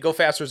maybe go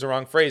faster is the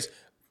wrong phrase.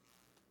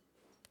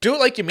 Do it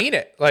like you mean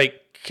it.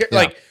 Like,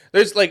 Like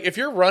there's like if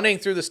you're running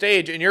through the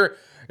stage and you're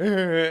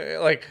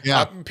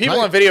people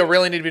on video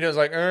really need to be doing is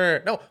like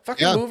no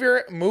fucking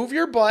move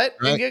your butt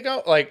and get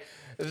going. Like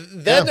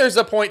then there's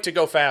a point to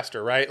go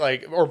faster, right?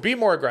 Like or be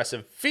more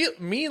aggressive. Feel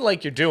mean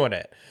like you're doing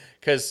it,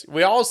 because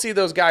we all see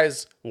those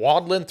guys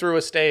waddling through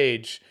a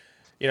stage.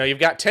 You know, you've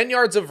got 10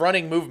 yards of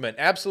running movement.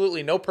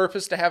 Absolutely no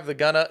purpose to have the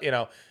gun up. You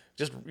know,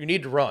 just you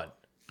need to run.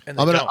 And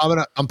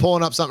I'm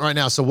pulling up something right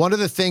now. So one of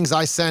the things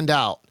I send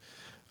out,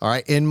 all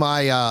right, in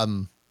my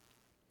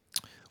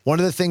one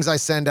of the things I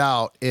send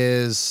out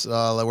is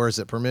where is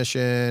it?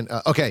 Permission.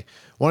 Okay.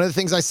 One of the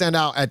things I send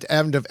out at the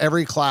end of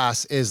every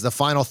class is the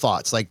final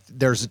thoughts. Like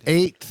there's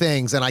 8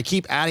 things, and I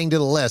keep adding to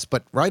the list,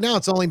 but right now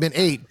it's only been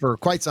 8 for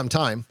quite some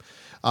time.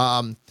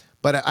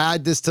 But I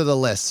add this to the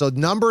list. So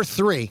number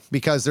 3,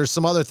 because there's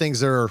some other things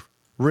that are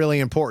really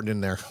important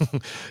in there.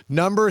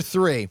 Number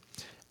 3,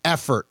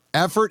 effort.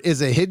 Effort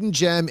is a hidden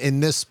gem in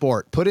this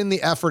sport. Put in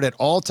the effort at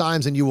all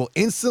times and you will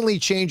instantly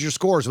change your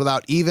scores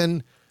without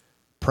even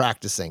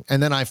practicing.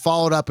 And then I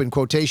followed up in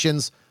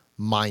quotations,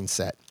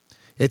 mindset.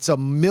 It's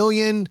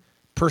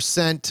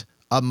 1,000,000%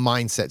 a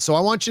mindset. So I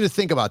want you to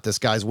think about this,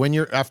 guys, when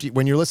you're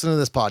listening to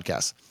this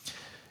podcast.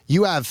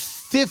 You have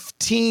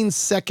 15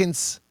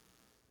 seconds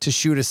to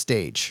shoot a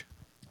stage.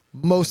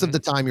 Most of the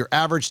time, your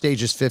average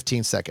stage is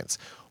 15 seconds.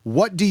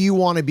 What do you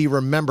want to be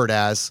remembered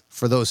as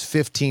for those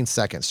 15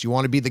 seconds? You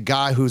want to be the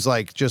guy who's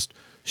like just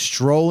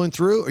strolling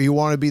through, or you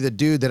want to be the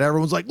dude that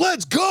everyone's like,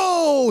 let's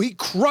go, he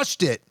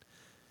crushed it?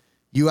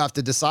 You have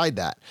to decide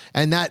that.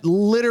 And that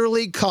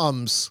literally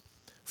comes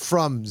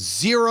from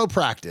zero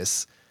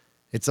practice.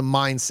 It's a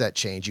mindset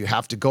change. You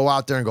have to go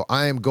out there and go,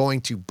 I am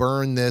going to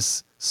burn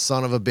this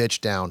son of a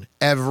bitch down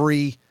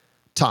every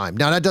time.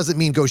 Now, that doesn't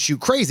mean go shoot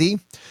crazy.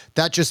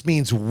 That just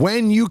means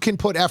when you can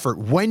put effort,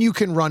 when you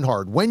can run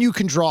hard, when you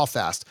can draw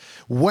fast,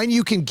 when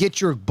you can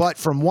get your butt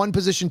from one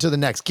position to the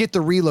next, get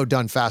the reload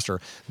done faster.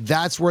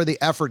 That's where the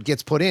effort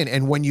gets put in.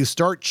 And when you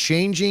start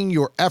changing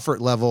your effort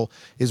level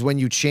is when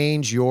you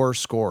change your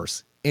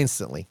scores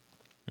instantly.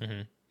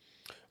 Mm-hmm.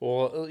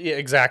 Well, yeah,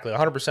 exactly.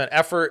 100%.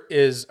 Effort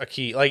is a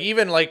key. Like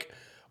even like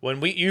when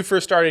you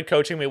first started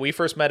coaching me, we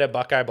first met at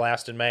Buckeye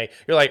Blast in May.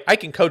 You're like, I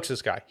can coach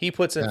this guy. He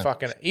puts in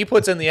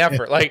the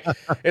effort. Like,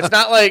 it's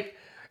not like,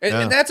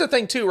 and that's the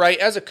thing too, right?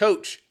 As a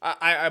coach,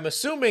 I'm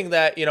assuming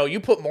that, you know, you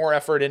put more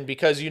effort in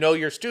because, you know,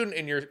 your student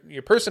and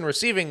your person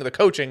receiving the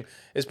coaching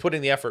is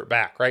putting the effort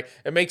back, right?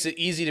 It makes it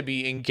easy to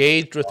be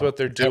engaged with what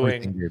they're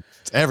doing.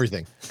 It's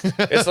everything.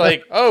 It's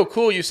like, oh,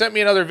 cool. You sent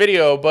me another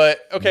video,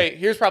 but okay,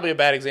 here's probably a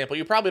bad example.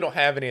 You probably don't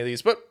have any of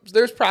these, but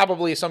there's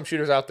probably some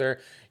shooters out there.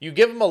 You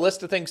give them a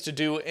list of things to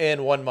do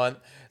in 1 month.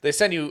 They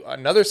send you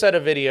another set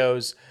of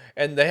videos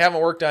and they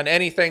haven't worked on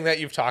anything that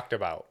you've talked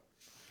about.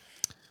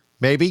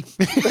 Maybe.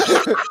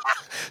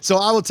 So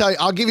I will tell you,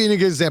 I'll give you a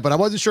good example. I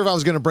wasn't sure if I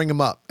was going to bring him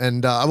up,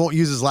 and I won't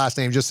use his last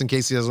name just in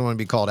case he doesn't want to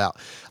be called out.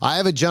 I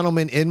have a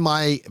gentleman in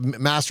my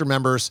master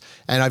members,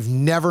 and I've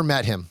never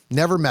met him.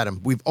 Never met him.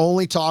 We've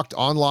only talked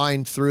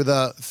online through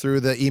the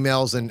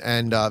emails and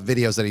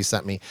videos that he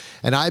sent me.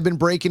 And I've been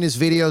breaking his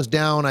videos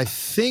down, I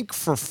think,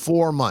 for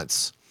 4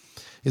 months.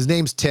 His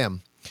name's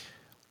Tim.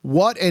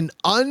 What an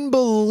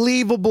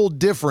unbelievable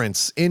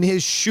difference in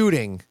his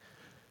shooting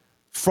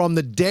from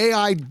the day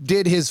I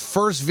did his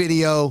first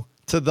video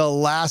to the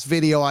last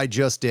video I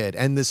just did.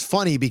 And it's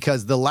funny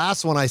because the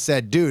last one I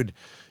said, dude,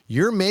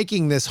 you're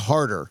making this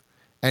harder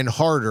and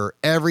harder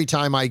every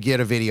time I get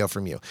a video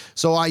from you.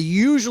 So I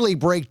usually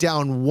break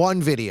down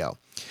one video.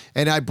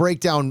 And I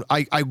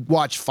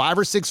watch 5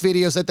 or 6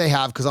 videos that they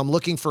have because I'm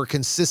looking for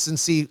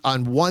consistency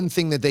on one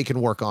thing that they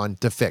can work on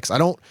to fix.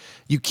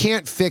 You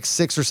can't fix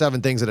 6 or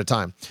 7 things at a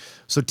time.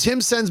 So Tim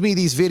sends me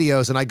these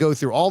videos and I go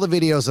through all the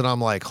videos and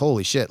I'm like,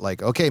 holy shit.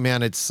 Like, okay,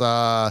 man, it's,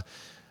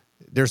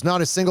 there's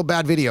not a single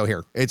bad video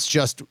here. It's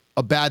just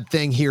a bad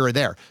thing here or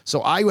there.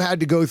 So I had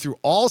to go through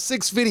all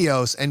 6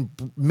 videos and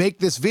make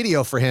this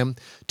video for him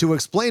to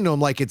explain to him,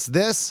 like, it's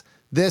this,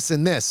 this,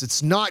 and this.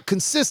 It's not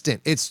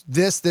consistent. It's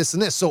this, this,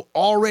 and this. So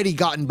already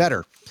gotten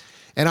better.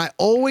 And I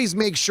always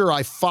make sure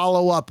I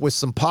follow up with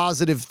some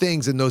positive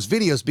things in those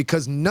videos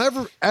because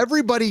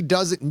everybody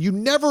does it. And you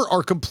never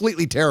are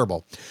completely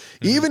terrible.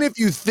 Mm-hmm. Even if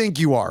you think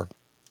you are.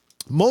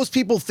 Most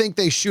people think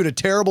they shoot a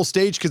terrible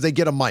stage because they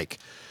get a mic.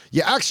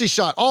 You actually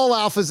shot all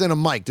alphas in a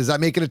mic. Does that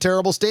make it a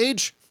terrible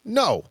stage?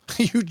 No,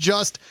 you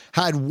just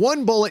had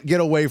one bullet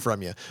get away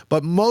from you.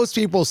 But most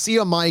people see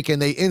a mic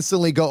and they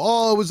instantly go,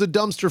 oh, it was a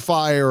dumpster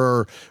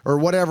fire or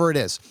whatever it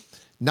is.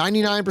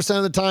 99%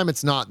 of the time,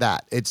 it's not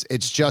that. It's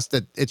just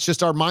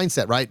our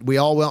mindset, right? We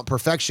all want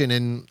perfection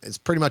and it's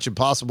pretty much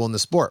impossible in the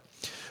sport.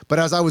 But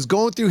as I was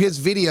going through his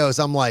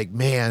videos, I'm like,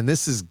 man,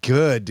 this is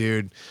good,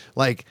 dude.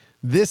 Like,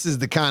 this is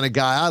the kind of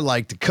guy I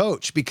like to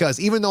coach because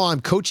even though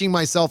I'm coaching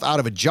myself out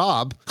of a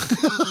job,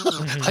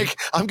 like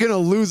I'm going to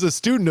lose a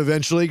student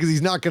eventually because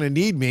he's not going to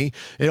need me.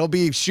 It'll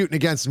be shooting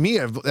against me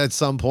at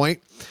some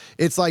point.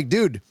 It's like,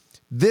 dude,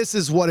 this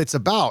is what it's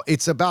about.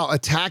 It's about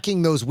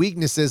attacking those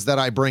weaknesses that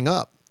I bring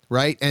up,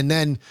 right? And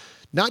then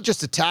not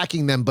just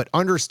attacking them, but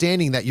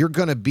understanding that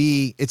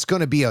it's going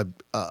to be a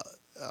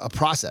a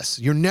process.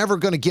 You're never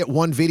going to get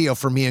one video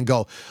from me and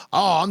go,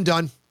 oh, I'm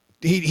done.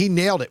 He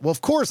nailed it. Well,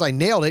 of course I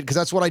nailed it because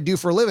that's what I do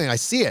for a living. I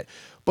see it.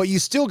 But you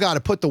still got to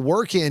put the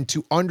work in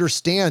to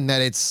understand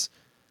that it's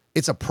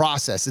a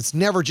process. It's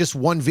never just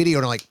one video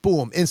and like,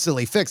 boom,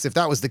 instantly fixed. If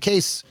that was the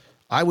case,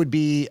 I would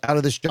be out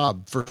of this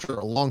job for sure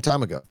a long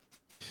time ago.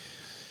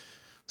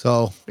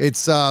 So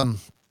it's a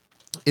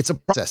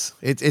process.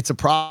 It's a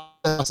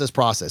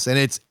process, and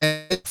it's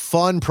a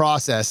fun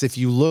process if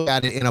you look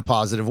at it in a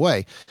positive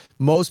way.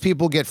 Most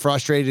people get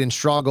frustrated and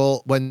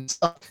struggle when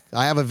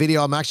I have a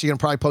video. I'm actually going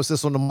to probably post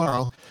this one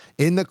tomorrow.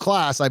 In the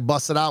class, I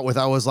busted out with,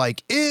 I was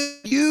like,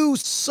 if you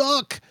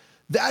suck,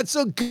 that's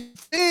a good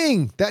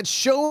thing. That's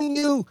showing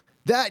you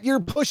that you're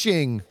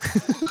pushing.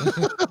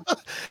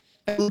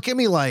 And look at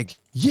me like,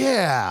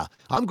 yeah,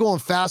 I'm going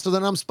faster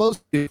than I'm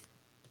supposed to.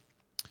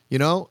 You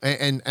know,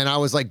 and I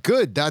was like,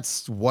 good,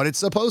 that's what it's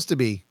supposed to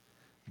be.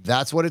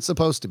 That's what it's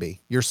supposed to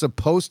be. You're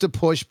supposed to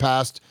push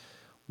past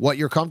what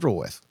you're comfortable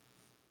with.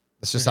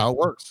 That's just how it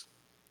works.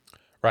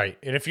 Right.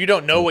 And if you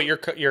don't know what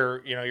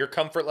your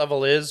comfort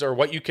level is or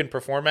what you can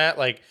perform at,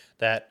 like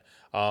that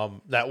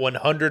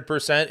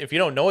 100%, if you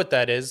don't know what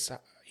that is,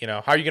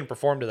 how are you going to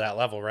perform to that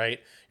level,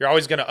 right? You're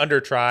always going to under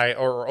try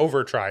or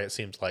over try, it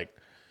seems like.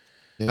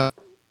 Yeah.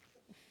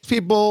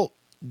 People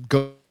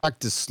go back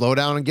to slow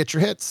down and get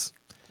your hits.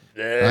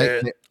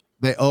 Right?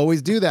 They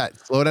always do that.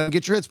 Slow down and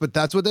get your hits, but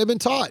that's what they've been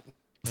taught.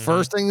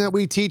 First thing that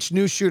we teach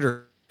new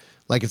shooter,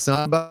 like it's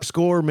not about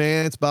score,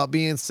 man. It's about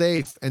being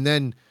safe. And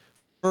then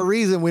for a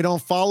reason, we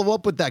don't follow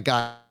up with that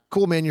guy.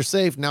 Cool, man, you're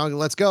safe. Now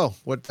let's go.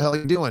 What the hell are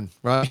you doing?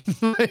 Right.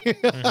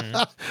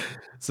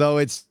 So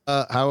it's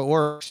how it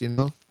works,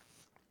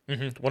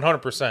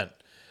 100%.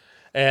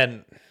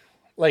 And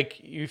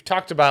like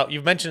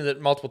you've mentioned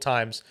it multiple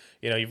times,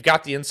 you've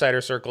got the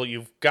insider circle,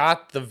 you've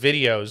got the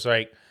videos,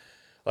 right?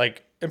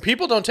 Like, and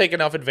people don't take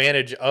enough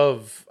advantage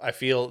of, I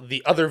feel,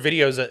 the other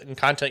videos and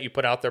content you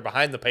put out there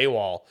behind the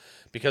paywall,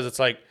 because it's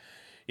like,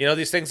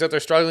 these things that they're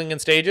struggling in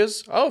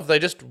stages. Oh, if they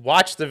just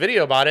watched the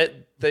video about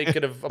it, they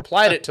could have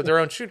applied it to their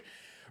own shoot.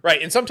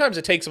 Right. And sometimes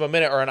it takes them a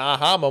minute or an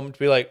aha moment to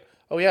be like,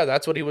 oh yeah,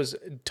 that's what he was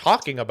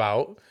talking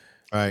about.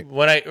 Right.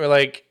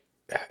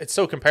 It's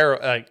so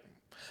comparable. Like,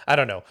 I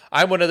don't know.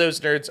 I'm one of those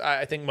nerds.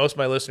 I think most of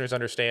my listeners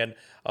understand.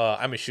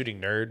 I'm a shooting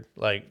nerd.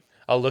 Like,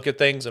 I'll look at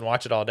things and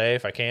watch it all day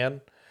if I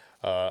can.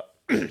 But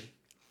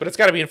it's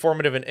got to be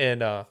informative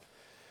and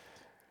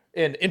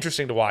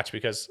interesting to watch,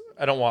 because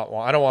I don't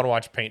want to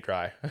watch paint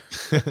dry.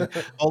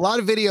 A lot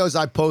of videos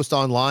I post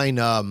online,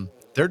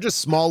 they're just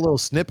small little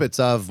snippets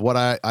of what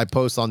I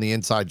post on the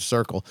Inside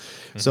Circle.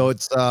 So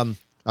it's I'm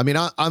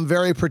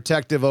very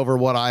protective over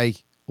what I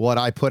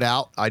put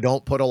out. I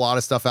don't put a lot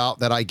of stuff out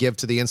that I give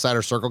to the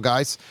Insider Circle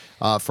guys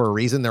for a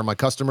reason. They're my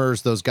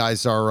customers. Those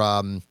guys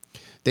are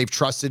they've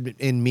trusted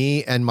in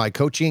me and my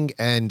coaching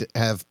and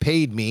have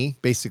paid me,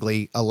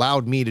 basically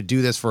allowed me to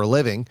do this for a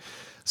living.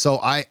 So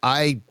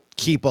I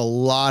keep a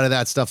lot of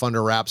that stuff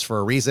under wraps for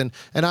a reason.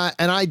 And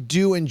I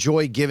do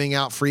enjoy giving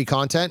out free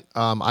content.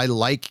 I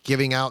like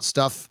giving out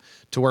stuff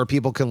to where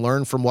people can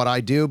learn from what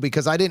I do,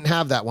 because I didn't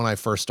have that when I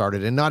first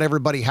started, and not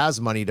everybody has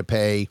money to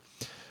pay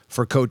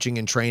for coaching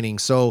and training.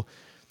 So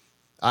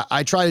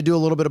I try to do a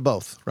little bit of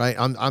both, right?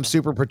 I'm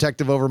super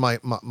protective over my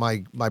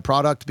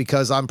product,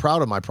 because I'm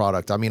proud of my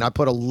product. I mean, I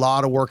put a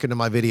lot of work into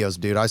my videos,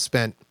 dude. I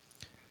spent,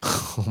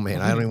 oh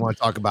man, I don't even want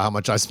to talk about how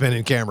much I spent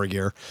in camera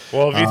gear.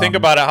 Well, if you think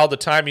about it, how the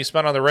time you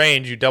spent on the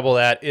range, you double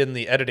that in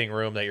the editing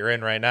room that you're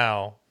in right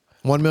now.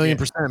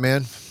 1,000,000%,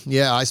 man.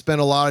 Yeah, I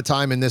spent a lot of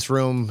time in this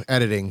room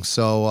editing.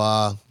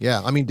 So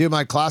yeah, I mean, dude,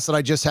 my class that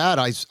I just had,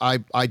 I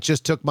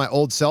just took my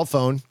old cell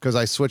phone because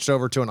I switched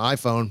over to an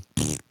iPhone.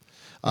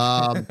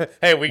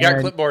 Hey, we got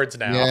clipboards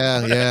now.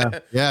 Yeah.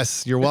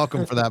 Yes. You're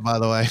welcome for that, by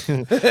the way.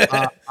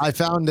 I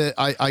found that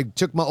I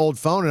took my old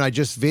phone and I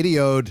just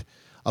videoed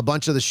a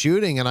bunch of the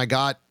shooting, and I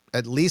got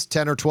at least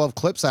 10 or 12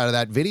 clips out of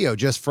that video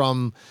just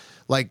from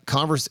like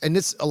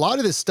and a lot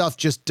of this stuff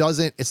just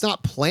it's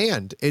not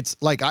planned. It's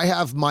like, I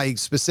have my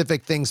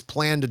specific things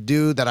planned to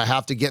do that I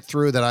have to get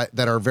through that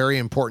are very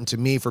important to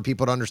me for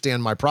people to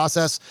understand my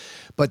process.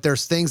 But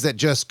there's things that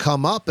just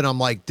come up and I'm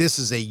like, this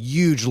is a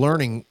huge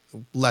learning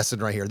lesson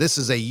right here.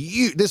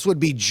 This would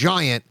be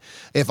giant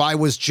if I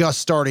was just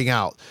starting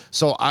out.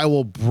 So I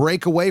will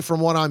break away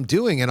from what I'm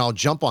doing and I'll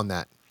jump on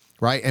that.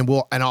 Right. And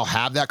I'll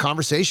have that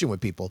conversation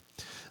with people.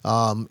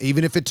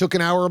 Even if it took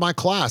an hour of my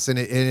class and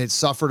it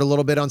suffered a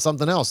little bit on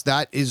something else.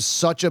 That is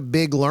such a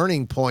big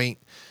learning point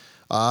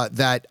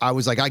that I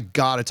was like, I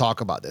got to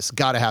talk about this,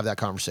 got to have that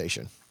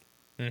conversation.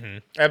 Mm-hmm.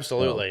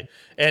 Absolutely.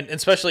 And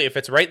especially if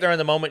it's right there in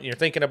the moment and you're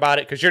thinking about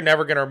it, because you're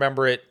never going to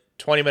remember it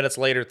 20 minutes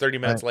later, 30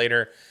 minutes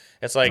later.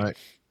 It's like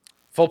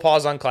full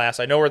pause on class.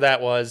 I know where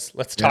that was.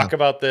 Let's talk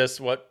about this,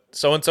 what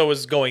so-and-so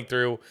is going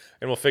through,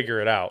 and we'll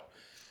figure it out.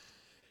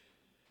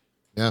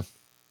 Yeah.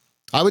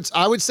 I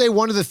would say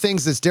one of the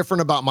things that's different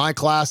about my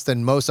class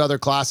than most other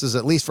classes,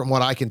 at least from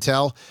what I can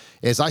tell,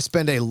 is I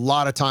spend a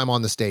lot of time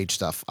on the stage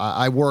stuff.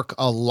 I work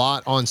a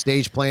lot on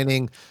stage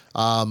planning.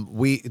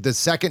 The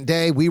second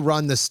day we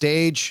run the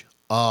stage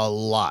a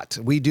lot.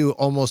 We do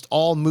almost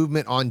all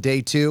movement on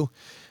day 2.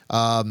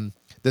 The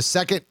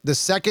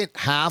second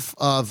half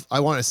of, I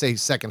want to say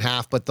second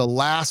half, but the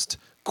last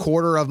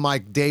quarter of my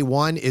day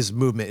 1 is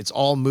movement. It's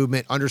all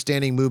movement,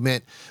 understanding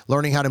movement,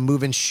 learning how to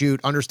move and shoot,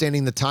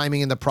 understanding the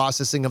timing and the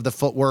processing of the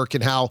footwork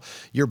and how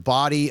your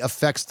body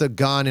affects the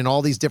gun and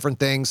all these different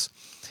things.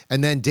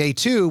 And then day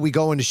 2, we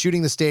go into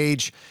shooting the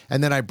stage,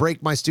 and then I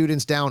break my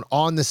students down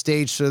on the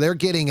stage. So they're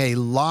getting a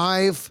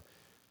live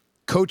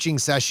coaching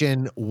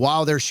session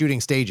while they're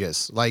shooting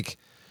stages.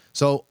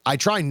 So I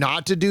try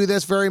not to do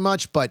this very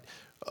much, but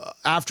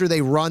after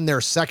they run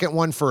their second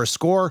one for a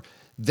score,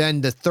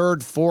 then the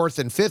third, fourth,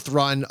 and fifth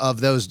run of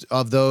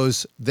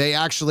those, they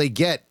actually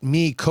get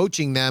me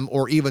coaching them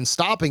or even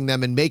stopping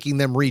them and making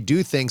them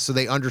redo things so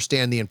they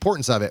understand the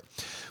importance of it.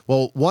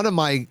 Well, one of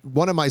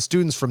my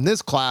students from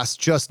this class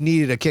just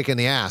needed a kick in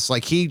the ass.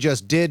 He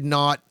just did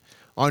not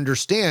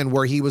understand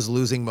where he was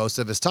losing most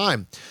of his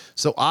time.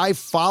 So I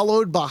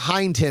followed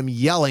behind him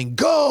yelling,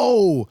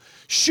 "Go,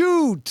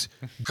 shoot,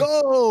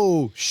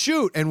 go,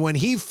 shoot." And when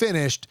he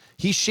finished,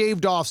 he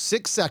shaved off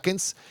 6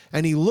 seconds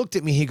and he looked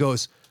at me. He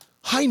goes,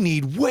 "I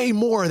need way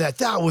more of that.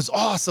 That was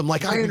awesome. I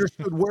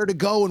understood where to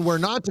go and where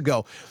not to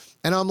go."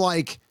 And I'm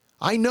like,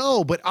 I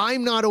know, but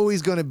I'm not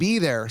always going to be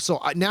there.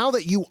 So now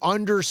that you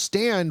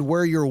understand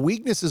where your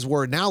weaknesses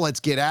were, now let's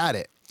get at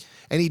it.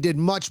 And he did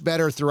much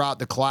better throughout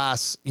the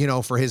class,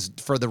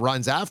 for the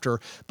runs after.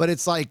 But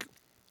it's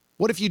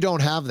what if you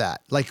don't have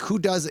that? Who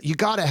does it? You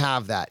got to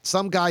have that.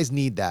 Some guys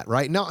need that,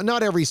 right?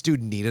 Not every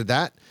student needed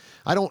that.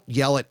 I don't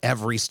yell at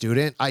every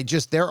student.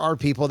 There are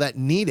people that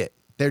need it.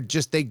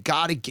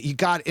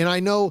 And I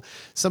know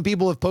some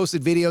people have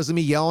posted videos of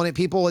me yelling at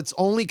people. It's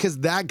only because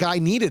that guy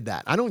needed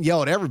that. I don't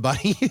yell at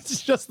everybody.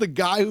 It's just the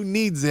guy who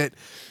needs it,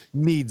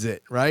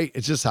 right?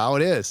 It's just how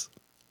it is.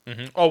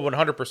 Mm-hmm. Oh,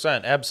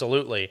 100%.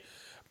 Absolutely.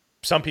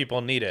 Some people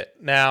need it.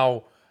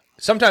 Now,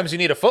 sometimes you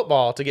need a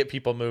football to get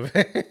people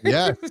moving.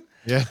 Yeah.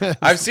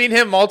 I've seen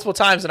him multiple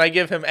times and I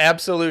give him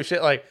absolute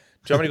shit. Do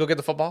you want me to go get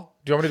the football?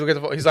 Do you want me to go get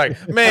the football? He's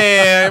like,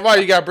 "Man, why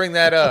you got to bring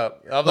that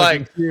up?" I'm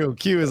like,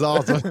 Q is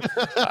awesome.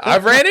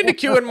 I've ran into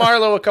Q and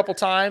Marlo a couple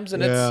times,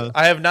 and Yeah.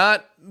 I have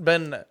not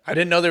been, I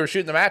didn't know they were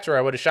shooting the match or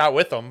I would have shot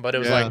with them, but it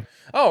was I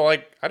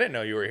didn't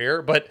know you were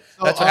here, but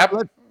that's what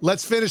happened.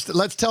 Let's finish.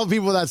 Let's tell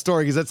people that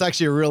story because that's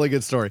actually a really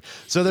good story.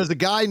 So there's a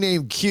guy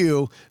named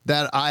Q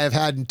that I have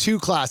had in 2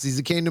 classes.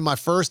 He came to my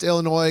first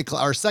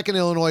second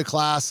Illinois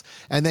class,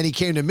 and then he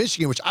came to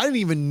Michigan, which I didn't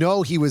even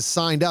know he was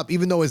signed up,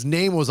 even though his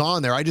name was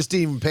on there. I just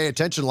didn't even pay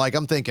attention.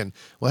 I'm thinking,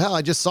 well, hell,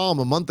 I just saw him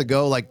a month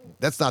ago.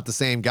 That's not the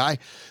same guy.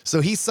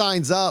 So he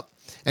signs up,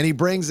 and he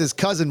brings his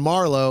cousin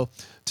Marlo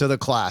to the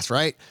class,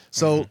 right?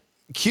 So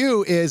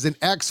Q is an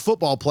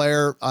ex-football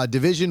player,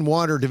 Division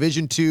I or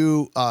Division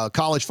II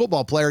college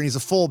football player, and he's a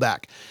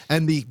fullback.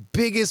 And the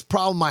biggest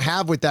problem I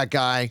have with that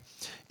guy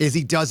is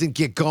he doesn't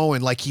get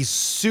going. He's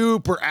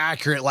super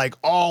accurate,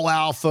 all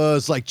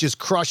alphas, just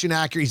crushing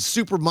accurate. He's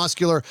super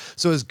muscular,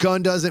 so his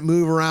gun doesn't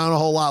move around a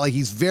whole lot.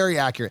 He's very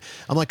accurate.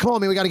 I'm like, come on,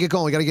 man, we got to get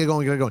going. We got to get going.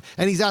 We got to get going.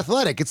 And he's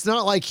athletic. It's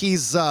not like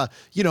he's,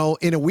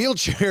 in a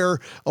wheelchair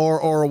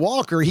or a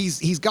walker.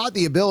 He's got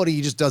the ability.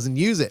 He just doesn't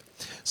use it.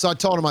 So I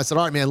told him, I said,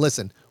 all right, man,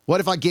 listen. What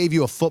if I gave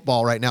you a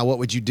football right now? What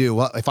would you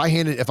do? If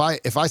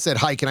I said,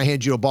 "Hi, can I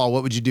hand you a ball?"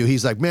 What would you do?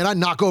 He's like, "Man, I'd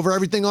knock over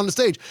everything on the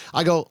stage."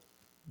 I go,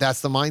 that's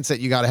the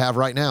mindset you got to have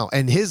right now.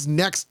 And his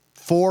next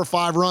 4 or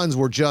 5 runs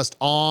were just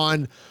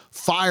on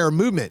fire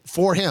movement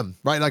for him,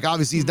 right?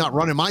 Obviously he's not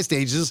running my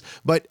stages,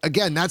 but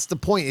again, that's the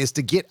point, is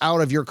to get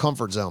out of your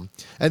comfort zone.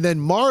 And then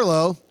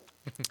Marlo,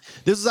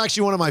 this is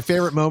actually one of my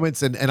favorite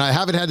moments, and I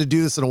haven't had to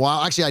do this in a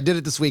while. Actually, I did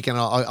it this week, and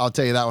I'll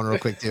tell you that one real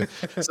quick too.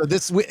 So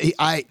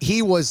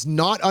he was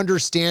not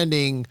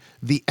understanding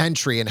the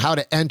entry and how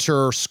to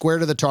enter square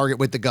to the target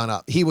with the gun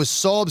up. He was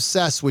so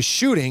obsessed with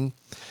shooting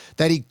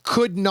that he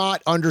could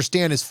not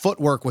understand his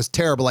footwork was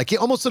terrible.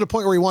 Almost to the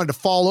point where he wanted to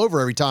fall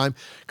over every time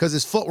because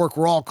his footwork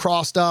were all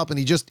crossed up, and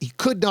he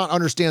could not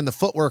understand the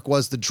footwork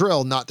was the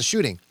drill, not the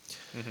shooting.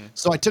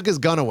 So I took his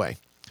gun away.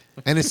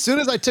 And as soon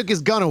as I took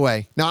his gun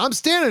away, now I'm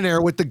standing there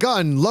with the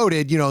gun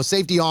loaded,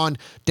 safety on,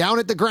 down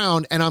at the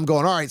ground, and I'm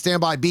going, all right, stand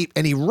by, beep.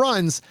 And he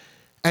runs,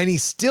 and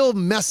he's still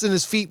messing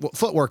his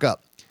footwork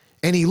up.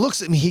 And he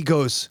looks at me, he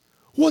goes,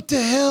 "What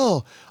the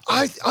hell?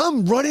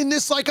 I'm running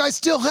this like I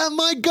still have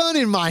my gun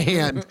in my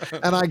hand."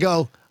 And I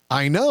go,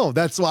 "I know,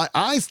 that's why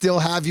I still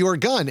have your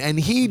gun." And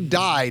he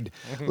died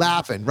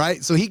laughing,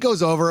 right? So he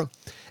goes over,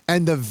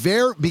 and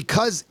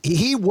because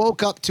he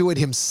woke up to it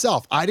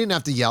himself. I didn't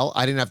have to yell.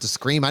 I didn't have to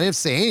scream. I didn't have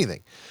to say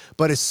anything.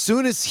 But as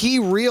soon as he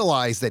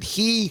realized that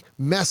he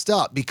messed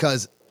up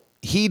because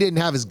he didn't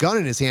have his gun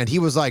in his hand, he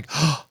was like,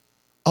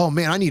 "Oh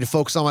man, I need to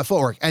focus on my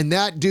footwork." And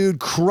that dude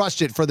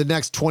crushed it for the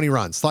next 20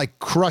 runs,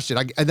 crushed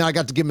it. And then I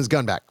got to give him his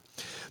gun back.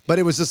 But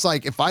it was just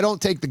if I don't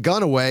take the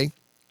gun away,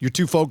 you're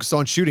too focused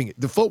on shooting.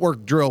 The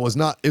footwork drill is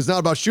not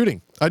about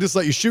shooting. I just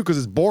let you shoot because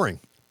it's boring.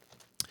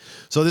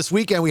 So this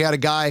weekend we had a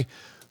guy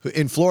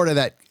in Florida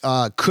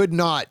that could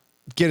not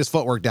get his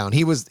footwork down.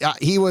 He was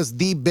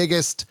the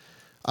biggest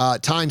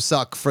time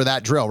suck for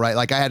that drill, right?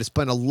 Like I had to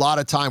spend a lot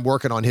of time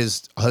working on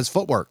his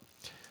footwork.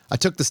 I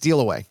took the steel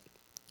away.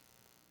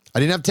 I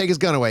didn't have to take his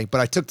gun away,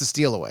 but I took the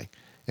steel away.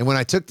 And when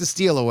I took the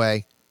steel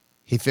away,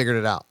 he figured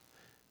it out.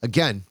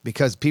 Again,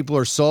 because people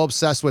are so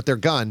obsessed with their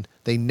gun,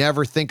 they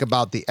never think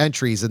about the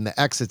entries and the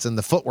exits and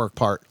the footwork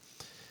part.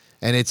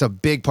 And it's a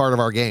big part of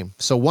our game.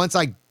 So once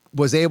I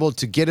was able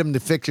to get him to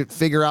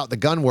figure out the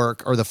gun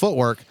work or the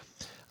footwork,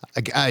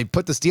 I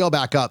put the steel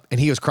back up and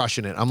he was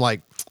crushing it. I'm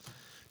like,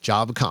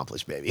 job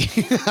accomplished, baby.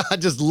 I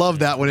just love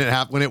that when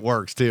it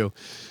works too.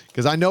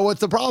 Because I know what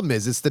the problem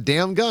is. It's the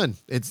damn gun.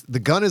 The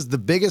gun is the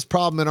biggest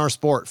problem in our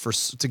sport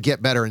to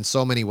get better in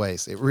so many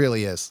ways. It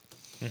really is.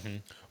 Mm-hmm.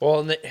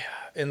 Well,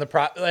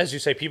 as you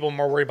say, people are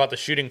more worried about the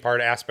shooting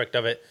part aspect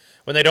of it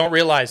when they don't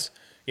realize,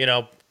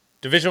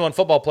 Division I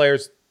football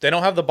players, they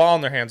don't have the ball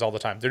in their hands all the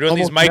time. They're doing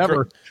Almost these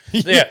micro,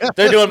 yeah.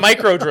 They're doing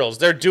micro drills.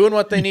 They're doing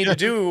what they need to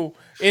do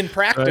in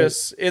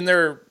practice in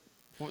their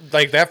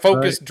that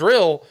focused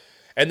drill,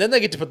 and then they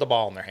get to put the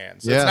ball in their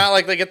hands. It's not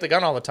like they get the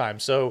gun all the time.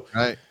 So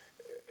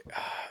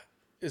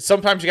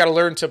sometimes you got to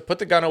learn to put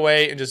the gun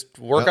away and just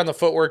work on the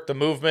footwork, the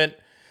movement,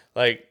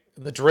 like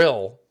the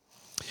drill.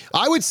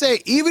 I would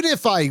say even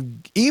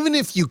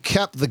if you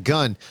kept the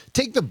gun,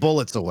 take the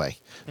bullets away,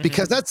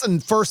 because that's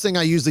the first thing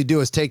I usually do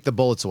is take the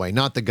bullets away,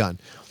 not the gun.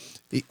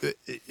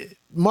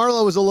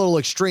 Marlo was a little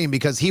extreme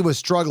because he was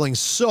struggling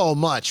so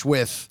much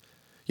with,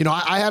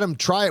 I had him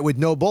try it with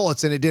no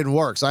bullets and it didn't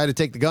work. So I had to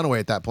take the gun away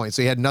at that point.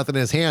 So he had nothing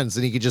in his hands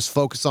and he could just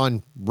focus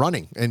on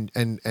running,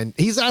 and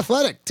he's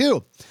athletic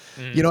too.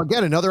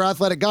 Again, another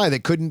athletic guy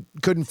that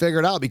couldn't figure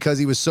it out because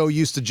he was so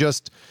used to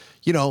just,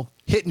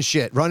 hitting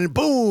shit, running,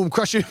 boom,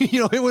 crushing,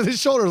 hit with his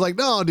shoulders. Like,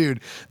 no,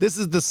 dude, this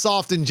is the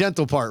soft and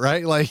gentle part,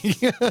 right? Like,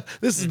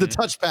 this is the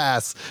touch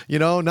pass,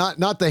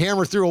 not the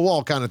hammer through a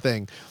wall kind of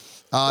thing.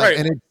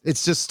 And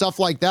it's just stuff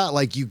like that.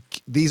 Like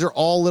these are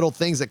all little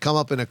things that come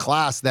up in a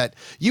class that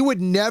you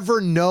would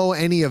never know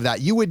any of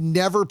that. You would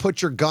never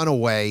put your gun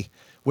away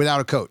without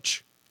a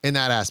coach in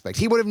that aspect.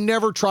 He would have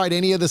never tried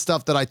any of the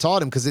stuff that I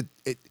taught him because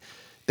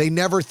they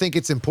never think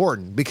it's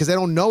important because they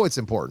don't know it's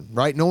important,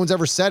 right? No one's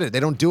ever said it. They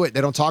don't do it.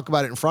 They don't talk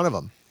about it in front of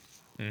them.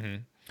 Mm-hmm.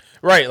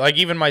 Right. Like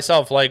even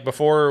myself, like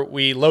before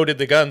we loaded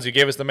the guns, you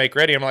gave us the make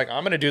ready. I'm like,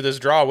 I'm going to do this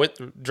dry with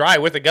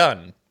a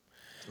gun.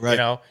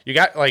 Right. You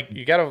got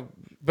to,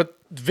 but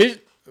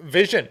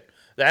vision,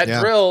 that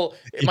drill,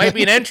 it might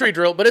be an entry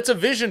drill, but it's a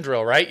vision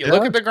drill, right? You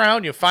look at the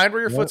ground, you find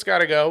where your foot's got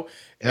to go,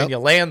 and you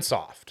land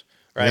soft,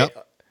 right?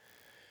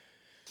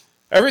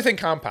 Everything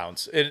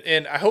compounds.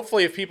 And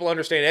hopefully if people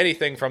understand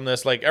anything from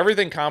this, like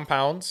everything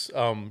compounds.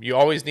 You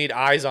always need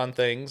eyes on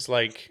things,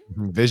 like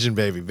vision,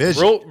 baby,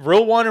 vision.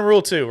 Rule 1 and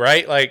rule 2,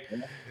 right? Like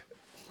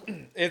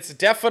it's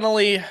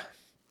definitely,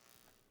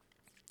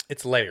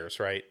 it's layers,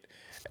 right?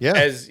 Yeah.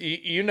 As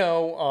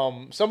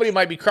somebody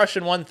might be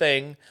crushing one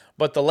thing,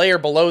 but the layer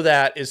below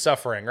that is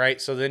suffering, right?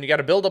 So then you got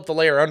to build up the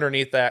layer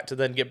underneath that to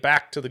then get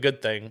back to the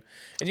good thing.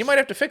 And you might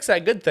have to fix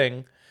that good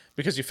thing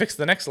because you fix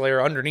the next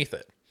layer underneath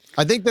it.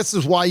 I think this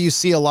is why you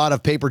see a lot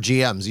of paper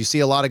GMs. You see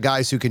a lot of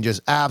guys who can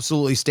just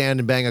absolutely stand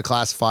and bang a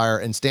classifier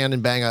and stand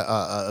and bang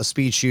a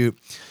speed shoot,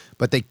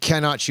 but they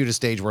cannot shoot a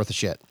stage worth of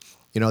shit.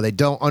 They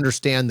don't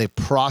understand the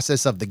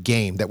process of the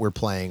game that we're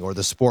playing or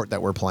the sport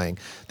that we're playing.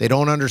 They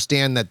don't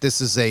understand that this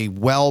is a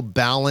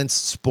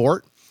well-balanced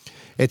sport.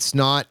 It's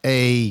not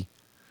really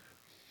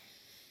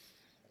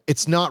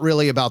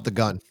about the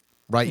gun,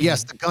 right? Mm-hmm.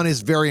 Yes, the gun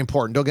is very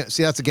important. This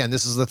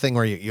is the thing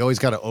where you always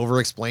got to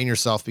over-explain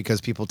yourself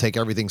because people take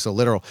everything so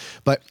literal.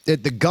 But the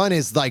gun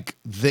is like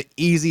the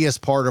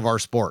easiest part of our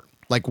sport.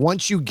 Like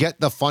once you get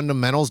the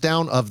fundamentals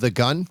down of the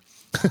gun,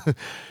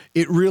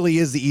 it really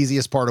is the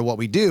easiest part of what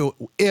we do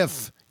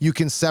if you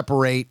can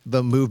separate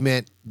the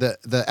movement,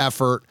 the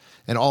effort,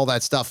 and all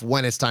that stuff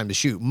when it's time to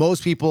shoot.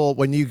 Most people,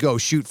 when you go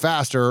shoot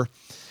faster,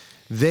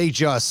 they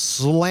just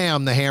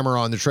slam the hammer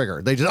on the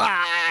trigger. They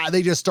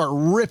just start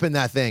ripping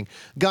that thing.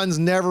 Guns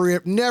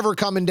never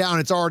coming down.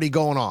 It's already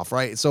going off,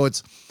 right? So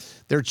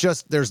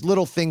there's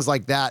little things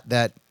like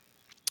that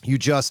you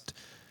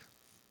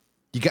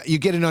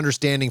get an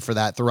understanding for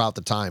that throughout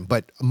the time.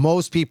 But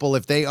most people,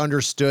 if they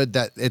understood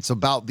that it's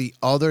about the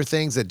other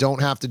things that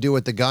don't have to do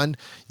with the gun,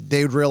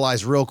 they would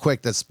realize real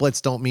quick that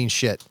splits don't mean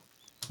shit.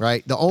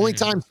 Right? The only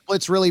time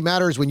splits really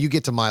matter is when you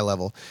get to my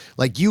level.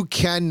 Like you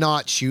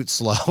cannot shoot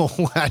slow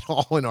at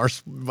all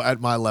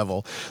at my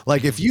level.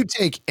 Like if you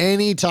take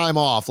any time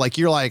off, like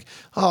you're like,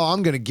 oh,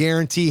 I'm going to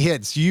guarantee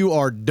hits. You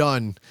are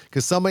done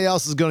because somebody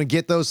else is going to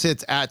get those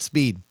hits at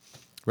speed.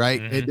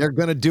 Right? Mm-hmm. They're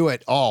going to do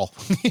it all.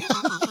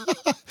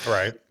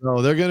 Right.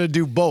 So they're going to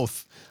do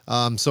both.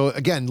 So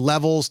again,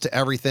 levels to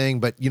everything.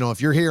 But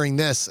if you're hearing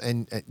this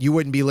and you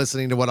wouldn't be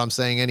listening to what I'm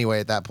saying anyway,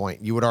 at that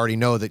point, you would already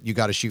know that you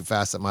got to shoot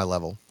fast at my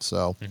level.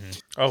 So,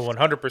 Oh,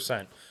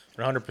 100%,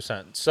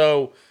 100%.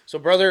 So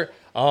brother,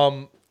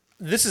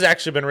 this has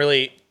actually been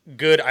really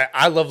good.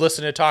 I love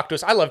listening to talk to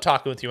us. I love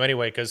talking with you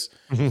anyway, cause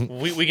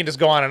we can just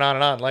go on and on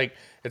and on. Like,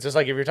 it's just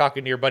like if you're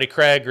talking to your buddy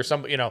Craig or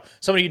somebody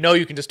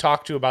you can just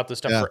talk to about this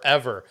stuff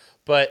forever.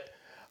 But,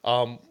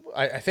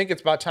 I think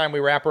it's about time we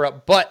wrap her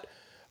up, but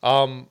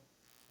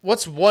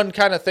What's one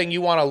kind of thing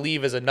you want to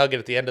leave as a nugget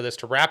at the end of this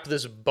to wrap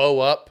this bow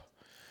up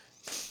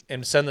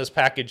and send this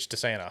package to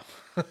Santa?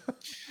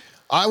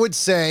 I would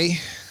say,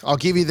 I'll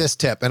give you this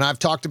tip, and I've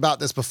talked about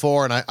this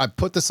before, and I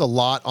put this a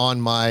lot on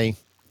my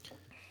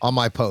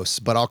posts,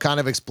 but I'll kind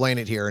of explain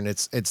it here. And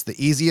it's the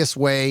easiest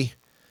way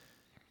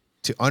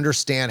to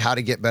understand how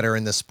to get better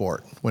in this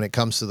sport when it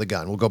comes to the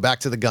gun. We'll go back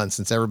to the gun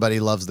since everybody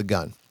loves the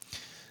gun.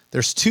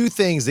 There's two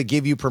things that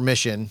give you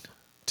permission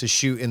to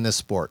shoot in this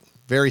sport.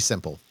 Very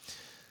simple.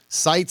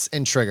 Sights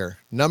and trigger.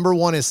 Number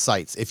one is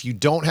sights. If you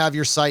don't have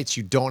your sights,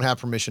 you don't have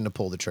permission to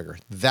pull the trigger.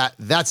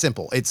 That's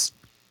simple. It's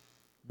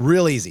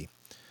real easy.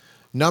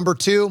 Number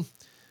two,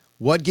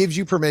 what gives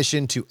you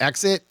permission to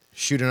exit,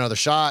 shoot another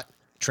shot,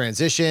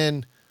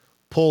 transition,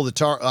 pull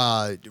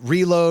the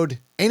reload,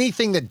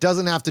 anything that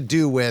doesn't have to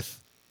do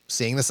with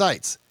seeing the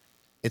sights?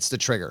 It's the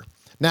trigger.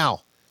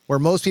 Now, where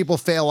most people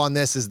fail on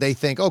this is they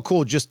think, oh,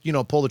 cool, just,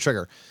 pull the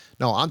trigger.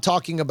 No, I'm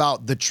talking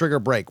about the trigger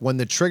break. When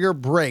the trigger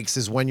breaks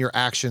is when your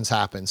actions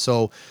happen.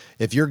 So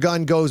if your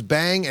gun goes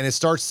bang and it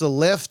starts to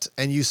lift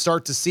and you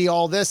start to see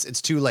all this, it's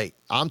too late.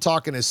 I'm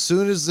talking as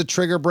soon as the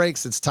trigger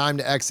breaks, it's time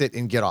to exit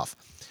and get off.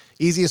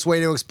 Easiest way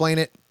to explain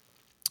it,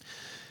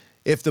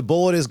 if the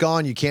bullet is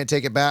gone, you can't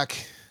take it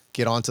back,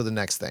 get on to the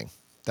next thing.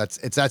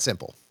 It's that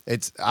simple.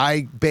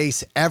 I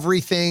base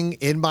everything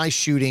in my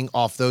shooting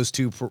off those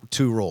two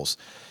rules.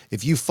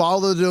 If you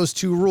follow those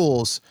two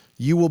rules,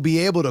 you will be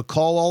able to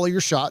call all of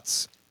your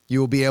shots. You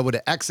will be able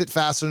to exit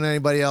faster than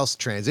anybody else,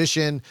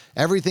 transition.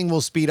 Everything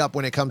will speed up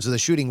when it comes to the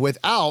shooting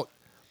without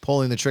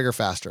pulling the trigger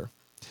faster.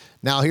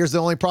 Now, here's the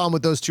only problem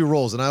with those two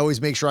rules, and I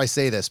always make sure I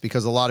say this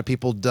because a lot of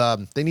people,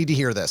 they need to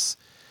hear this.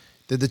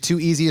 They're the two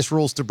easiest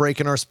rules to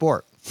break in our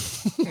sport.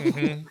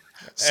 Mm-hmm.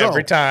 So,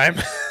 every time.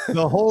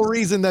 The whole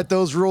reason that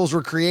those rules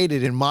were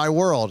created in my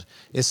world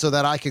is so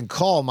that I can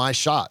call my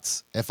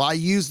shots. If I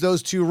use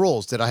those two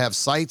rules, did I have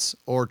sights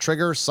or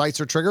trigger?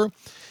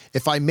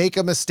 If I make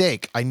a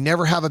mistake, I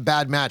never have a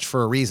bad match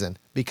for a reason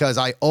because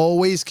I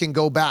always can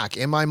go back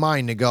in my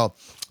mind to go,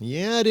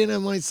 yeah, I didn't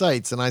have my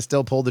sights and I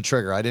still pulled the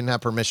trigger. I didn't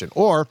have permission.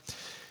 Or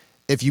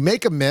if you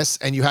make a miss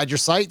and you had your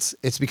sights,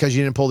 it's because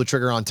you didn't pull the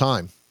trigger on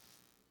time.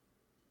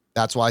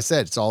 That's why I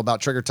said it's all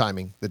about trigger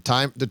timing.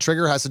 The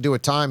trigger has to do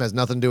with time, has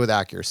nothing to do with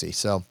accuracy.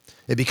 So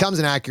it becomes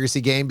an accuracy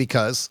game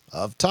because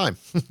of time.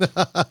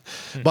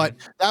 But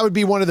that would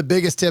be one of the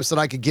biggest tips that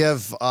I could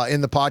give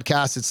in the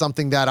podcast. It's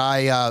something that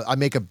I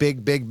make a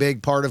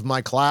big part of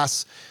my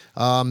class.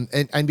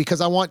 And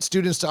because I want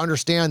students to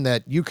understand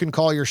that you can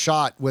call your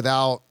shot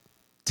without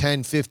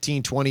 10,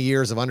 15, 20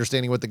 years of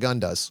understanding what the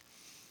gun does.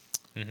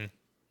 Mm-hmm.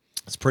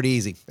 It's pretty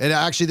easy. And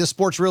actually, this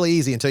sport's really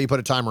easy until you put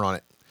a timer on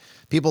it.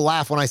 People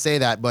laugh when I say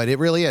that, but it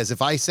really is.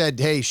 If I said,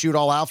 hey, shoot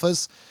all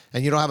alphas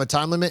and you don't have a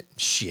time limit,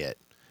 shit,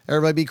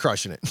 everybody be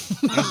crushing it.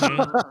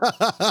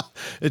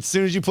 Mm-hmm. As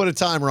soon as you put a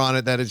timer on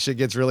it, that shit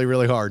gets really,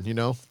 really hard,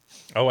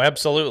 Oh,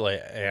 absolutely.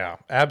 Yeah,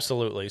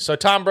 absolutely. So,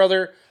 Tom,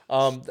 brother,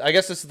 I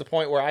guess this is the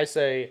point where I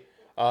say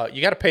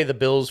you got to pay the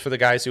bills for the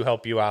guys who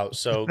help you out.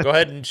 So go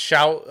ahead and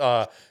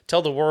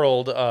tell the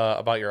world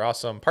about your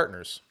awesome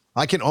partners.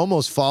 I can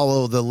almost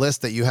follow the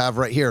list that you have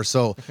right here.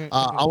 So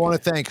I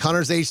want to thank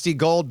Hunter's HD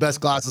Gold,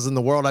 best glasses in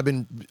the world. I've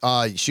been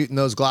shooting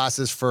those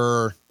glasses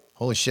for,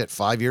 holy shit,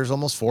 5 years,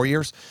 almost 4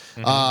 years.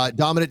 Mm-hmm.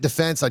 Dominant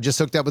Defense, I just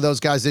hooked up with those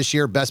guys this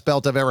year. Best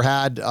belt I've ever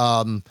had.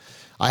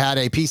 I had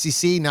a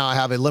PCC, now I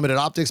have a limited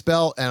optics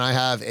belt, and I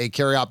have a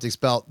carry optics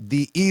belt.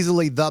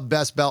 Easily the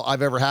best belt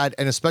I've ever had,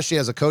 and especially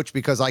as a coach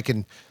because I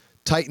can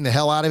tighten the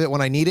hell out of it when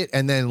I need it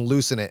and then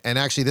loosen it. And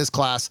actually this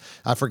class,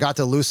 I forgot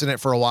to loosen it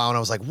for a while and I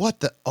was like,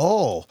 what the,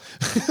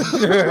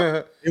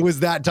 it was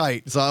that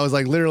tight. So I was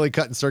like literally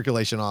cutting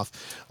circulation off.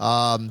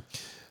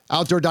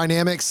 Outdoor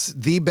Dynamics,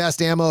 the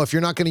best ammo. If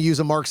you're not going to use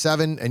a Mark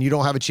 7 and you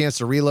don't have a chance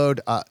to reload,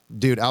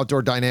 dude,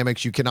 Outdoor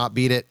Dynamics, you cannot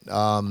beat it.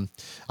 I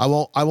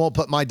won't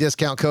put my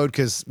discount code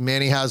because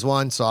Manny has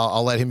one, so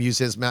I'll let him use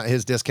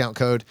his discount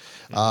code.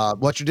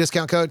 What's your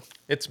discount code?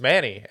 It's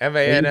Manny,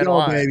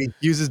 M-A-N-N-Y. Baby.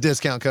 Use his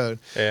discount code.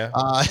 Yeah.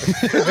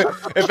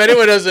 If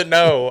anyone doesn't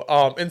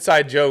know,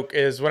 inside joke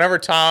is whenever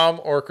Tom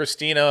or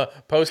Christina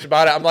post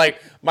about it, I'm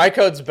like, my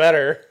code's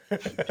better.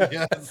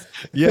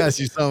 Yes,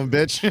 you son of a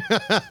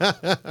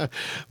bitch.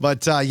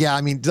 But yeah,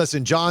 I mean,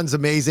 listen, John's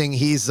amazing.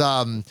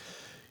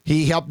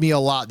 He helped me a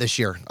lot this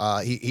year.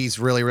 He's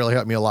really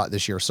helped me a lot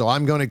this year. So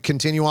I'm going to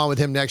continue on with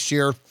him next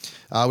year.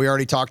 We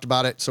already talked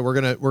about it. So we're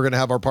gonna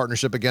have our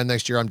partnership again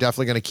next year. I'm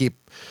definitely gonna keep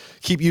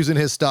using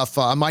his stuff.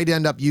 I might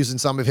end up using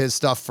some of his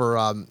stuff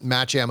for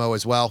match ammo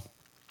as well.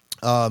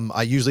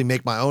 I usually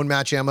make my own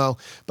match ammo,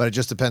 but it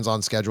just depends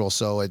on schedule.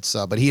 So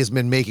but he has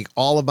been making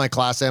all of my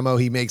class ammo.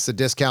 He makes a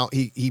discount.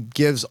 He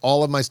gives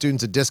all of my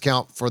students a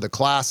discount for the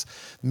class,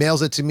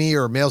 mails it to me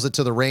or mails it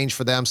to the range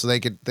for them so they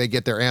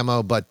get their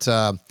ammo. But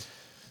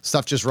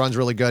stuff just runs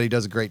really good. He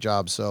does a great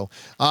job. So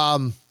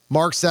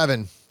Mark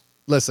 7,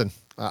 listen,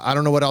 I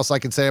don't know what else I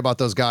can say about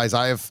those guys.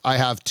 I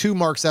have 2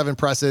 Mark 7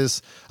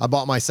 presses. I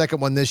bought my second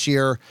one this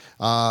year.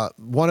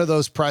 One of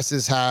those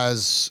presses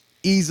has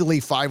easily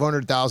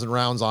 500,000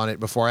 rounds on it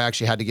before I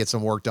actually had to get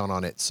some work done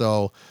on it.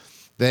 So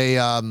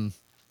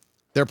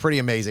They're pretty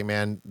amazing,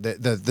 man.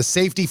 The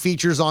safety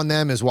features on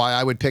them is why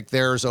I would pick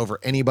theirs over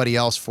anybody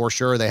else for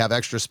sure. They have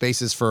extra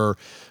spaces for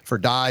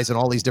dyes and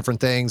all these different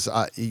things.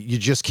 You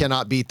just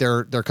cannot beat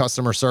their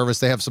customer service.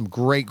 They have some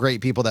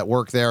great people that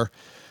work there,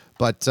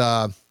 but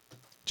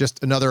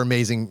just another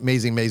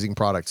amazing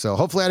product. So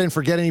hopefully I didn't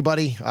forget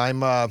anybody.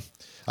 I'm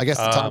I guess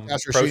the Tom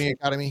Castro Shooting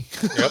Academy.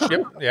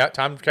 Yep. Yeah,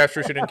 Tom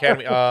Castro Shooting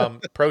Academy.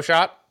 Pro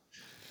Shot.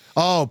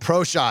 Oh,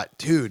 Pro Shot,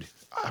 dude.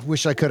 I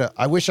wish I could have.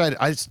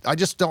 I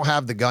just don't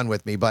have the gun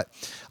with me, but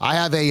I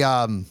have a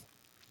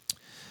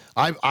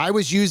I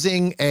was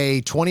using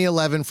a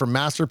 2011 from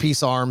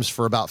Masterpiece Arms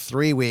for about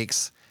 3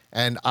 weeks,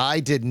 and I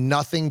did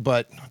nothing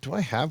but. Do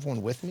I have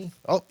one with me?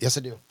 Oh, yes,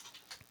 I do.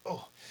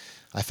 Oh,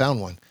 I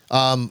found one.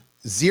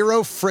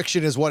 Zero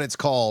friction is what it's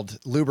called,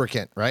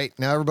 lubricant, right?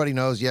 Now everybody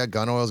knows, yeah,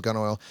 gun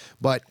oil,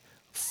 but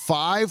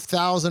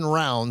 5,000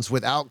 rounds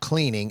without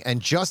cleaning and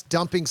just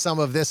dumping some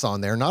of this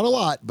on there, not a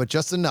lot, but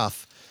just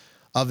enough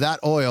of that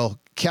oil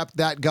kept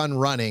that gun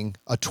running.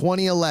 A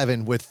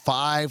 2011 with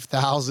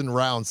 5,000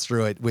 rounds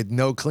through it with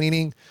no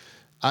cleaning.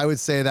 I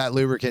would say that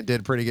lubricant did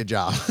a pretty good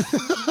job.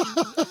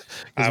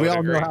 Because we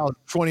all know how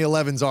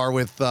 2011s are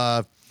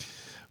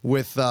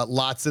with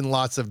lots and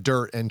lots of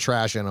dirt and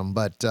trash in them.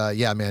 But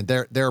yeah, man,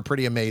 they're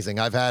pretty amazing.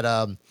 I've had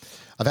a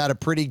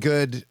pretty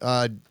good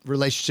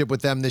relationship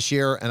with them this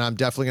year, and I'm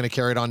definitely going to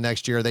carry it on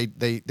next year. They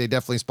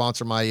definitely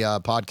sponsor my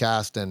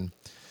podcast, and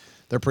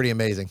they're pretty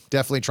amazing.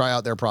 Definitely try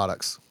out their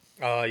products.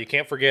 You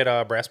can't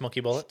forget Brass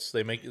Monkey bullets.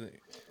 They make.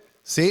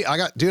 See, I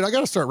got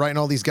to start writing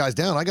all these guys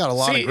down. I got a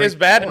lot. See, it's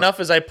bad enough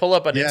as I pull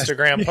up an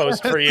Instagram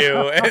post for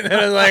you, and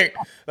then like,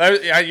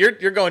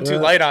 you're going too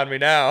light on me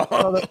now.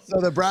 So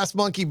the Brass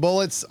Monkey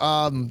bullets.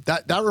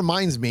 That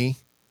reminds me.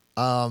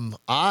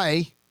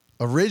 I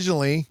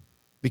originally,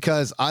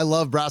 because I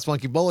love Brass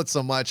Monkey bullets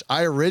so much,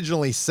 I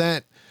originally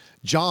sent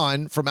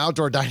John from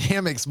Outdoor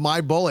Dynamics my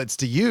bullets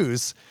to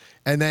use,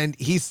 and then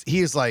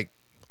he's like,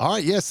 all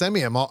right, yeah, send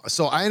me them.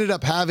 So I ended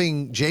up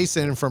having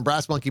Jason from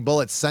Brass Monkey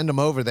Bullets send them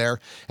over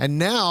there. And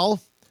now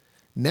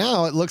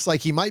it looks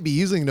like he might be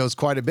using those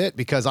quite a bit,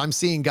 because I'm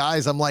seeing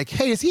guys, I'm like,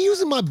 hey, is he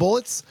using my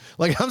bullets?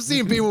 Like, I'm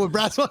seeing people with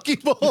Brass Monkey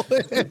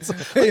Bullets.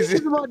 He's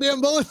using my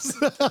damn bullets.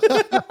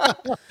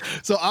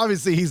 So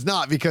obviously he's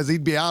not, because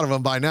he'd be out of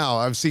them by now.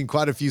 I've seen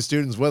quite a few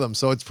students with them.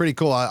 So it's pretty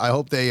cool. I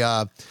hope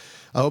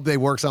they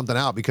work something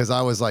out, because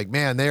I was like,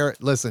 man,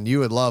 listen, you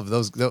would love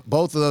those.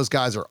 Both of those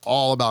guys are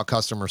all about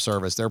customer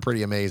service. They're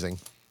pretty amazing.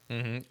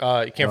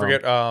 Mm-hmm. You can't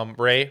forget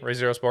Ray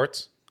Zero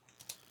Sports.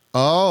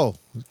 Oh,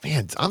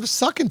 man, I'm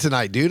sucking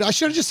tonight, dude. I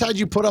should have just had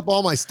you put up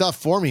all my stuff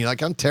for me.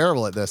 Like, I'm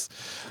terrible at this.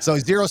 So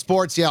Zero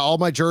Sports, yeah, all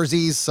my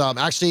jerseys.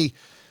 Actually,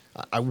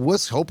 I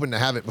was hoping to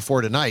have it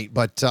before tonight,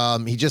 but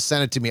he just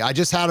sent it to me. I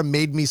just had him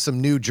made me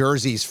some new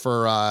jerseys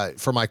for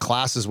my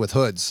classes with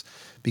hoods,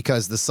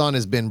 because the sun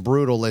has been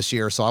brutal this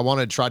year. So I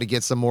wanted to try to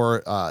get some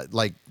more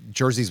like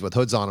jerseys with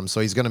hoods on them. So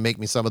he's going to make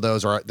me some of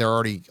those, or they're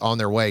already on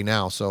their way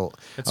now. So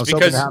I was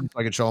hoping to have them so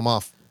I could show them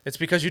off. It's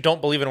because you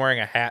don't believe in wearing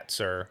a hat,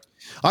 sir.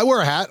 I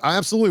wear a hat. I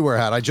absolutely wear a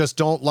hat. I just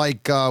don't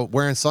like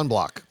wearing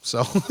sunblock.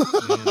 So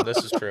this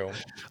is true.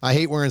 I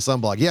hate wearing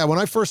sunblock. Yeah, when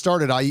I first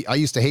started, I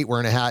used to hate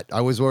wearing a hat.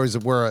 I was always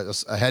wear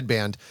a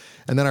headband,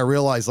 and then I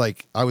realized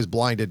like I was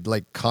blinded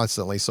like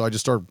constantly. So I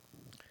just started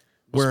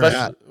wearing a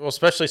hat. Well,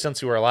 especially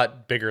since you were a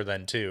lot bigger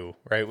then too,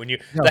 right? When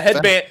the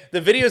headband, the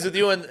videos with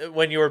you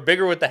when you were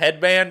bigger with the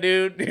headband,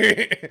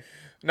 dude.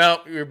 No,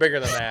 you were bigger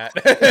than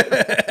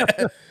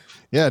that.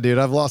 Yeah, dude,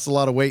 I've lost a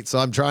lot of weight, so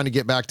I'm trying to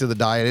get back to the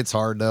diet. It's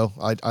hard though.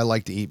 I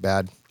like to eat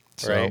bad.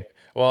 So. Right.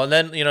 Well, and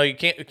then you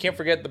can't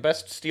forget the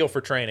best steel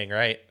for training,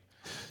 right?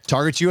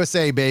 Targets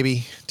USA,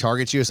 baby.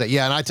 Targets USA.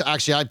 Yeah, and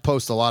I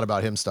post a lot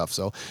about him stuff.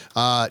 So,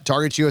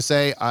 Targets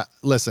USA.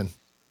 Listen,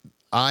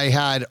 I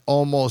had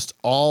almost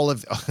all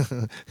of.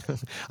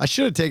 I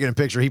should have taken a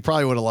picture. He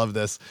probably would have loved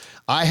this.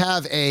 I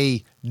have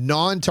a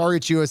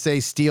non-Targets USA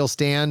steel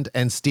stand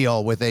and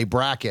steel with a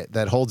bracket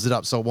that holds it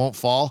up so it won't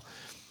fall.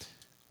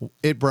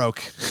 It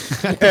broke.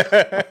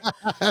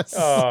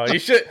 Oh, you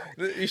should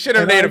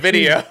have made a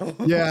video.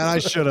 Yeah, and I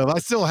should have. I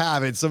still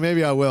have it, so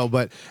maybe I will.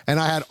 And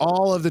I had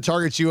all of the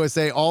Targets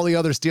USA, all the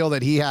other steel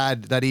that he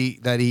had, that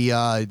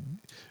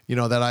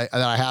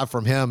I have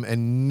from him,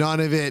 and none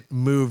of it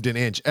moved an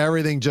inch.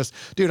 Everything just,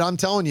 dude, I'm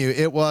telling you,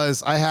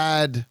 I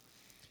had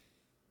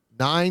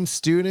 9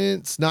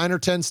 or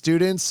 10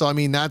 students. So I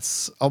mean,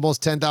 that's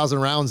almost 10,000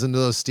 rounds into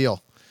those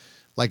steel.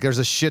 Like, there's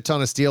a shit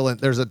ton of steel, and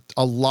there's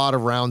a lot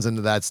of rounds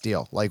into that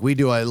steel. Like, we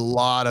do a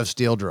lot of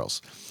steel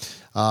drills.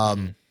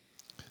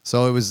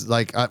 So it was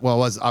like, it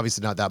was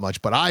obviously not that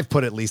much, but I've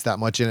put at least that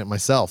much in it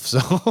myself. So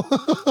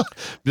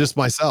just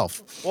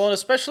myself. Well, and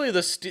especially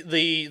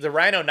the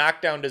Rhino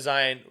knockdown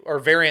design or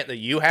variant that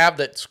you have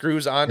that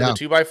screws onto the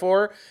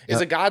 2x4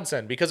 is a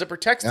godsend, because it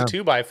protects the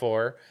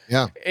 2x4.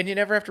 Yeah. And you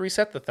never have to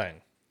reset the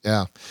thing.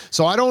 Yeah.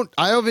 So I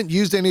haven't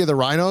used any of the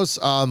Rhinos.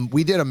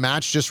 We did a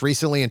match just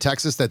recently in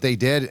Texas that they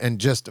did, and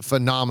just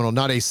phenomenal.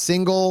 Not a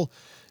single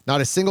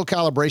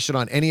calibration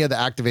on any of the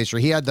activator.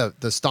 He had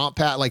the stomp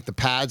pad, like the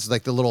pads,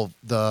 like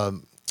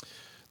the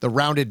the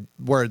rounded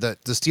where the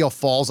steel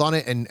falls on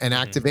it and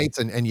activates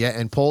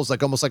and pulls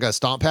like almost like a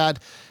stomp pad.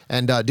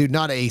 And dude,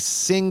 not a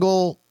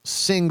single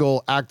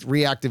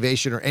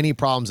reactivation or any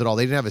problems at all.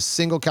 They didn't have a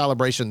single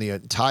calibration the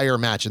entire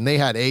match, and they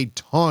had a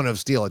ton of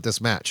steel at this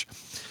match.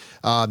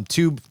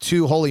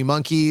 Two holy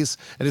monkeys,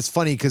 and it's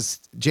funny because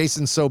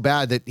Jason's so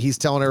bad that he's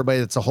telling everybody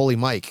it's a holy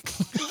mic.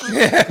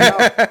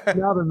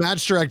 now the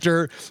match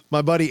director,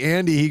 my buddy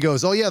Andy, he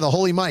goes, "Oh yeah, the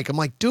holy mic." I'm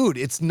like, dude,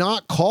 it's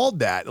not called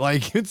that.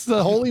 Like, it's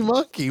the holy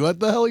monkey. What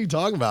the hell are you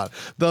talking about?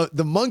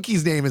 The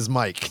monkey's name is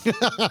Mike.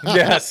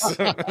 Yes.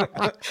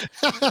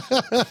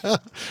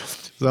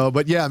 So,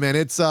 but yeah, man,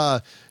 it's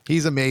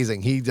he's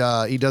amazing. He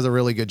does a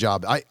really good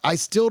job. I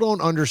still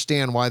don't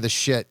understand why the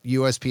shit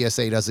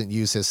USPSA doesn't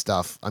use his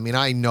stuff. I mean,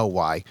 I know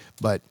why,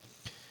 but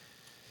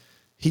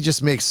he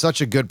just makes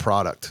such a good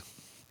product.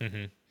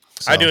 Mm-hmm.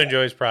 So. I do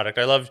enjoy his product.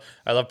 I love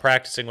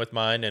practicing with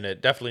mine, and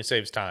it definitely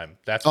saves time.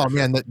 That's for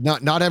sure. Man,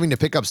 not having to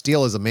pick up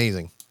steel is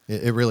amazing.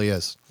 It really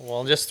is.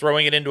 Well, just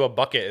throwing it into a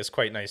bucket is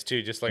quite nice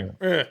too. Just like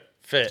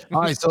fit.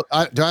 All right. So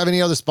do I have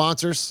any other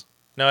sponsors?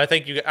 No, I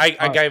think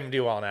I gave them to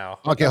you all now.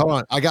 Okay, hold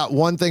on. I got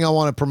one thing I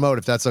want to promote,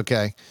 if that's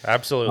okay.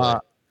 Absolutely.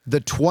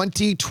 The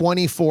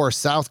 2024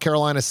 South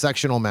Carolina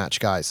sectional match,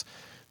 guys.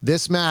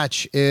 This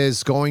match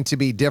is going to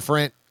be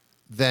different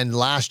than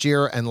last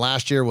year, and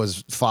last year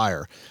was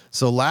fire.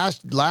 So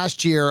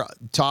last year,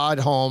 Todd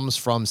Holmes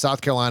from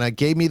South Carolina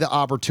gave me the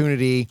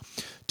opportunity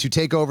to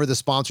take over the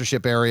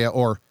sponsorship area,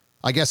 or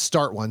I guess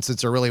start one,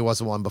 since there really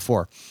wasn't one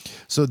before.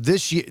 So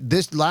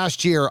this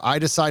last year, I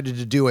decided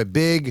to do a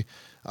big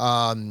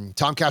Tom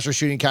Castro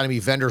Shooting Academy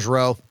Vendors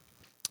Row.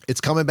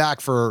 It's coming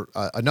back for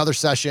another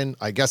session.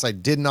 I guess I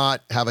did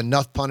not have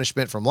enough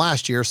punishment from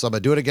last year, so I'm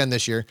gonna do it again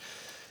this year.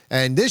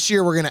 And this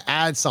year we're gonna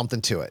add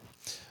something to it.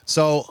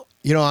 So,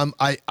 you know,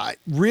 I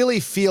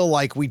really feel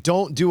like we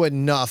don't do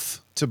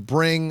enough to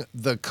bring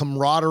the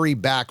camaraderie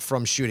back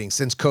from shooting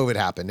since COVID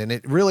happened. And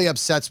it really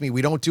upsets me.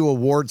 We don't do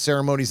award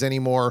ceremonies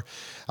anymore.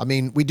 I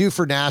mean, we do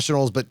for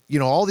nationals, but you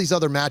know, all these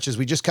other matches,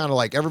 we just kind of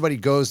like everybody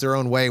goes their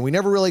own way. We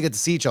never really get to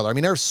see each other. I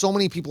mean, there's so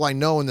many people I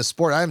know in the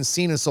sport I haven't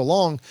seen in so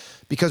long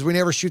because we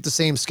never shoot the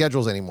same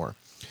schedules anymore.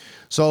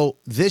 So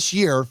this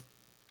year,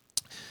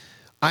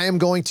 I am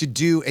going to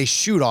do a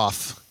shoot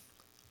off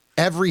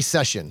every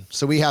session.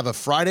 So we have a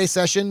Friday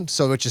session,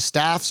 which is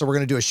staff. So we're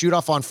going to do a shoot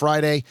off on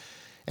Friday.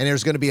 And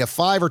there's going to be a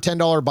 $5 or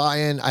 $10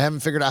 buy-in. I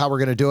haven't figured out how we're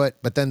going to do it,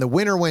 but then the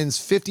winner wins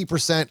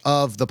 50%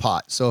 of the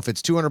pot. So if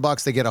it's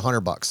 $200, they get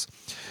 $100.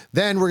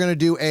 Then we're going to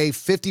do a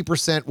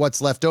 50%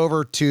 what's left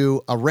over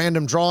to a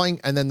random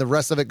drawing, and then the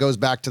rest of it goes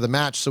back to the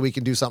match, so we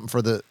can do something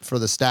for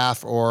the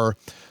staff or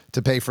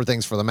to pay for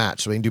things for the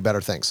match, so we can do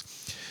better things.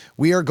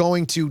 We are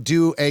going to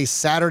do a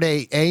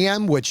Saturday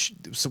AM, which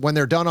when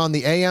they're done on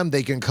the AM,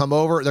 they can come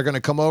over. They're going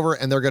to come over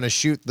and they're going to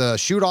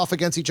shoot off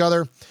against each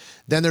other.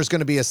 Then there's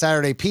going to be a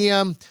Saturday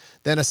PM,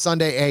 then a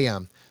Sunday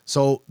AM.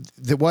 So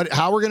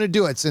how we're going to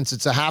do it, since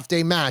it's a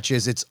half-day match,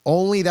 is it's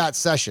only that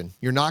session.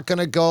 You're not going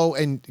to go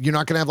and you're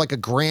not going to have like a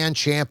grand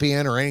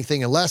champion or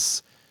anything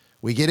unless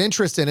we get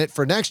interest in it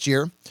for next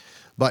year.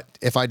 But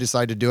if I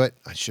decide to do it,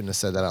 I shouldn't have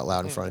said that out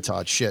loud in front of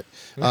Todd. Shit.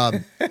 So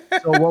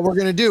what we're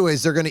going to do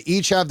is they're going to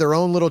each have their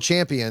own little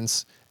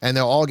champions, and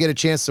they'll all get a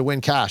chance to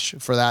win cash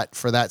for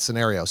that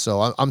scenario.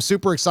 So I'm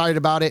super excited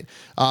about it.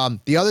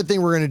 The other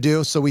thing we're going to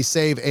do, so we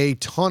save a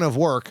ton of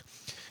work,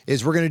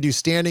 is we're going to do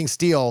standing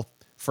steel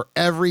for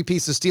every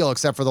piece of steel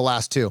except for the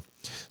last two.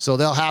 So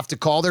they'll have to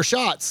call their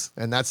shots,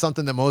 and that's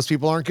something that most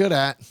people aren't good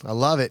at. I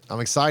love it. I'm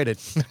excited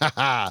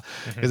because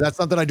that's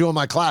something I do in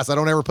my class. I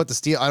don't ever put the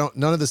steel.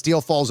 None of the steel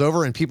falls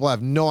over, and people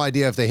have no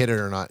idea if they hit it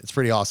or not. It's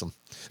pretty awesome,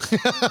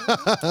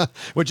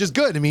 which is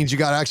good. It means you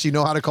got to actually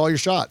know how to call your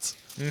shots.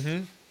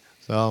 Mm-hmm.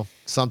 So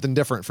something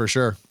different for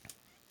sure.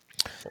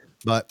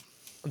 But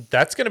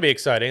that's going to be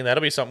exciting.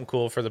 That'll be something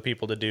cool for the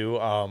people to do.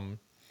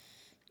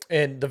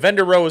 And the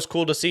vendor row is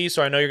cool to see,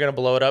 so I know you're going to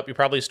blow it up. You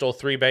probably stole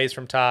 3 bays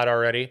from Todd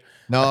already.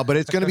 No, but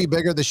it's going to be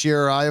bigger this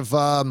year. I've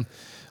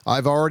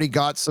already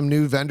got some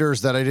new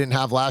vendors that I didn't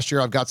have last year.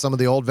 I've got some of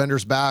the old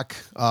vendors back.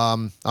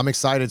 I'm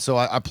excited. So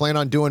I plan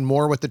on doing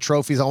more with the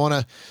trophies.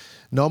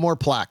 No more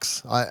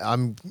plaques.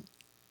 I'm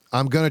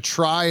going to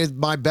try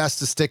my best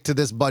to stick to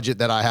this budget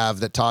that I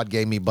have that Todd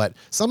gave me, but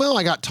somehow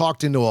I got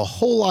talked into a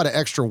whole lot of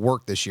extra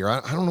work this year.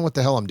 I don't know what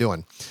the hell I'm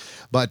doing.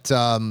 But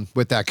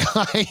with that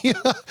guy,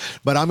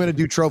 but I'm going to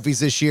do trophies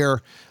this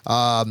year.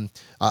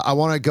 I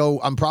want to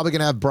go. I'm probably going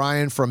to have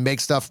Brian from Make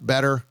Stuff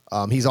Better.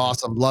 He's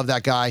awesome. Love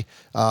that guy.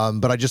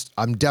 But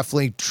I'm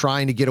definitely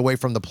trying to get away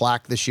from the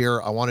plaque this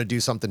year. I want to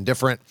do something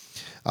different.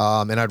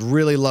 And I'd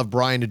really love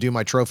Brian to do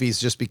my trophies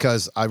just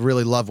because I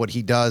really love what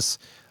he does.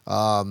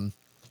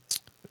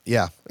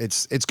 Yeah,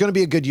 it's going to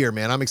be a good year,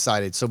 man. I'm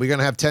excited. So we're going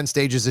to have 10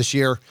 stages this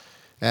year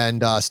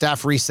and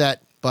staff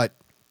reset, but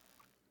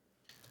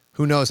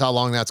who knows how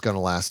long that's going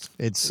to last.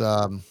 It's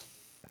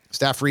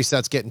staff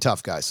reset's getting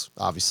tough, guys,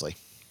 obviously.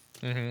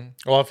 Mm-hmm.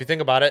 Well, if you think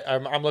about it,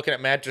 I'm looking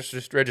at match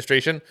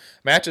registration.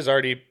 Match is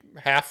already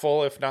half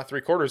full, if not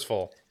 3/4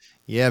 full.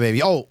 Yeah,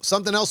 baby. Oh,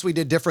 something else we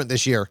did different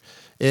this year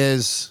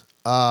is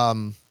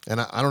and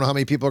I don't know how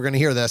many people are going to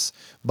hear this,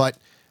 but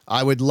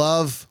I would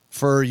love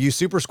for you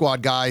Super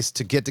Squad guys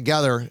to get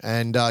together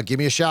and give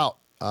me a shout.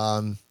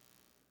 I'm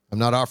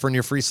not offering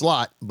you a free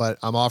slot, but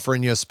I'm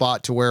offering you a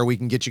spot to where we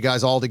can get you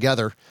guys all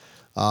together.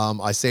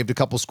 I saved a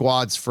couple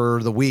squads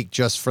for the week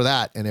just for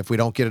that. And if we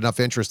don't get enough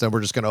interest, then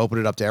we're just going to open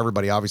it up to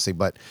everybody, obviously.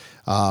 But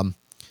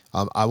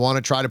I want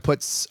to try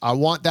to I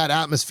want that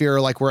atmosphere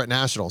like we're at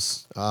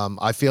Nationals.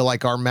 I feel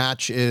like our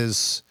match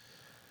is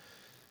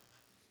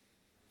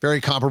very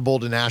comparable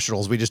to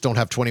Nationals. We just don't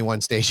have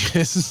 21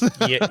 stages.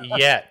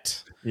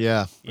 Yet.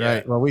 Yeah,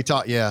 right. Well,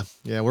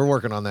 we're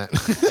working on that.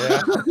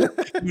 Yeah.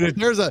 Dude,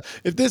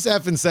 if this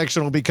effing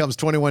sectional becomes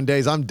 21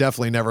 days, I'm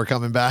definitely never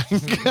coming back.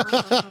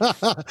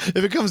 If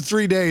it comes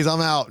 3 days,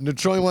 I'm out. And the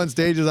 21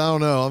 stages, I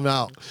don't know. I'm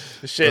out.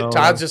 Shit, so,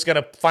 Todd's just going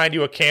to find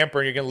you a camper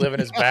and you're going to live in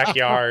his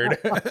backyard.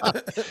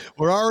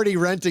 We're already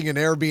renting an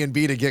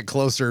Airbnb to get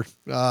closer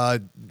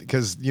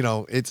because,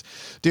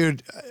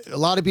 dude, a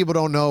lot of people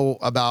don't know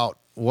about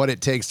what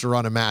it takes to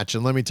run a match.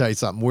 And let me tell you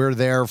something. We're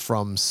there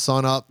from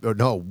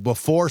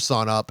before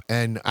sunup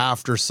and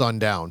after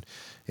sundown.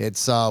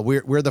 It's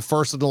we're the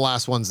first of the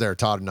last ones there,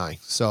 Todd and I.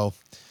 So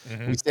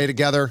we stay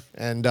together,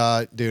 and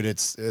dude,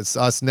 it's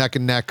us neck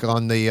and neck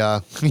on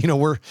the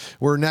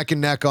we're neck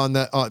and neck on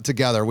the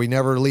together. We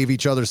never leave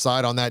each other's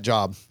side on that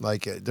job.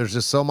 Like there's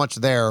just so much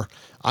there.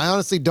 I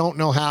honestly don't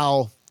know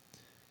how.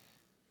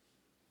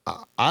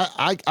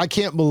 I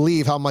can't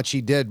believe how much he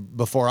did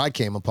before I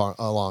came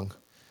along.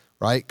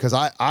 Right? Because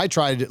I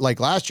tried,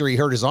 like last year, he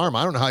hurt his arm.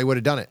 I don't know how he would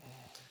have done it.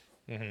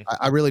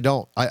 I really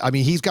don't. I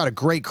mean, he's got a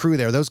great crew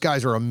there. Those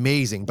guys are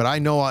amazing, but I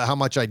know how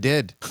much I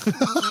did.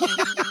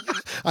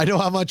 I know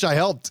how much I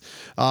helped.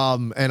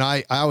 And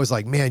I was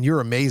like, man, you're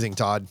amazing,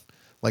 Todd.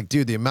 Like,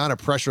 dude, the amount of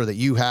pressure that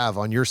you have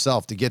on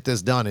yourself to get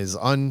this done is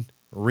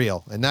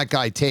unreal. And that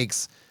guy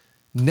takes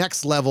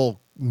next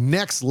level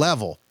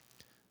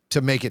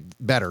to make it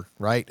better,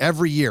 right?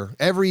 Every year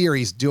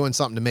he's doing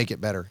something to make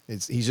it better.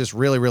 He's just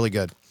really, really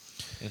good.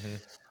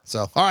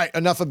 So, all right,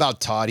 enough about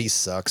Todd. He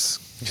sucks.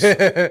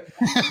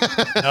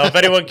 If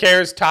anyone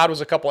cares, Todd was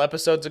a couple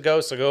episodes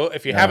ago. So go,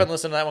 if you haven't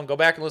listened to that one, go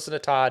back and listen to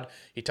Todd.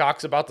 He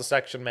talks about the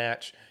section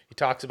match. He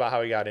talks about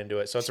how he got into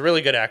it. So it's a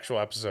really good actual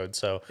episode.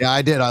 So yeah,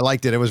 I did. I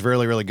liked it. It was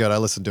really, really good. I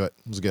listened to it.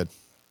 It was good.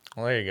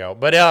 Well, there you go.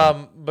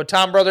 But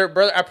Tom, brother,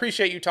 I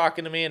appreciate you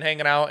talking to me and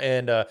hanging out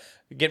and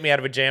getting me out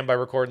of a jam by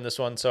recording this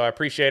one. So I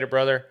appreciate it,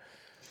 brother.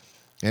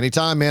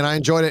 Anytime, man. I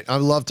enjoyed it. I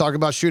love talking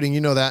about shooting.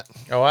 You know that.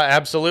 Oh,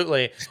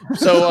 absolutely.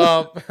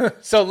 So,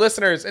 so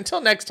listeners,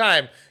 until next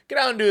time, get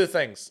out and do the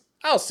things.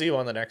 I'll see you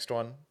on the next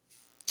one.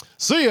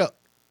 See ya.